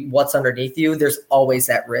see what's underneath you, there's always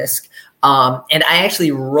that risk. And I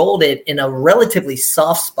actually rolled it in a relatively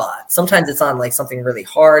soft spot. Sometimes it's on like something really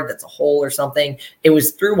hard that's a hole or something. It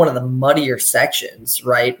was through one of the muddier sections,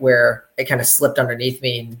 right, where it kind of slipped underneath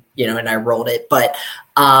me, and and I rolled it. But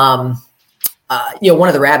one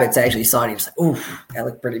of the rabbits actually saw it. He was like, "Ooh, that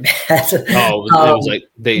looked pretty bad." Oh, it was like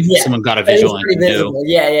someone got a visual. It was pretty visible.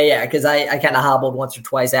 Yeah. Because I kind of hobbled once or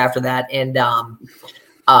twice after that, and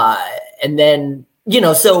then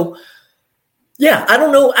so. Yeah, I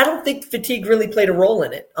don't know. I don't think fatigue really played a role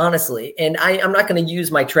in it, honestly. And I'm not going to use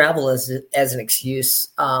my travel as an excuse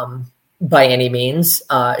by any means.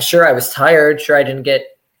 Sure, I was tired. Sure, I didn't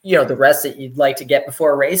get the rest that you'd like to get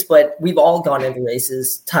before a race. But we've all gone into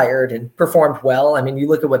races tired and performed well. I mean, you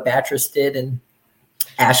look at what Batrus did in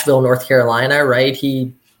Asheville, North Carolina, right?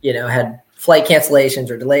 He had flight cancellations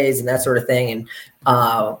or delays and that sort of thing, and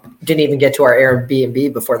didn't even get to our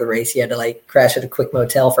Airbnb before the race. He had to crash at a quick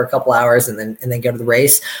motel for a couple hours and then go to the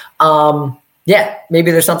race. Maybe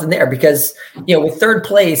there's something there because with third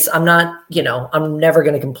place, I'm not I'm never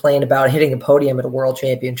going to complain about hitting a podium at a world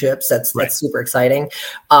championships. That's super exciting.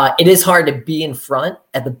 It is hard to be in front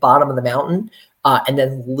at the bottom of the mountain and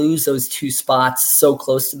then lose those two spots so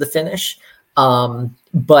close to the finish.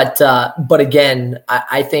 But again,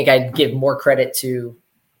 I think I'd give more credit to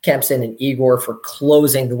Kempson and Igor for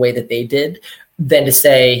closing the way that they did than to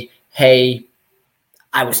say, "Hey,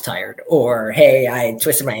 I was tired," or "Hey, I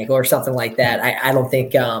twisted my ankle," or something like that. I don't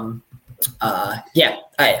think, I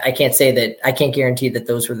can't say that. I can't guarantee that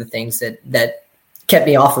those were the things that kept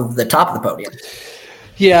me off of the top of the podium.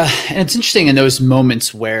 Yeah. And it's interesting in those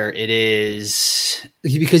moments where it is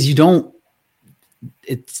because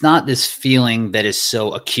it's not this feeling that is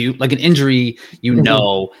so acute, like an injury,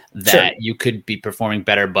 that you could be performing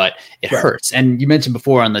better, but it hurts. And you mentioned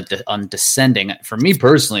before on descending, for me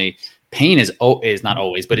personally, pain is not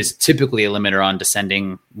always, but is typically a limiter on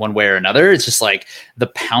descending one way or another. It's just like the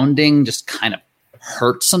pounding just kind of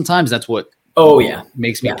hurts sometimes. That's what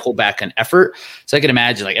makes me pull back an effort. So I can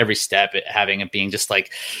imagine like every step having it being just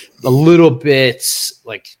like a little bit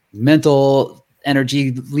like mental energy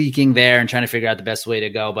leaking there and trying to figure out the best way to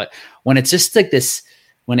go. But when it's just like this,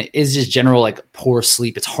 when it is just general like poor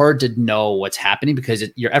sleep, it's hard to know what's happening because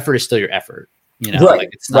your effort is still your effort.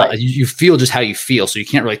 It's not you feel just how you feel, so you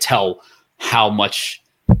can't really tell how much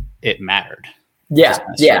it mattered. Yeah.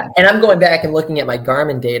 And I'm going back and looking at my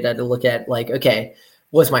Garmin data to look at okay,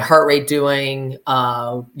 what's my heart rate doing?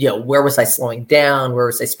 Where was I slowing down? Where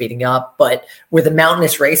was I speeding up? But with a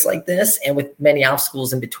mountainous race like this and with many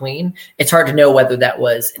obstacles in between, it's hard to know whether that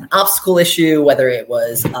was an obstacle issue, whether it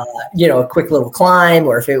was, a quick little climb,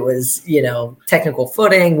 or if it was, technical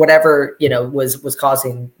footing, whatever, was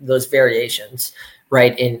causing those variations,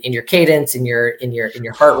 right? In your cadence, in your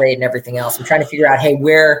heart rate and everything else. I'm trying to figure out, hey,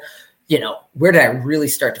 where did I really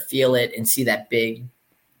start to feel it and see that big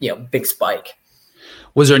spike?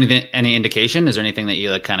 Was there any indication? Is there anything that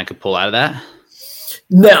you kind of could pull out of that?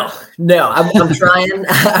 No, I'm trying.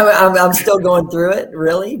 I'm still going through it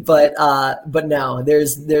really, but no,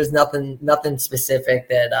 there's nothing specific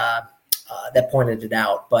that pointed it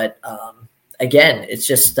out. But again, it's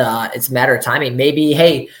just it's a matter of timing. Maybe,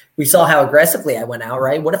 hey, we saw how aggressively I went out,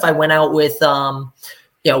 right? What if I went out with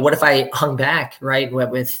what if I hung back, right?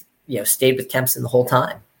 With stayed with Kempson the whole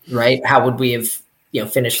time, right? How would we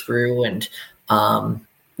have finished through? And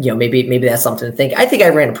maybe that's something to think. I think I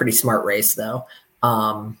ran a pretty smart race though.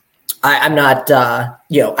 I'm not, I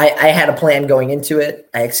had a plan going into it.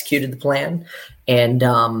 I executed the plan, and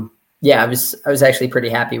I was actually pretty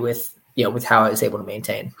happy with how I was able to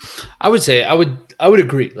maintain. I would say I would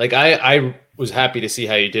agree. Like I was happy to see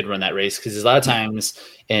how you did run that race, because there's a lot of times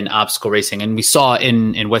in obstacle racing, and we saw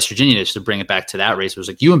in West Virginia, just to bring it back to that race, it was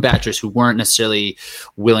like you and Batrus who weren't necessarily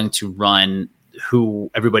willing to run who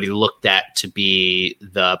everybody looked at to be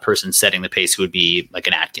the person setting the pace, who would be like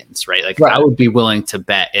an Atkins, right? Like I would be willing to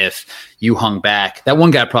bet if you hung back, that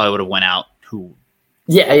one guy probably would have went out who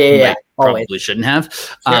probably shouldn't have.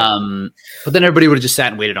 Sure. But then everybody would have just sat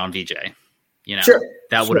and waited on VJ.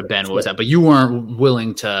 That would have been what was that. But you weren't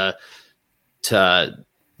willing to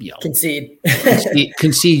concede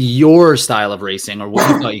your style of racing or what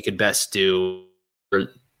you thought you could best do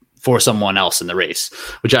for someone else in the race,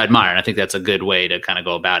 which I admire. And I think that's a good way to kind of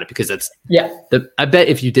go about it, because that's I bet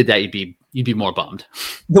if you did that, you'd be more bummed.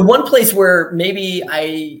 The one place where maybe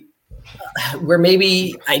I where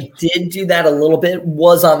maybe I did do that a little bit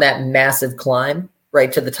was on that massive climb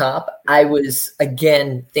right to the top. I was,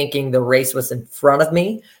 again, thinking the race was in front of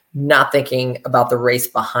me, not thinking about the race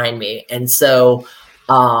behind me. And so,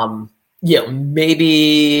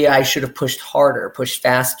 maybe I should have pushed harder, pushed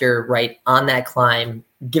faster, right, on that climb,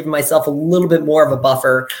 given myself a little bit more of a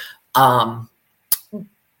buffer.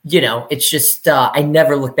 It's just, I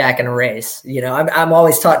never look back in a race. I'm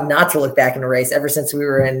always taught not to look back in a race ever since we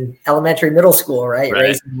were in elementary, middle school, right?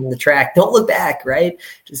 Racing in the track. Don't look back, right?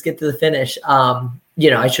 Just get to the finish.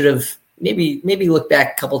 I should have maybe looked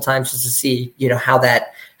back a couple of times just to see, how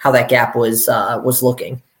that gap was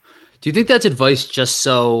looking. Do you think that's advice just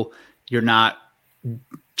so you're not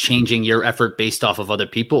changing your effort based off of other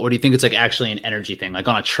people? Or do you think it's like actually an energy thing? Like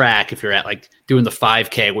on a track, if you're at like doing the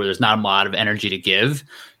 5K where there's not a lot of energy to give,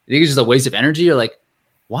 you think it's just a waste of energy? Or like,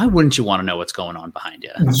 why wouldn't you want to know what's going on behind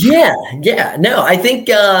you? Yeah. No, I think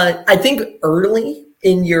early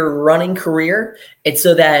in your running career, it's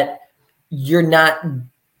so that you're not,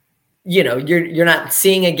 you're not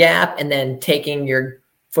seeing a gap and then taking your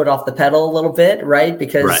foot off the pedal a little bit, right?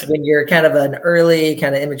 Because when you're kind of an early,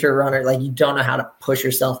 kind of immature runner, like you don't know how to push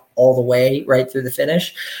yourself all the way right through the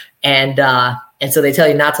finish. And so they tell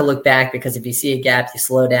you not to look back because if you see a gap, you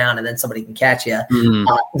slow down and then somebody can catch you.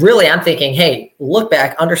 Really, I'm thinking, hey, look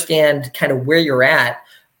back, understand kind of where you're at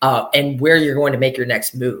and where you're going to make your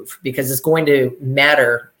next move, because it's going to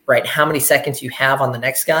matter, right? How many seconds you have on the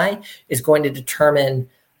next guy is going to determine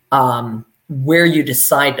where you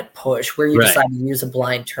decide to push, where you decide to use a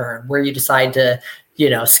blind turn, where you decide to,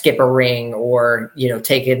 skip a ring or,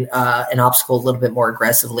 take an obstacle a little bit more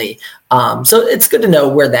aggressively. So it's good to know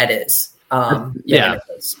where that is. I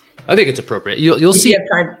think it's appropriate. You'll see.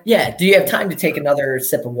 Do you have time to take another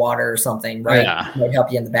sip of water or something? Right. Yeah. Might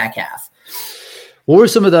help you in the back half. What were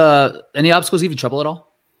some of any obstacles give you trouble at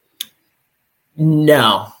all?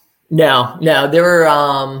 No. There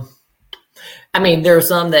were, there are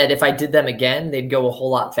some that if I did them again, they'd go a whole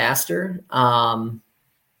lot faster.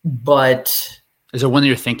 But is there one that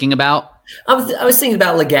you're thinking about? I was thinking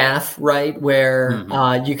about Lagaff, right, where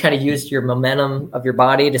you kind of used your momentum of your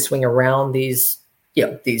body to swing around these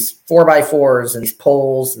 4x4s and these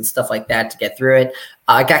poles and stuff like that to get through it.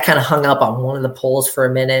 I got kind of hung up on one of the poles for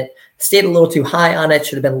a minute, stayed a little too high on it,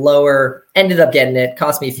 should have been lower, ended up getting it,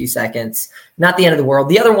 cost me a few seconds. Not the end of the world.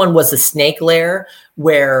 The other one was the snake lair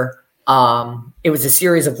where it was a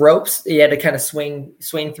series of ropes that you had to kind of swing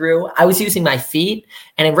through. I was using my feet,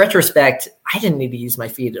 and in retrospect, I didn't need to use my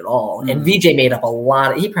feet at all. And VJ made up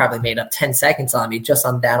he probably made up 10 seconds on me just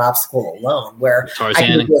on that obstacle alone, where I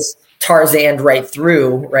could just Tarzaned right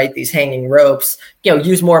through, right, these hanging ropes,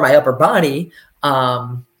 use more of my upper body,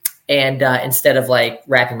 and instead of like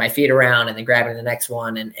wrapping my feet around and then grabbing the next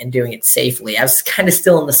one and doing it safely. I was kind of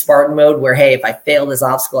still in the Spartan mode where, hey, if I fail this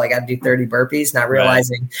obstacle, I got to do 30 burpees, not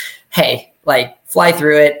realizing, hey, like fly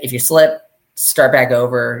through it. If you slip, start back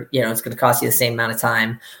over, it's going to cost you the same amount of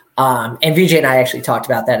time. And VJ and I actually talked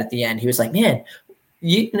about that at the end. He was like, man,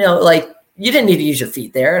 you didn't need to use your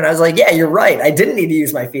feet there. And I was like, yeah, you're right. I didn't need to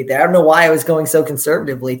use my feet there. I don't know why I was going so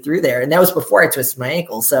conservatively through there. And that was before I twisted my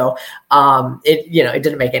ankle. So it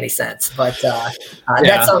didn't make any sense. But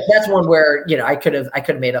that's one where, I could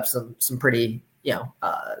have made up some pretty,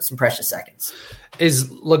 some precious seconds. Is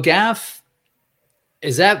Lagaff,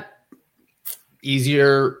 is that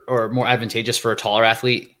easier or more advantageous for a taller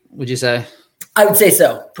athlete, would you say? I would say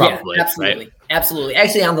so. Probably. Yeah, absolutely. Right? Absolutely.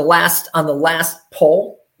 Actually, on the last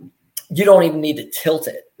pole, you don't even need to tilt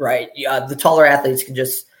it, right? The taller athletes can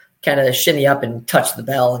just kind of shimmy up and touch the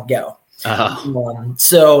bell and go.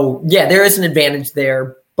 So yeah, there is an advantage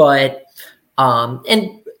there, but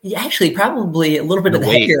and actually probably a little bit of the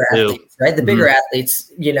heavier athletes, right? The bigger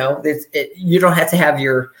athletes, you don't have to have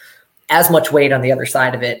as much weight on the other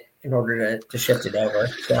side of it in order to shift it over.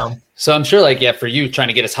 So I'm sure, for you, trying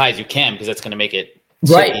to get as high as you can, because that's going to make it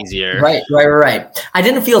easier. Right. I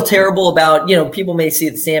didn't feel terrible about, people may see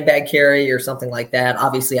the sandbag carry or something like that.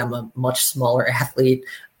 Obviously, I'm a much smaller athlete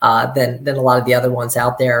than a lot of the other ones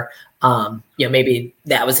out there. Maybe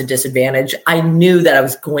that was a disadvantage. I knew that I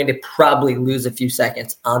was going to probably lose a few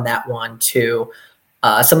seconds on that one to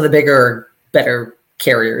some of the bigger, better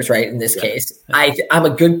carriers, right? In this case, I'm a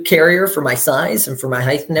good carrier for my size and for my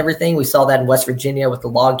height and everything. We saw that in West Virginia with the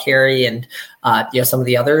log carry and some of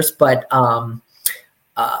the others, but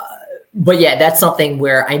yeah, that's something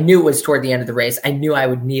where I knew it was toward the end of the race. I knew I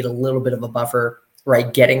would need a little bit of a buffer,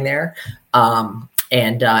 right, getting there.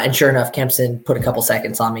 And sure enough, Kempson put a couple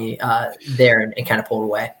seconds on me there and kind of pulled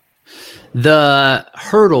away. The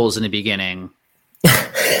hurdles in the beginning.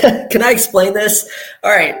 Can I explain this? All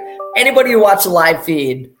right. Anybody who watched the live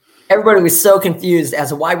feed everybody was so confused as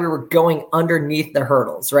to why we were going underneath the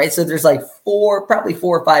hurdles, right? So there's like probably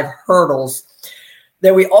 4 or 5 hurdles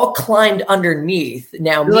that we all climbed underneath.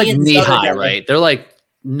 Now, They're like knee high, right? They're like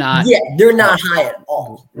not. Yeah, they're not high at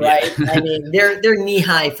all, right? Yeah. I mean, they're knee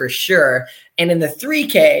high for sure. And in the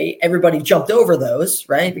 3K, everybody jumped over those,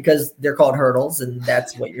 right? Because they're called hurdles, and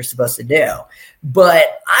that's what you're supposed to do.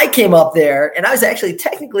 But I came up there, and I was actually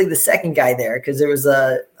technically the second guy there because there was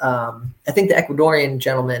I think the Ecuadorian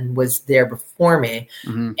gentleman was there before me.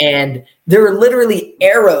 Mm-hmm. And there were literally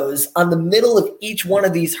arrows on the middle of each one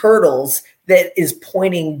of these hurdles that is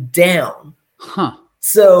pointing down. Huh.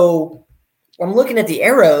 So I'm looking at the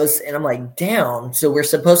arrows and I'm like, down. So we're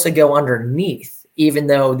supposed to go underneath, even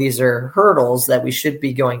though these are hurdles that we should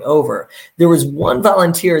be going over. There was one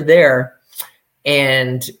volunteer there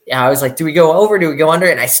and I was like, do we go over? Do we go under?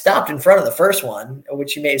 And I stopped in front of the first one,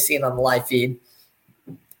 which you may have seen on the live feed.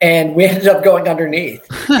 And we ended up going underneath.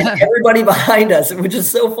 And everybody behind us, which is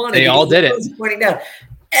so funny. They all did it. Pointing down.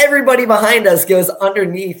 Everybody behind us goes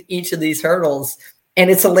underneath each of these hurdles. And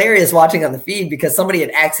it's hilarious watching on the feed because somebody had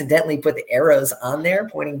accidentally put the arrows on there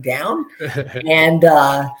pointing down. And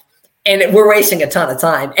we're wasting a ton of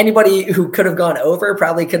time. Anybody who could have gone over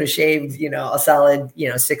probably could have shaved, a solid,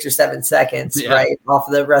 6 or 7 seconds, right, off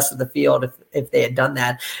of the rest of the field if they had done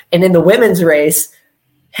that. And in the women's race,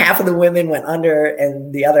 half of the women went under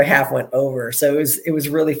and the other half went over. So it was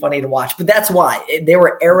really funny to watch. But that's why there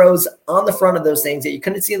were arrows on the front of those things that you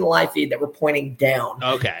couldn't see in the live feed that were pointing down.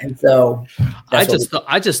 Okay. And so I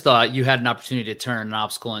just thought you had an opportunity to turn an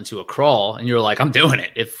obstacle into a crawl, and you were like, I'm doing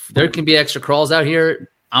it. If there can be extra crawls out here,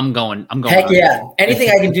 I'm going. Heck yeah.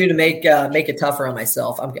 Anything I can do to make it tougher on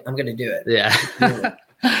myself, I'm going to do it. Yeah.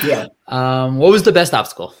 Yeah. What was the best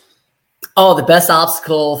obstacle? Oh, the best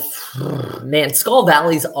obstacle, man, Skull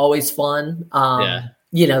Valley is always fun.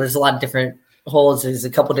 There's a lot of different holes. There's a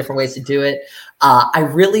couple different ways to do it. I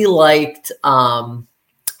really liked, there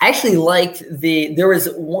was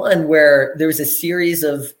one where there was a series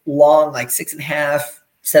of long, like 6.5,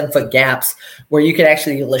 7 foot gaps where you could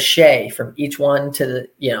actually lache from each one to the,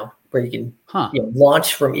 where you can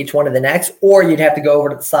launch from each one to the next, or you'd have to go over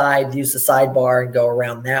to the side, use the sidebar and go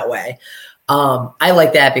around that way. I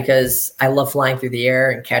like that because I love flying through the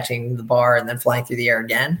air and catching the bar and then flying through the air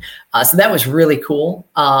again. So that was really cool.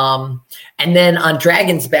 And then on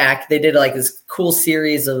Dragon's Back, they did like this cool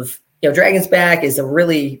series of, Dragon's Back is a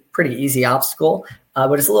really pretty easy obstacle,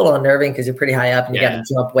 but it's a little unnerving because you're pretty high up and you got to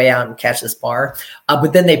jump way out and catch this bar.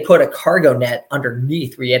 But then they put a cargo net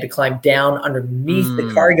underneath where you had to climb down underneath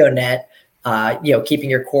the cargo net. Keeping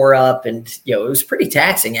your core up and, it was pretty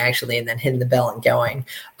taxing actually, and then hitting the bell and going.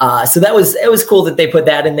 So it was cool that they put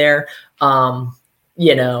that in there.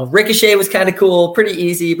 Ricochet was kind of cool, pretty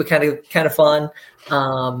easy, but kind of fun. It's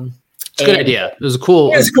a good idea. It was a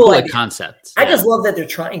cool concept. I just love that they're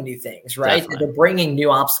trying new things, right? That they're bringing new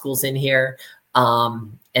obstacles in here.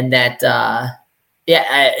 And that,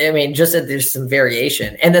 just that there's some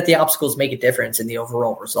variation and that the obstacles make a difference in the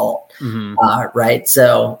overall result. Mm-hmm. Right.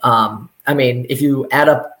 So, if you add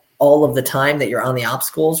up all of the time that you're on the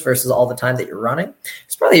obstacles versus all the time that you're running,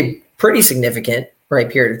 it's probably pretty significant, right,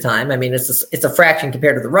 period of time. I mean, it's a fraction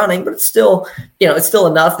compared to the running, but it's still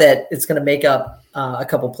enough that it's going to make up a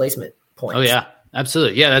couple placement points. Oh yeah,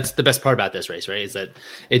 absolutely. Yeah. That's the best part about this race, right? Is that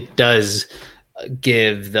it does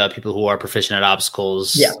give the people who are proficient at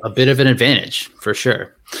obstacles a bit of an advantage for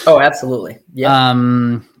sure. Oh, absolutely. Yeah.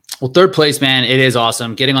 Well, third place, man, it is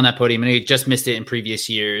awesome getting on that podium. And you just missed it in previous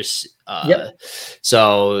years.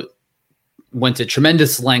 So went to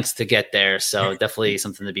tremendous lengths to get there. So definitely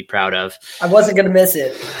something to be proud of. I wasn't going to miss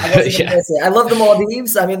it. I love the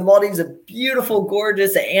Maldives. I mean, the Maldives are beautiful,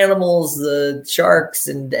 gorgeous, the animals, the sharks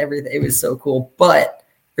and everything. It was so cool, but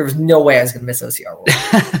there was no way I was going to miss OCR World.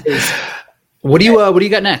 What do you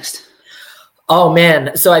got next? Oh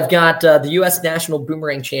man. So I've got the U.S. National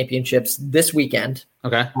Boomerang Championships this weekend.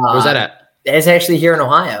 Okay. Where's that at? It's actually here in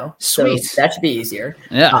Ohio. Sweet. So that should be easier.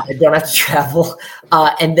 Yeah. I don't have to travel.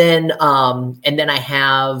 And then I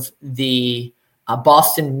have the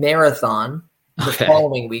Boston Marathon the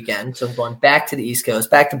following weekend. So I'm going back to the East Coast,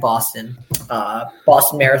 back to Boston,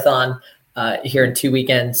 Boston Marathon here in 2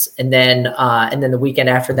 weekends. And then the weekend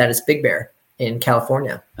after that is Big Bear in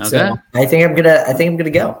California. Okay. So I think I'm gonna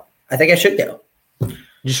go. I think I should go.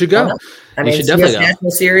 You should go. You should definitely go.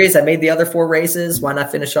 National Series. I made the other 4 races. Why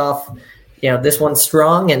not finish off, this one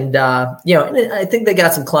strong? And I think they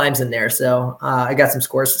got some climbs in there, so I got some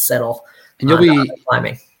scores to settle. And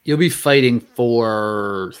you'll be fighting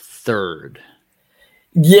for third.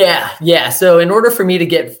 Yeah. So in order for me to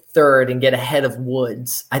get third and get ahead of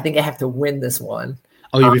Woods, I think I have to win this one.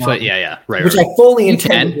 Oh, you'll be fine. Yeah. Right. Which right. I fully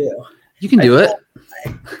intend to do. You can do it.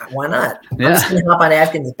 Why not? Yeah. I'm just going to hop on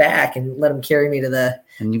Atkins' back and let him carry me to the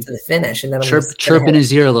finish. And then chirp in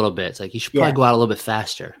his ear a little bit. It's like, you should probably go out a little bit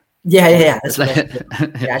faster. Yeah. That's what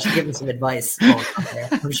I should give him some advice.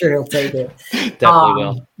 I'm sure he'll take it. Definitely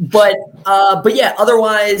will. But yeah,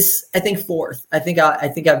 otherwise, I think fourth. I think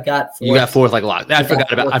I've got fourth. You got fourth like a lot. I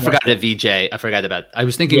forgot about VJ. I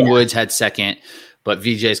was thinking Woods had second, but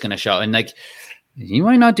VJ is going to show. And like, he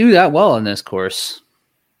might not do that well in this course.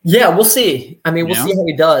 Yeah, we'll see. I mean, we'll see how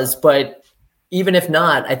he does. But even if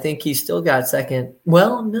not, I think he's still got second.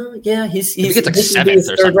 Well, no, yeah, he's like this will be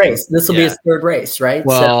his third race. This will be his third race, right?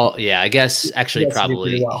 Well, I guess actually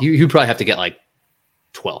probably you probably have to get like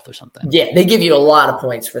 12th or something. Yeah, they give you a lot of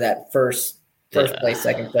points for that first place,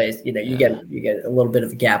 second place. You know, you get a little bit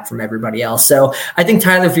of a gap from everybody else. So I think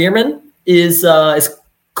Tyler Veerman is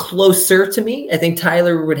closer to me. I think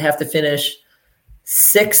Tyler would have to finish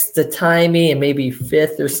 6th to tie me and maybe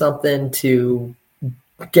 5th or something to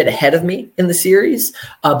get ahead of me in the series.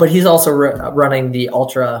 But he's also running the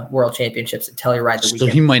Ultra World Championships at Telluride the weekend. So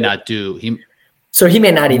he might not do. So he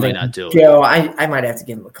may not even do go. I might have to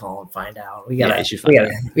give him a call and find out. We gotta get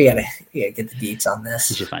the deets on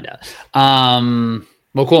this. You should find out.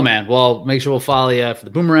 Well, cool, man. Well, make sure we'll follow you for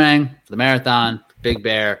the boomerang, for the marathon, Big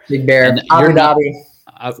Bear, Abu Dhabi.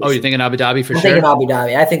 You're thinking Abu Dhabi for I'm sure? thinking Abu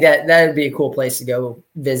Dhabi. I think that would be a cool place to go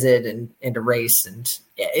visit and to race. And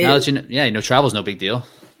travel's no big deal.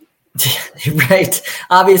 Right.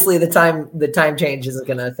 Obviously, the time change isn't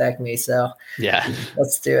going to affect me. So yeah,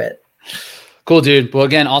 let's do it. Cool, dude. Well,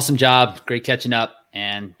 again, awesome job. Great catching up.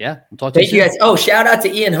 And we'll talk to you soon. Thank you guys. Oh, shout out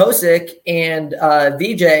to Ian Hosick and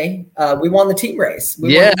VJ. We won the team race.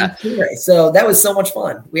 So that was so much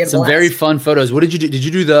fun. We had some very fun photos. What did you do? Did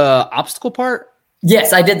you do the obstacle part?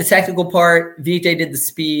 Yes, I did the technical part. VJ did the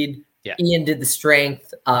speed. Yeah. Ian did the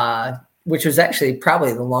strength, which was actually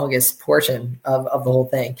probably the longest portion of the whole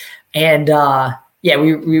thing. And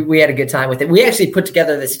we had a good time with it. We actually put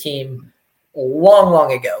together this team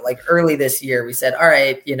long ago, like early this year. We said, all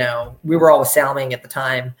right, we were all with Salming at the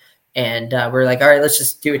time. And we were like, all right, let's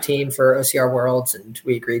just do a team for OCR Worlds. And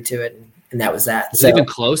we agreed to it. And that was that. Was it even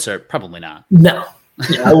closer? Probably not. No,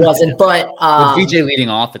 it wasn't. But with VJ leading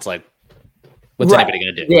off, it's like, what's anybody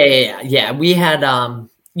going to do? Yeah. We had,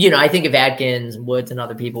 I think if Adkins and Woods and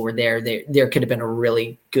other people were there could have been a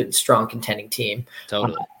really good, strong contending team.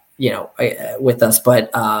 Totally. With us, but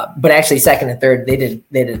actually second and third, they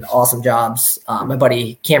did awesome jobs. My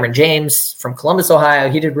buddy Cameron James from Columbus, Ohio,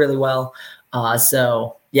 he did really well. He was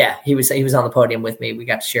on the podium with me. We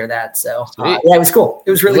got to share that. So it was cool.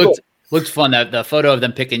 It was really cool. Looked fun. That the photo of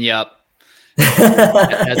them picking you up.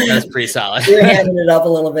 That's pretty solid. We were hamming it up a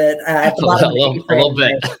little bit at the bottom. A little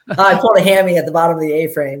bit. I pulled a hammy at the bottom of the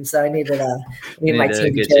A-frame, so I needed my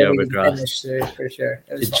team to carry me to finish for sure.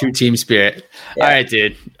 It was the true team spirit. Yeah. All right,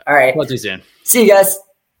 dude. All right. Talk to you soon. See you guys.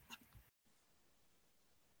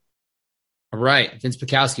 All right, Vince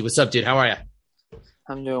Paikowski, what's up, dude? How are you?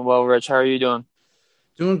 I'm doing well, Rich. How are you doing?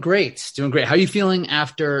 Doing great. How are you feeling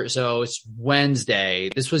after? So it's Wednesday.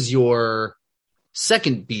 This was your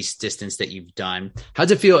second beast distance that you've done. How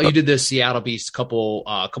does it feel? You did the Seattle beast a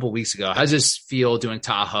couple weeks ago. How does this feel doing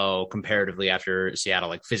Tahoe comparatively after Seattle,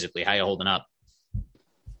 like physically? How are you holding up?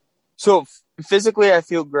 So physically, I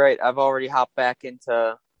feel great. I've already hopped back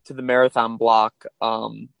into the marathon block.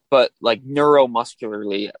 But like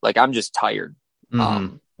neuromuscularly, like I'm just tired.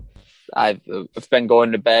 Mm-hmm. I've been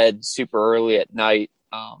going to bed super early at night,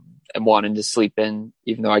 and wanting to sleep in,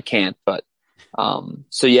 even though I can't, but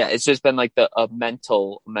it's just been like a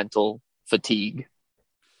mental fatigue.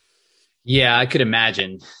 Yeah, I could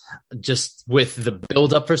imagine just with the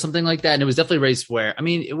build up for something like that. And it was definitely a race where, I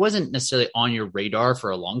mean, it wasn't necessarily on your radar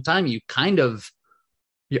for a long time. You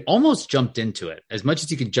almost jumped into it as much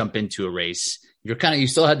as you could jump into a race. You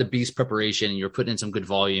still had the beast preparation and you're putting in some good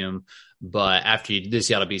volume. But after you did the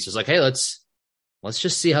Seattle beast, it was like, hey, let's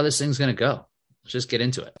just see how this thing's going to go. Let's just get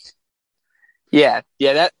into it. Yeah,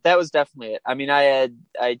 that was definitely it. I mean, I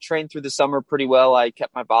trained through the summer pretty well. I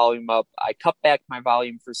kept my volume up. I cut back my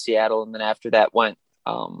volume for Seattle, and then after that went,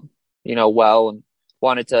 well, and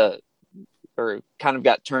wanted to, or kind of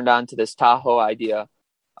got turned on to this Tahoe idea,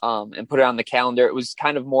 and put it on the calendar. It was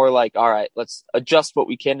kind of more like, all right, let's adjust what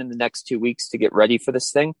we can in the next 2 weeks to get ready for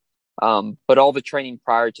this thing. But all the training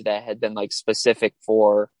prior to that had been like specific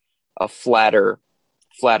for a flatter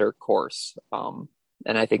course.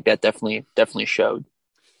 And I think that definitely showed.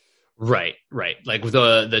 Right. Like with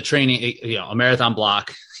the training, a marathon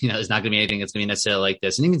block, is not going to be anything that's going to be necessarily like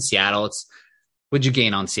this. And even Seattle, what'd you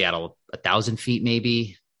gain on Seattle? 1,000 feet,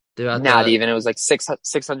 maybe Not even. It was like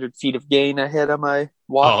 600 feet of gain I hit on my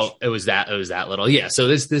watch. Oh, it was that little. Yeah. So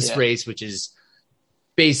this race, which is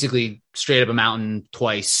basically straight up a mountain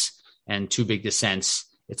twice and 2 big descents,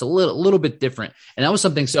 it's a little bit different. And that was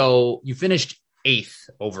something. So you finished 8th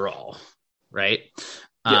overall, right?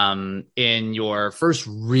 Yep. In your first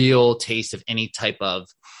real taste of any type of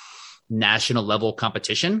national level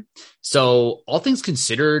competition. So all things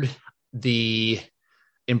considered, the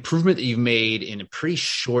improvement that you've made in a pretty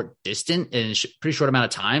short distance in a pretty short amount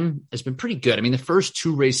of time has been pretty good. I mean, the first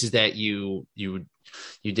 2 races that you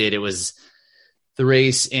did, it was the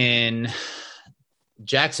race in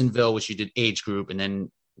Jacksonville, which you did age group, and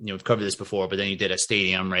then, we've covered this before, but then you did a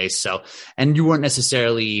stadium race. So, and you weren't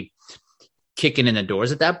necessarily kicking in the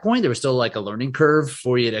doors at that point. There was still like a learning curve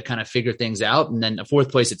for you to kind of figure things out. And then a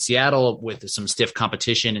 4th place at Seattle with some stiff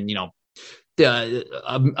competition and,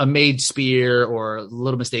 a made spear or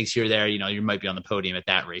little mistakes here or there, you might be on the podium at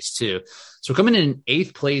that race too. So coming in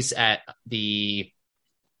 8th place at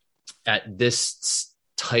this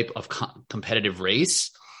type of competitive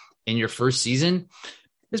race in your first season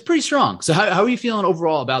is pretty strong. So how are you feeling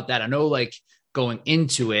overall about that? I know, like, going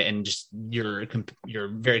into it and just you're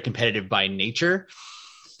very competitive by nature.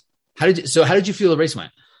 How did you feel the race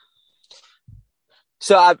went?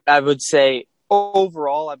 So I would say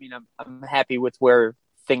overall, I mean, I'm happy with where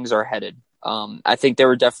things are headed. I think there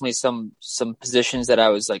were definitely some positions that I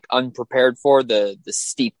was like unprepared for, the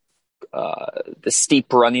steep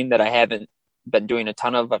running that I haven't been doing a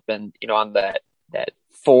ton of. I've been, on that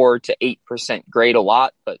 4 to 8% grade a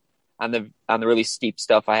lot, but on the really steep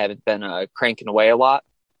stuff, I haven't been cranking away a lot.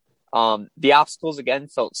 The obstacles again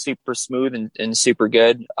felt super smooth and super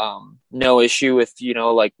good. No issue with,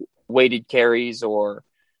 like weighted carries or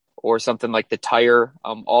something like the tire.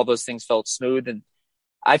 All those things felt smooth. And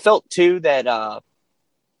I felt too that,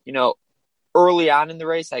 early on in the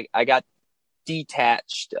race, I got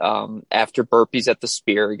detached after burpees at the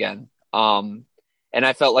spear again. And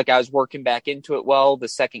I felt like I was working back into it well. The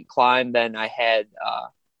second climb, then I had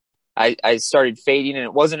I started fading, and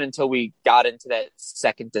it wasn't until we got into that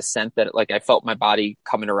second descent that I felt my body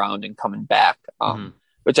coming around and coming back,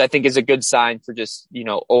 which I think is a good sign for just,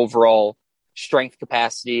 overall strength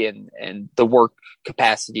capacity and the work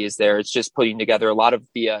capacity is there. It's just putting together a lot of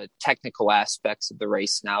the technical aspects of the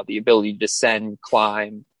race now, the ability to descend,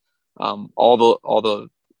 climb, all the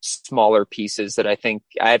smaller pieces that I think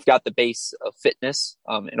I've got the base of fitness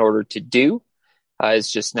in order to do.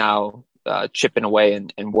 Is just now chipping away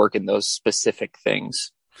and working those specific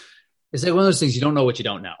things. It's like one of those things, you don't know what you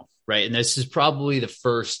don't know, right? And this is probably the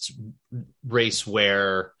first race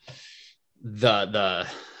where the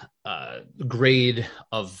grade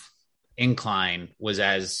of incline was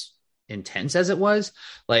as intense as it was.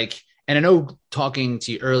 And I know talking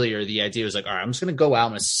to you earlier, the idea was all right, I'm just going to go out,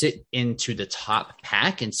 I'm going to sit into the top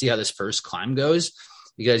pack and see how this first climb goes.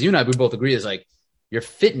 Because you and I, we both agree is your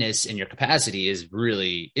fitness and your capacity is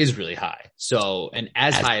really high. So, and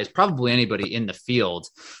as high as probably anybody in the field,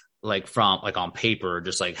 from on paper,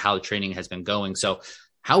 just how training has been going. So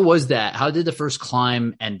how was that? How did the first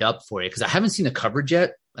climb end up for you? Because I haven't seen the coverage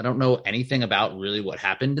yet. I don't know anything about really what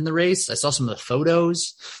happened in the race. I saw some of the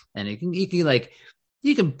photos, and you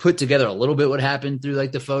can put together a little bit what happened through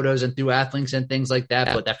the photos and through Athlinks and things like that.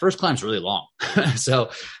 Yeah. But that first climb's really long.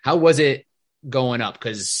 So how was it going up?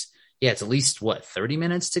 Because it's at least 30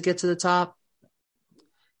 minutes to get to the top.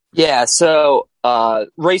 Yeah. So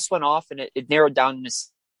race went off and it narrowed down in a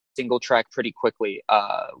single track pretty quickly.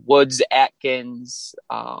 Woods, Atkins,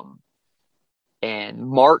 and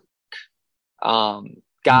Mark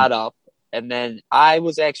got up, and then I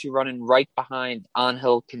was actually running right behind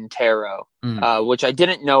Angel Quintero, which I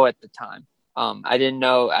didn't know at the time. I didn't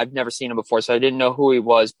know, I've never seen him before, so I didn't know who he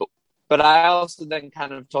was, but I also then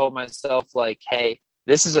kind of told myself hey,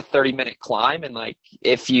 this is a 30-minute climb, and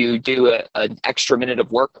if you do an extra minute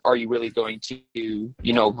of work, are you really going to,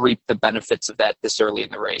 reap the benefits of that this early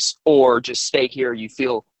in the race, or just stay here? You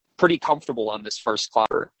feel pretty comfortable on this first climb.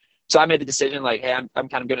 So I made the decision hey, I'm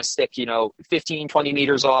kind of going to stick, 15, 20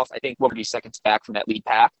 meters off. I think 1 or 2 seconds back from that lead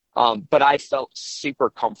pack. But I felt super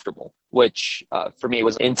comfortable, which for me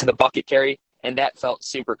was into the bucket carry. And that felt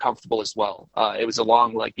super comfortable as well. It was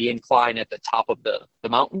along the incline at the top of the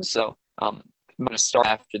mountain. So I'm going to start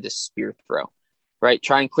after this spear throw, right?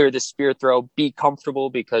 Try and clear this spear throw, be comfortable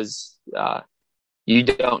because you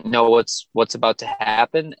don't know what's about to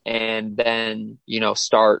happen. And then,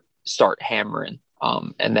 start hammering.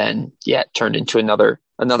 And then, it turned into another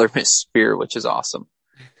missed spear, which is awesome.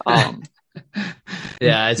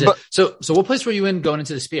 Yeah. So what place were you in going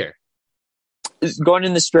into the spear? Going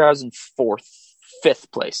in the spear, I was in fourth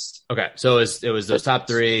fifth place. Okay, so it was those top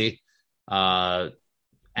three,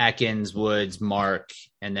 Atkins, Woods, Mark,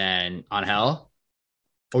 and then Angel.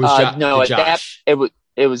 Or was no, Josh?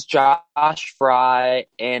 It was Josh Fry,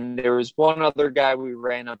 and there was one other guy we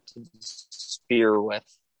ran up to the spear with.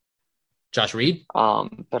 Josh Ried?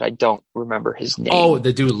 But I don't remember his name. Oh,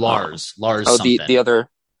 the dude Lars. Lars something. The other.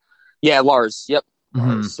 Yeah, Lars. Yep.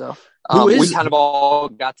 Lars, so we kind of all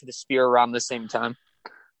got to the spear around the same time.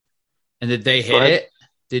 And did they hit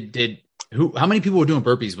it? How many people were doing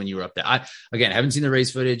burpees when you were up there? I haven't seen the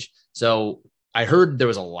race footage. So I heard there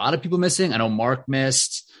was a lot of people missing. I know Mark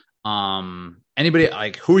missed. Anybody,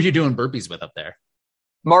 like, who are you doing burpees with up there?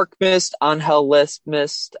 Mark missed, Angel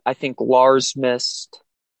missed. I think Lars missed.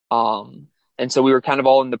 And so we were kind of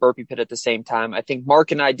all in the burpee pit at the same time. I think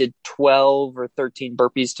Mark and I did 12 or 13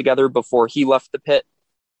 burpees together before he left the pit.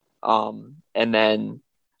 And then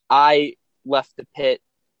I left the pit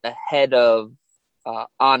ahead of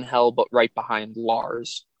Angel, but right behind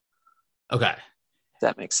Lars. Okay.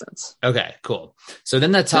 That makes sense. Okay, cool. So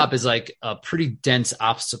then that top is like a pretty dense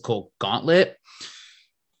obstacle gauntlet.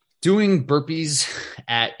 Doing burpees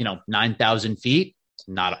at 9,000 feet,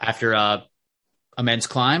 not after a men's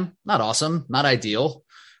climb, not awesome, not ideal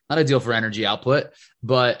for energy output.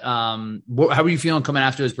 But how were you feeling coming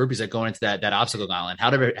after those burpees, like going into that obstacle gauntlet?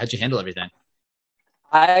 How'd you handle everything?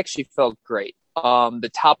 I actually felt great.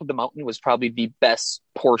 The top of the mountain was probably the best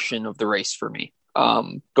portion of the race for me.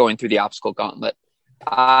 Going through the obstacle gauntlet,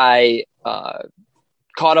 I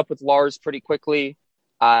caught up with Lars pretty quickly.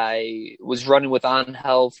 I was running with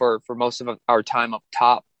Angel for most of our time up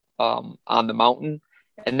top on the mountain,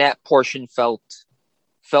 and that portion felt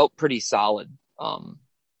pretty solid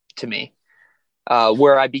to me.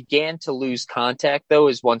 Where I began to lose contact, though,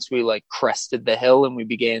 is once we like crested the hill and we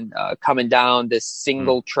began coming down this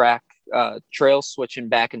single track trail, switching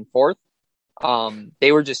back and forth.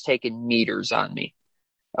 They were just taking meters on me.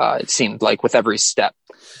 It seemed like with every step.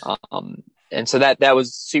 And so that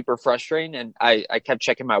was super frustrating. And I kept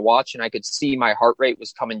checking my watch and I could see my heart rate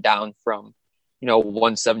was coming down from,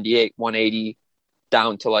 178, 180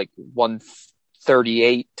 down to like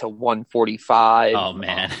 138 to 145. Oh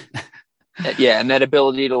man. Yeah. And that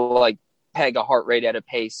ability to like peg a heart rate at a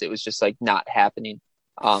pace, it was just like not happening.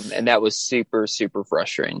 And that was super, super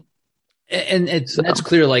frustrating. And that's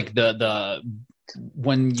clear. Like the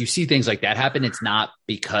when you see things like that happen, it's not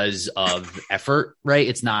because of effort, right?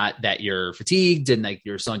 It's not that you're fatigued and like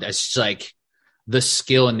you're something. It's just like the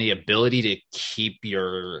skill and the ability to keep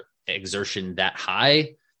your exertion that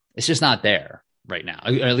high. It's just not there right now,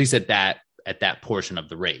 or at least at that portion of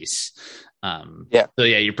the race. Yeah. So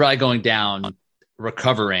yeah, you're probably going down,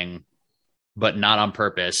 recovering, but not on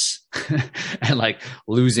purpose, and like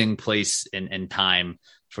losing place and time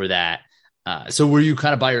for that. So were you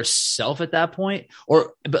kind of by yourself at that point,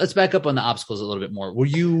 but let's back up on the obstacles a little bit more. Were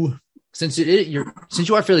you, since you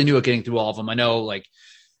are fairly new at getting through all of them, I know like,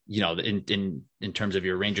 in terms of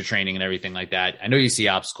your ranger training and everything like that, I know you see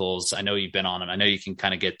obstacles. I know you've been on them. I know you can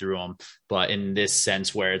kind of get through them, but in this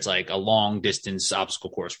sense where it's like a long distance obstacle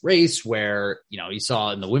course race where, you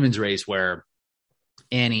saw in the women's race where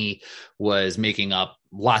Annie was making up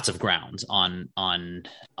lots of ground on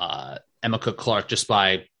Emma Cook Clark just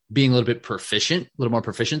by being a little more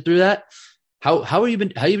proficient through that. How have you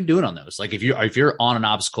been doing on those? Like if you're on an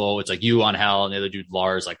obstacle, it's like you on Hell and the other dude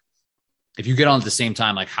Lars, like if you get on at the same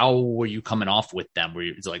time, like how were you coming off with them? Were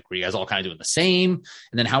you guys all kind of doing the same?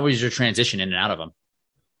 And then how was your transition in and out of them?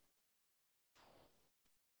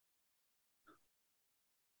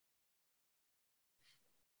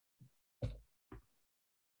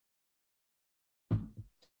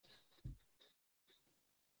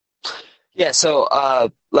 Yeah. So,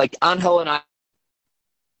 like Angel and I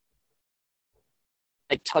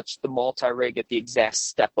touched the multi-rig at the exact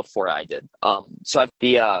step before I did. So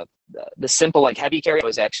the simple like heavy carry I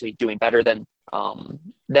was actually doing better than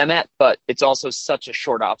them at, but it's also such a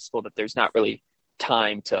short obstacle that there's not really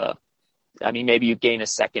time to. I mean, maybe you gain a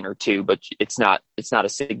second or two, but it's not a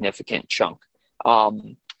significant chunk.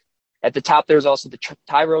 At the top, there's also the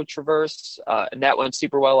tie road traverse, and that went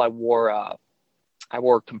super well. I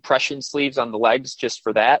wore compression sleeves on the legs just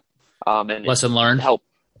for that. And lesson learned.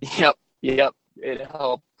 Yep. It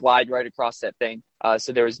helped glide right across that thing.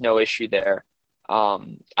 So there was no issue there.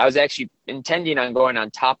 I was actually intending on going on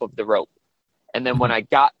top of the rope. And then when I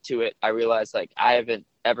got to it, I realized like I haven't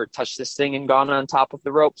ever touched this thing and gone on top of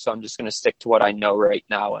the rope. So I'm just going to stick to what I know right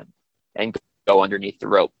now and go underneath the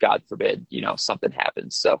rope. God forbid, something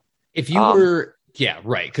happens. So if you were, yeah,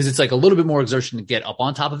 right. Cause it's like a little bit more exertion to get up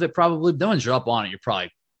on top of it. Probably then once you're up on it, you're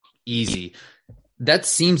probably easy. That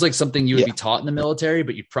seems like something you would be taught in the military,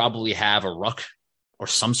 but you probably have a ruck or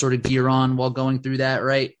some sort of gear on while going through that,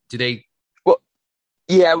 right? Do they? Well,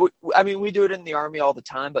 yeah. We do it in the Army all the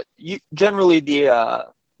time, but generally the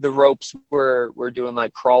ropes we're doing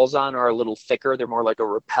like crawls on are a little thicker. They're more like a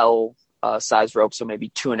rappel size rope, so maybe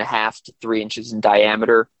 2.5 to 3 inches in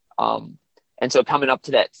diameter. And so coming up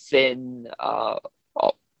to that thin,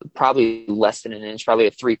 probably less than an inch, probably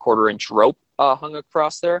a 3/4 inch rope hung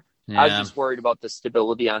across there. Yeah. I was just worried about the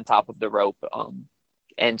stability on top of the rope.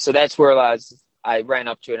 And so that's where I ran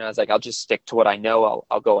up to it and I was like, I'll just stick to what I know.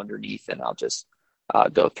 I'll go underneath and I'll just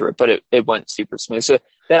go through it. But it went super smooth. So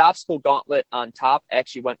that obstacle gauntlet on top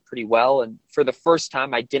actually went pretty well. And for the first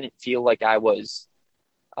time, I didn't feel like I was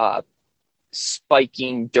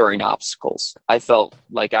spiking during obstacles. I felt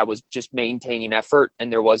like I was just maintaining effort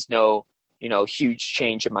and there was no, huge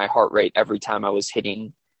change in my heart rate every time I was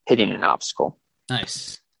hitting an obstacle.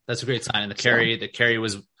 Nice. That's a great sign. And the carry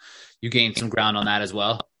was, you gained some ground on that as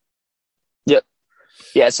well. Yep.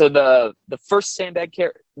 Yeah. So the first sandbag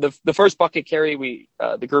carry, the first bucket carry,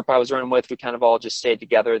 the group I was running with, we kind of all just stayed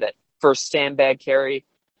together. That first sandbag carry,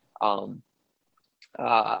 I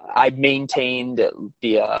maintained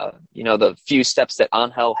the few steps that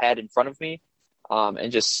Angel had in front of me,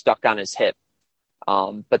 and just stuck on his hip.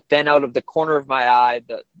 But then out of the corner of my eye,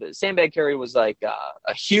 the sandbag carry was like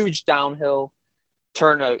a huge downhill,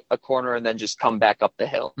 turn a corner, and then just come back up the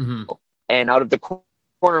hill. Mm-hmm. And out of the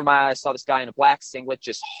corner of my eye, I saw this guy in a black singlet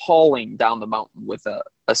just hauling down the mountain with a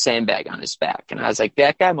sandbag on his back. And I was like,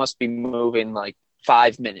 that guy must be moving like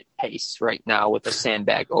 5-minute pace right now with a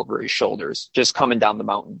sandbag over his shoulders, just coming down the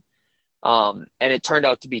mountain. And it turned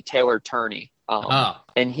out to be Taylor Turney.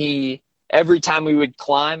 And every time we would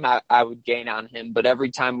climb, I would gain on him, but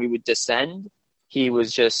every time we would descend, he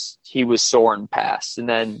was soaring past. And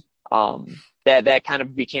then that kind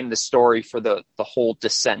of became the story for the whole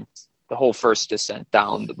descent, the whole first descent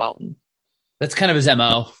down the mountain. That's kind of his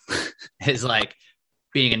MO, is like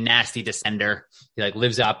being a nasty descender. He like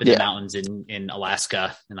lives up in the mountains in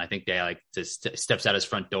Alaska. And I think they like just steps out his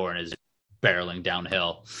front door and is barreling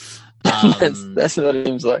downhill. That's what it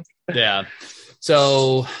seems like. Yeah.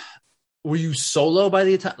 So were you solo by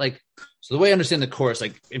the time? Like, so the way I understand the course,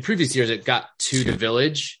 like in previous years, it got to the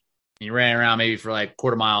village and you ran around maybe for like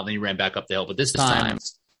 1/4 mile, then you ran back up the hill. But this time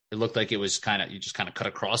it looked like it was you just kind of cut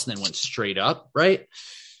across and then went straight up, right?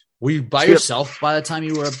 Were you by yourself by the time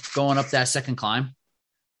you were going up that second climb?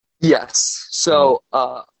 Yes. So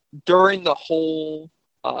during the whole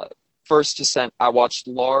first descent, I watched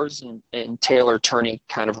Lars and Taylor Turney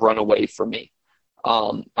kind of run away from me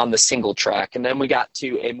on the single track. And then we got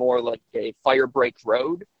to a more like a fire break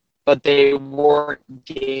road, but they weren't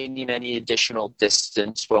gaining any additional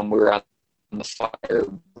distance when we were on the fire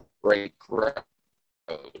break road.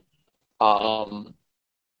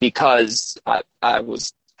 Because I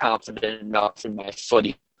was confident enough in my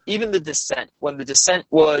footing. Even the descent, when the descent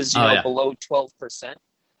was below 12%,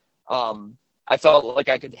 I felt like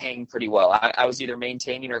I could hang pretty well. I was either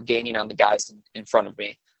maintaining or gaining on the guys in front of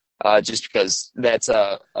me, just because that's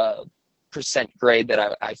a percent grade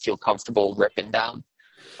that I feel comfortable ripping down.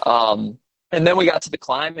 And then we got to the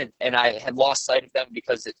climb, and I had lost sight of them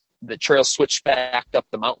because the trail switched back up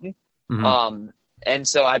the mountain. Mm-hmm. And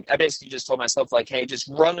so I basically just told myself, like, hey, just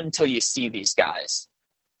run until you see these guys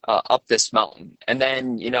up this mountain. And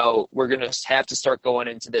then, we're going to have to start going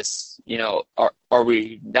into this, are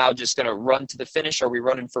we now just going to run to the finish? Are we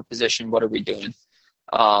running for position? What are we doing?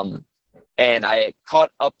 And I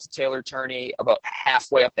caught up to Taylor Turney about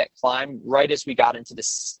halfway up that climb, right as we got into the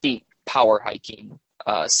steep power hiking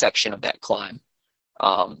section of that climb.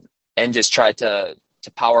 And just tried to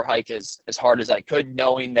power hike as hard as I could,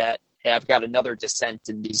 knowing that, hey, I've got another descent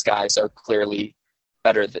and these guys are clearly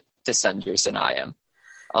better descenders than I am.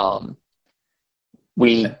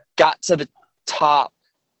 We got to the top,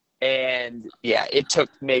 and it took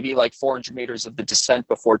maybe like 400 meters of the descent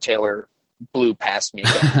before Taylor blew past me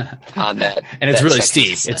on that. And it's really steep.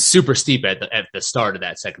 Descent. It's super steep at the start of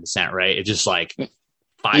that second descent, right? It just like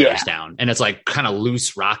fires down, and it's like kind of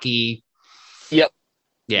loose, rocky. Yep.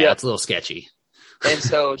 Yeah, it's a little sketchy. And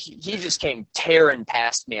so he just came tearing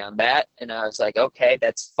past me on that. And I was like, okay,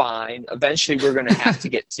 that's fine. Eventually we're going to have to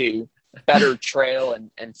get to better trail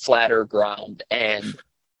and flatter ground. And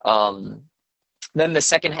then the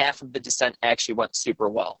second half of the descent actually went super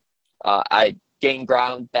well. I gained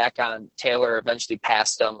ground back on Taylor, eventually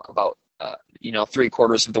passed him about,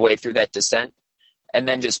 3/4 of the way through that descent, and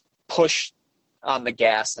then just pushed on the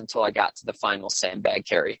gas until I got to the final sandbag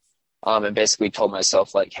carry. And basically told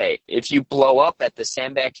myself, like, hey, if you blow up at the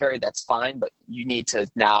sandbag carry, that's fine, but you need to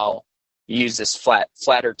now use this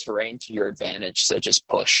flatter terrain to your advantage. So just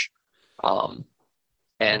push.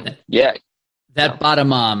 That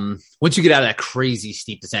bottom, once you get out of that crazy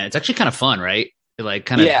steep descent, it's actually kind of fun, right? It like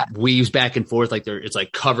kind of weaves back and forth, like it's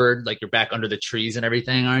like covered, like you're back under the trees and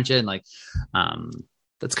everything, aren't you? And like,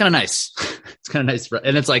 that's kind of nice. It's kind of nice,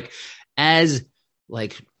 and it's like as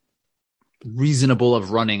like reasonable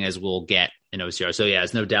of running as we'll get in OCR. So yeah,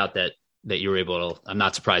 it's no doubt that you were able to. I'm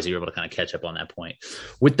not surprised that you were able to kind of catch up on that point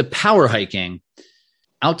with the power hiking.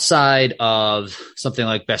 Outside of something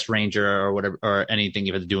like Best Ranger or whatever, or anything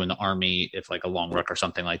you had to do in the Army, if like a long ruck or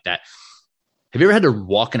something like that, have you ever had to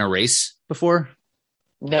walk in a race before?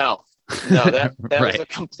 No, that right. was a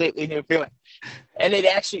completely new feeling. And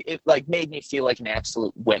it like made me feel like an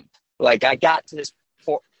absolute wimp. Like I got to this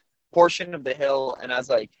portion of the hill and I was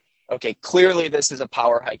like, okay, clearly this is a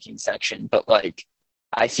power hiking section, but like,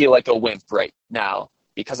 I feel like a wimp right now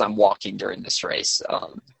because I'm walking during this race.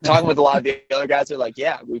 Talking with a lot of the other guys, they're like,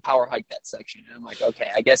 yeah, we power hike that section. And I'm like,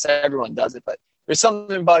 okay, I guess everyone does it, but there's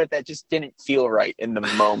something about it that just didn't feel right in the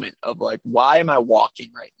moment of like, why am I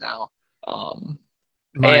walking right now?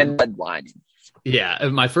 And headlining. Yeah.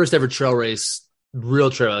 My first ever trail race, real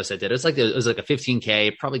trail race I did, it was like a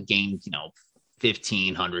 15K, probably gained,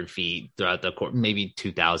 1,500 feet throughout the course, maybe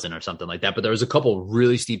 2,000 or something like that. But there was a couple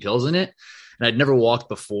really steep hills in it and I'd never walked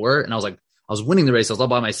before. And I was like, I was winning the race. I was all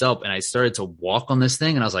by myself and I started to walk on this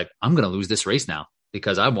thing and I was like, I'm going to lose this race now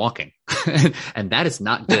because I'm walking and that is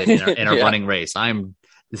not good in a running race.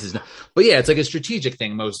 But yeah, it's like a strategic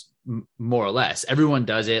thing more or less. Everyone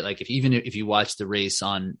does it. Like if you watch the race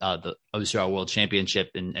on the OCR World Championship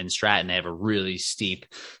in Stratton, they have a really steep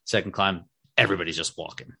second climb. Everybody's just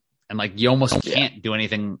walking and like, you almost can't do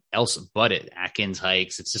anything else but it. Atkins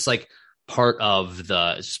hikes. It's just like part of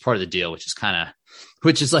the deal,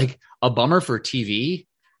 which is like a bummer for TV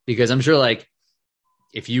because I'm sure like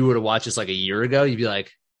if you were to watch this like a year ago, you'd be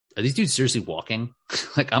like, are these dudes seriously walking?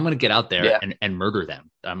 Like I'm going to get out there and murder them.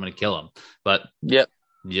 I'm going to kill them. But you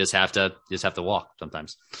just have to walk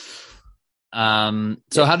sometimes.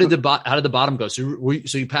 So how did the bottom go? So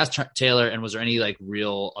you passed Taylor and was there any like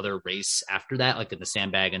real other race after that, like in the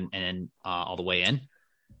sandbag and all the way in?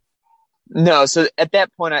 No. So at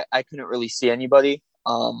that point I couldn't really see anybody.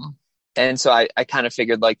 And so I kind of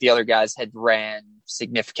figured like the other guys had ran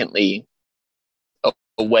significantly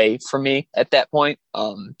away from me at that point.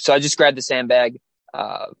 So I just grabbed the sandbag,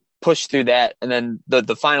 pushed through that. And then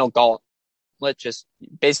the final gauntlet just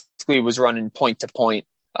basically was running point to point,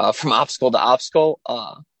 from obstacle to obstacle,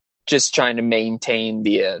 just trying to maintain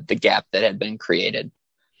the gap that had been created.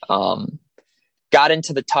 Got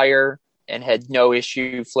into the tire and had no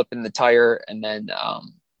issue flipping the tire. And then,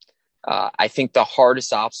 I think the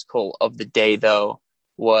hardest obstacle of the day though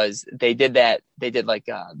was they did like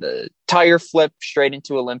the tire flip straight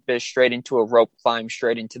into Olympus, straight into a rope climb,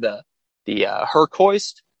 straight into the Herc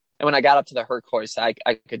hoist. And when I got up to the Herc hoist, I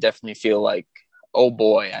could definitely feel like, oh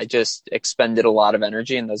boy, I just expended a lot of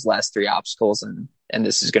energy in those last three obstacles and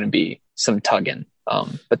this is going to be some tugging.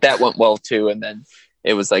 But that went well too. And then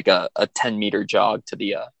it was like a 10-meter jog to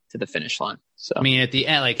the finish line. So, I mean, at the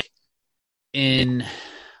end, like it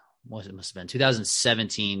must have been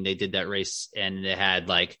 2017, they did that race and they had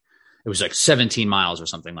like, it was like 17 miles or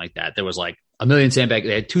something like that. There was like a million sandbags.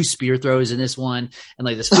 They had 2 spear throws in this one. And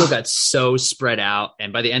like this field got so spread out.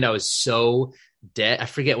 And by the end I was so dead. I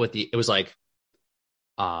forget it was like,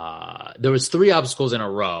 there was 3 obstacles in a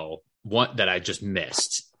row, one that I just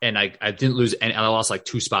missed. And I didn't lose any, I lost like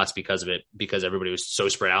 2 spots because of it, because everybody was so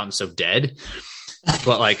spread out and so dead.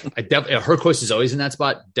 But like Herc hoist is always in that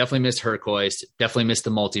spot. Definitely missed Herc hoist. Definitely missed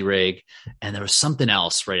the multi-rig. And there was something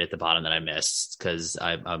else right at the bottom that I missed because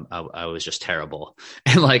I was just terrible.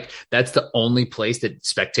 And like, that's the only place that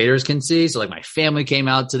spectators can see. So like my family came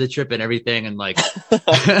out to the trip and everything. And like,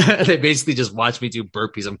 they basically just watched me do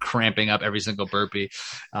burpees. I'm cramping up every single burpee.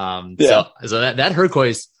 So that Herc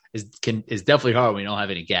hoist is definitely hard when you don't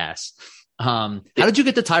have any gas. How did you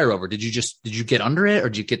get the tire over? Did you get under it or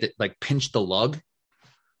did you get pinch the lug?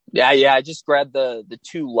 Yeah. I just grabbed the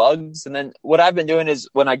 2 lugs. And then what I've been doing is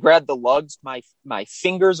when I grab the lugs, my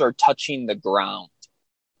fingers are touching the ground.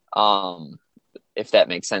 If that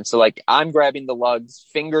makes sense. So like I'm grabbing the lugs,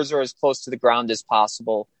 fingers are as close to the ground as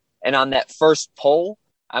possible. And on that first pull,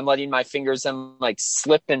 I'm letting my fingers then like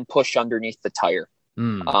slip and push underneath the tire.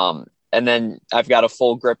 And then I've got a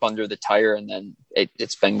full grip under the tire and then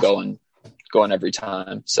it's been going every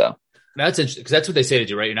time. So that's interesting because that's what they say to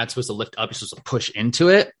do, right? You're not supposed to lift up, you're supposed to push into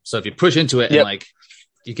it. So if you push into it and like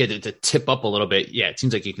you get it to tip up a little bit, it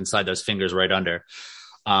seems like you can slide those fingers right under.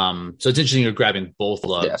 So it's interesting you're grabbing both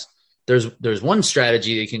lugs. There's one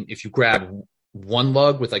strategy that if you grab one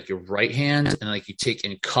lug with like your right hand and like you take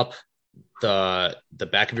and cup the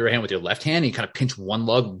back of your hand with your left hand, and you kind of pinch one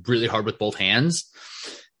lug really hard with both hands.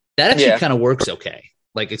 That actually kind of works okay.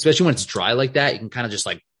 Like, especially when it's dry like that, you can kind of just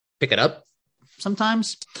like pick it up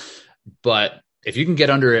sometimes. But if you can get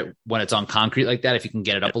under it when it's on concrete like that, if you can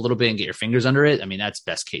get it up a little bit and get your fingers under it, I mean, that's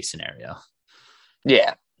best case scenario.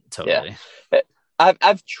 Yeah, totally. Yeah.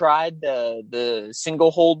 I've tried the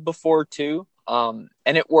single hold before too, and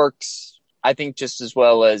it works, I think, just as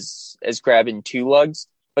well as grabbing two lugs.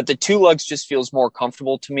 But the two lugs just feels more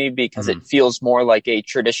comfortable to me because it feels more like a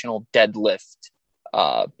traditional deadlift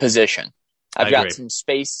position. I've got some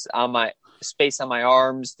space on my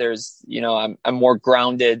arms. There's, I'm more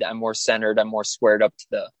grounded. I'm more centered. I'm more squared up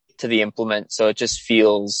to the implement. So it just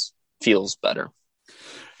feels better.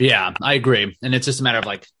 Yeah, I agree. And it's just a matter of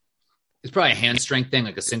like, it's probably a hand strength thing,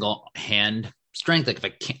 like a single hand strength. Like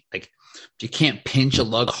if you can't pinch a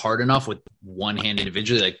lug hard enough with one hand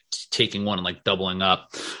individually, like taking one and like doubling up.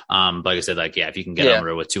 Like I said, like, yeah, if you can get under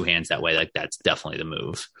it with two hands that way, like that's definitely the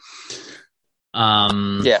move.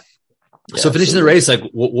 So finishing the race, like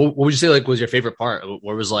what would you say like was your favorite part?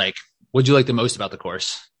 What was like, what'd you like the most about the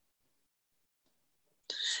course?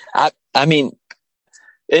 I mean,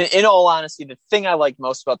 in all honesty, the thing I like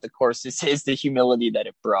most about the course is the humility that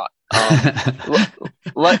it brought.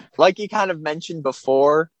 Like you kind of mentioned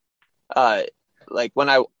before, like when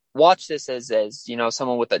I watch this as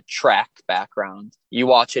someone with a track background, you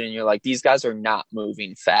watch it and you're like, these guys are not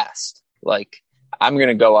moving fast. Like, I'm going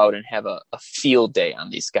to go out and have a field day on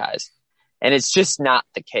these guys. And it's just not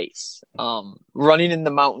the case. Running in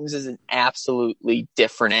the mountains is an absolutely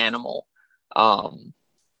different animal.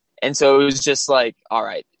 And so it was just like, all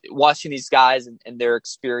right, watching these guys and their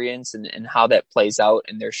experience and how that plays out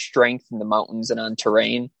and their strength in the mountains and on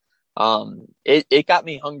terrain. It got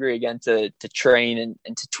me hungry again to train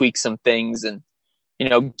and to tweak some things and,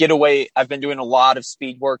 get away. I've been doing a lot of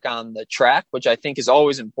speed work on the track, which I think is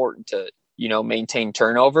always important to, maintain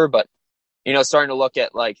turnover, but, starting to look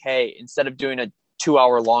at like, hey, instead of doing a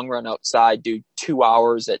 2-hour long run outside, do 2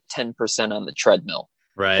 hours at 10% on the treadmill.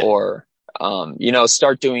 Right. Or,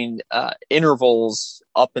 start doing intervals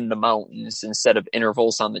up in the mountains instead of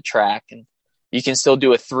intervals on the track. And you can still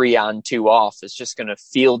do a 3 on 2 off. It's just going to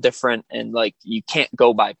feel different. And like, you can't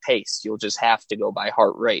go by pace. You'll just have to go by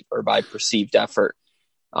heart rate or by perceived effort.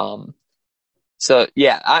 So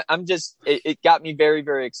yeah, it got me very,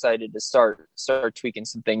 very excited to start tweaking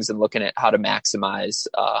some things and looking at how to maximize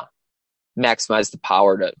the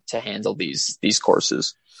power to handle these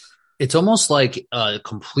courses. It's almost like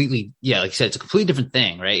completely, like you said, it's a completely different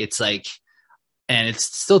thing, right? It's like, and it's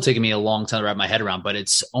still taking me a long time to wrap my head around, but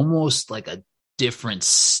it's almost like a different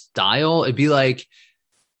style. It'd be like,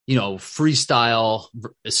 freestyle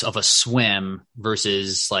of a swim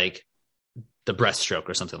versus like the breaststroke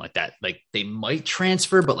or something like that. Like they might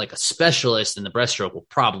transfer, but like a specialist in the breaststroke will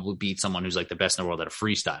probably beat someone who's like the best in the world at a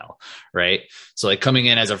freestyle, right? So like coming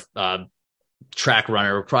in as a track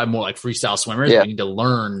runner, we're probably more like freestyle swimmers. We need to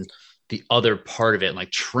learn the other part of it and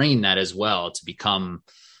like train that as well to become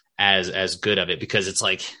as good of it, because it's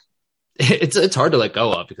like it's hard to let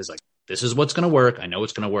go of, because like this is what's going to work. I know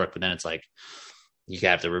it's going to work, but then it's like you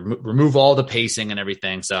have to remove all the pacing and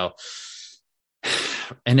everything. So,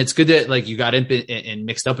 and it's good that like you got in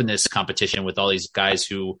mixed up in this competition with all these guys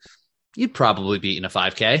who you'd probably beat in a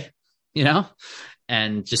 5K,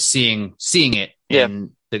 and just seeing it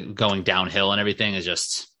in the going downhill and everything is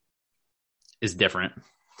different.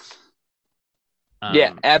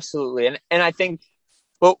 Yeah, absolutely. And I think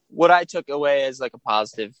what I took away as like a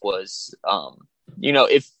positive was,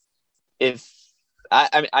 if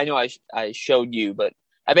I know I showed you, but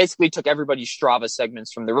I basically took everybody's Strava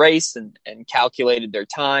segments from the race and calculated their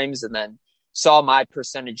times, and then saw my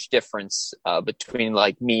percentage difference between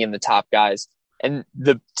like me and the top guys. And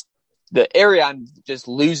the area I'm just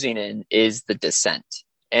losing in is the descent,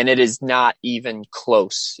 and it is not even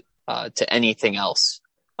close to anything else.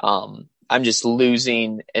 I'm just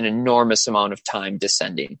losing an enormous amount of time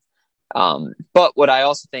descending. But what I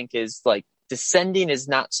also think is like descending is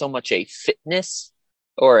not so much a fitness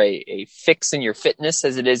or a fix in your fitness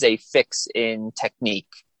as it is a fix in technique,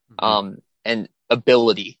 and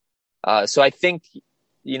ability. So I think,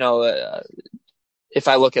 if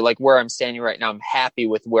I look at like where I'm standing right now, I'm happy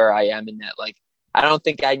with where I am in that. Like, I don't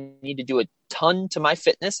think I need to do a ton to my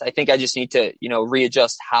fitness. I think I just need to,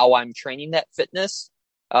 readjust how I'm training that fitness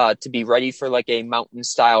to be ready for like a mountain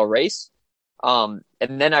style race. And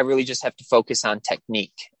then I really just have to focus on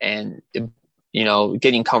technique and,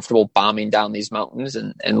 getting comfortable bombing down these mountains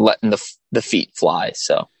and letting the feet fly.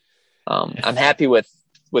 So I'm happy with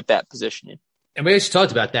that positioning. And we actually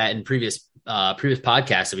talked about that in previous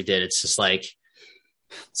podcasts that we did. It's just like,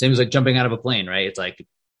 Same as like jumping out of a plane, right? It's like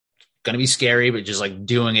going to be scary, but just like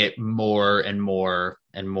doing it more and more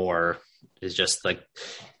and more is just like,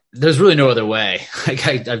 there's really no other way.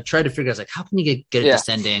 Like I've tried to figure out, like, how can you get it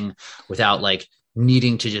descending without like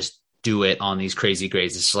needing to just do it on these crazy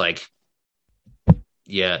grades? It's like,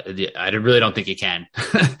 yeah, I really don't think you can.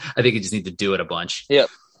 I think you just need to do it a bunch. Yep.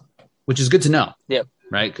 Which is good to know. Yep.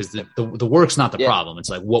 Right. Because the work's not the problem. It's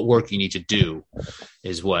like what work you need to do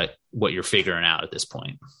is what you're figuring out at this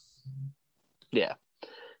point. Yeah.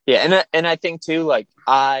 Yeah. And I think too, like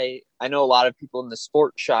I know a lot of people in the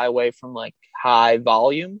sport shy away from like high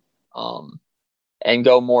volume, and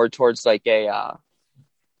go more towards like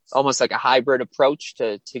almost like a hybrid approach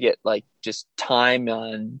to get like just time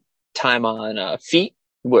on feet,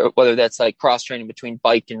 whether that's like cross training between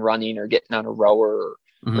bike and running or getting on a rower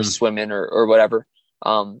or swimming or whatever.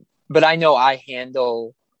 But I know I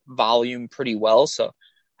handle volume pretty well. So,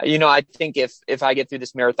 I think if I get through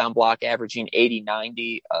this marathon block averaging 80,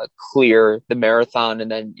 90, clear the marathon, and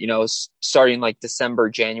then, starting like December,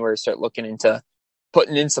 January, start looking into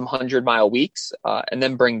putting in some 100-mile weeks, and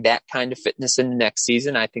then bring that kind of fitness in the next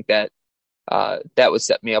season, I think that would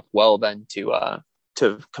set me up well then to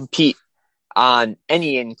compete on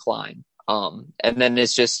any incline. And then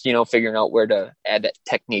it's just, figuring out where to add that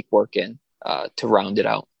technique work in, to round it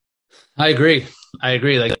out. I agree.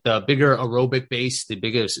 Like the bigger aerobic base, the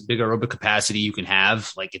bigger aerobic capacity you can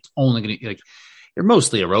have, like it's only going to like, you're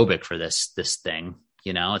mostly aerobic for this thing,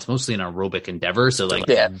 it's mostly an aerobic endeavor. So like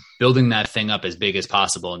building that thing up as big as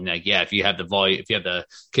possible. And like, if you have the volume, if you have the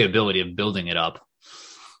capability of building it up,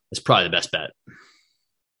 it's probably the best bet.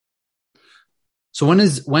 So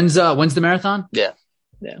when's the marathon? Yeah.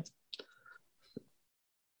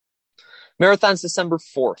 Marathon's December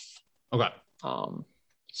 4th. Okay.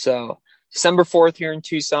 So December 4th here in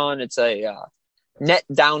Tucson, it's a net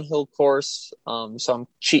downhill course. So I'm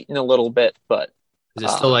cheating a little bit, but is it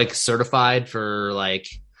still like certified for like?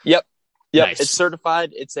 Yep. Nice. It's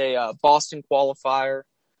certified. It's a Boston qualifier.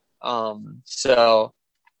 So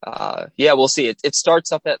we'll see. It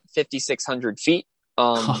starts up at 5,600 feet.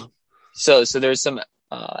 So there's some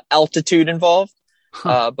altitude involved.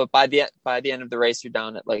 But by the end of the race, you're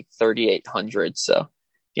down at like 3,800. So,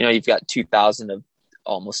 you've got 2,000 of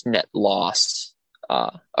almost net loss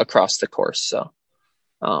across the course. So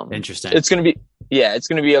interesting. It's going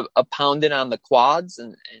to be a pounding on the quads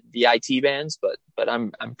and the IT bands, but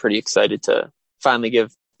I'm pretty excited to finally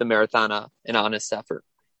give the marathon an honest effort.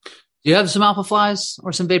 Do you have some alpha flies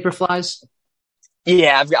or some vapor flies?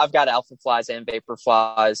 Yeah, I've got alpha flies and vapor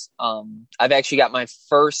flies. I've actually got my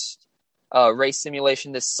first race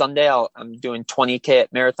simulation this Sunday. I'm doing 20K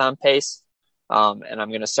at marathon pace. And I'm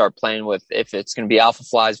going to start playing with if it's going to be alpha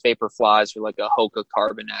flies, vapor flies, or like a Hoka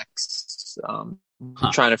Carbon X.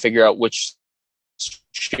 Trying to figure out which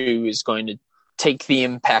shoe is going to take the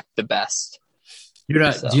impact the best. You're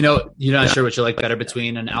not sure what you like better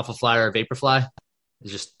between an alpha fly or a vapor fly?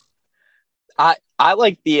 It's just I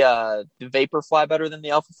like the vapor fly better than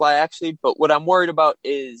the alpha fly actually, but what I'm worried about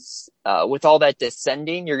is with all that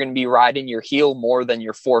descending, you're going to be riding your heel more than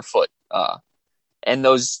your forefoot. And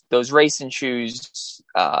those racing shoes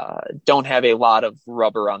don't have a lot of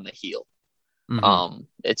rubber on the heel.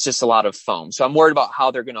 It's just a lot of foam. So I'm worried about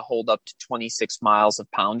how they're going to hold up to 26 miles of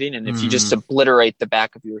pounding. And if you just obliterate the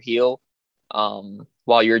back of your heel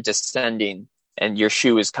while you're descending and your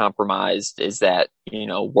shoe is compromised, is that,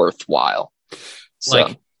 worthwhile?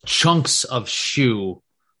 Like chunks of shoe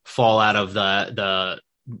fall out of the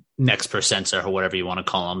next percents or whatever you want to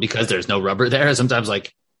call them because there's no rubber there. Sometimes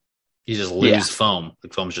like you just lose foam.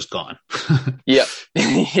 Like foam's just gone. Yep.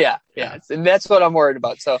 Yeah. And that's what I'm worried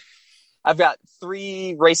about. So I've got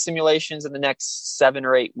 3 race simulations in the next 7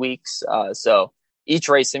 or 8 weeks. So each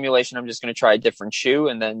race simulation, I'm just going to try a different shoe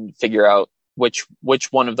and then figure out which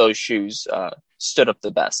one of those shoes stood up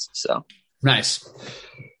the best. So nice,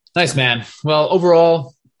 man. Well,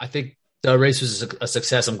 overall, I think the race was a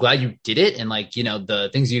success. I'm glad you did it. And like, the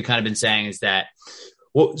things you kind of been saying is that,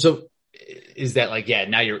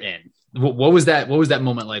 now you're in. What was that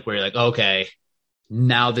moment like where you're like, okay,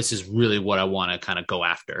 now this is really what I want to kind of go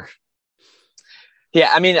after?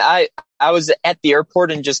 Yeah. I mean, I was at the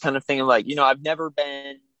airport and just kind of thinking like, I've never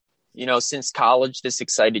been, since college, this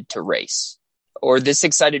excited to race or this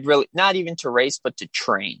excited really not even to race, but to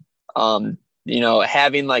train,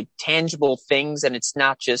 having like tangible things. And it's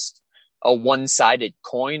not just a one-sided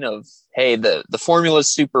coin of, hey, the formula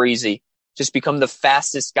is super easy. Just become the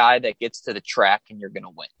fastest guy that gets to the track and you're going to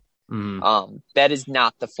win. That is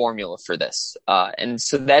not the formula for this. And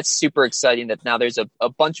so that's super exciting that now there's a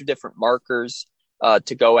bunch of different markers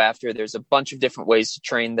to go after. There's a bunch of different ways to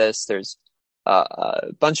train this. There's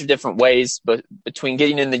a bunch of different ways, but between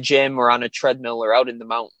getting in the gym or on a treadmill or out in the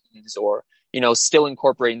mountains, or, still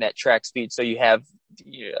incorporating that track speed. So you have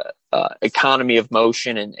economy of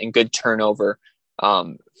motion and good turnover.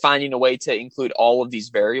 Finding a way to include all of these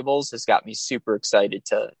variables has got me super excited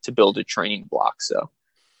to build a training block. So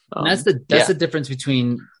that's the difference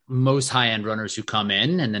between most high-end runners who come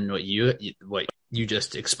in, and then what you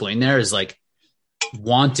just explained there is like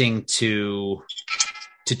wanting to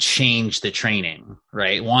change the training,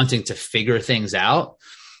 right? Wanting to figure things out.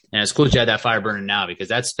 And it's cool that you had that fire burning now, because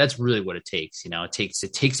that's really what it takes.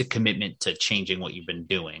 It takes a commitment to changing what you've been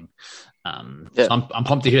doing. So I'm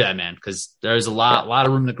pumped to hear that, man, because there's a lot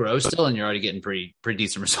of room to grow still, and you're already getting pretty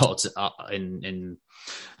decent results in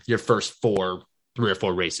your first 3 or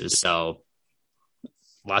 4 races. So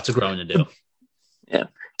lots of growing to do. Yeah.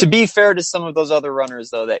 To be fair to some of those other runners,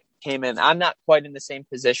 though, that came in, I'm not quite in the same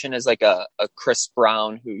position as like a Chris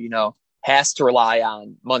Brown who, has to rely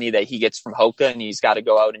on money that he gets from Hoka, and he's got to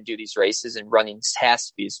go out and do these races, and running has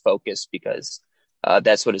to be his focus because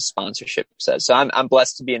that's what his sponsorship says. So I'm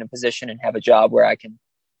blessed to be in a position and have a job where I can,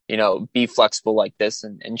 be flexible like this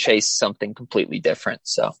and chase something completely different.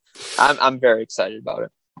 So I'm very excited about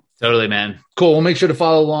it. Totally, man. Cool. We'll make sure to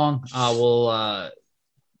follow along. We'll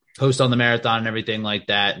post on the marathon and everything like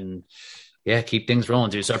that, and keep things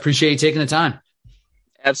rolling, dude. So I appreciate you taking the time.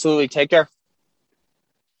 Absolutely. Take care.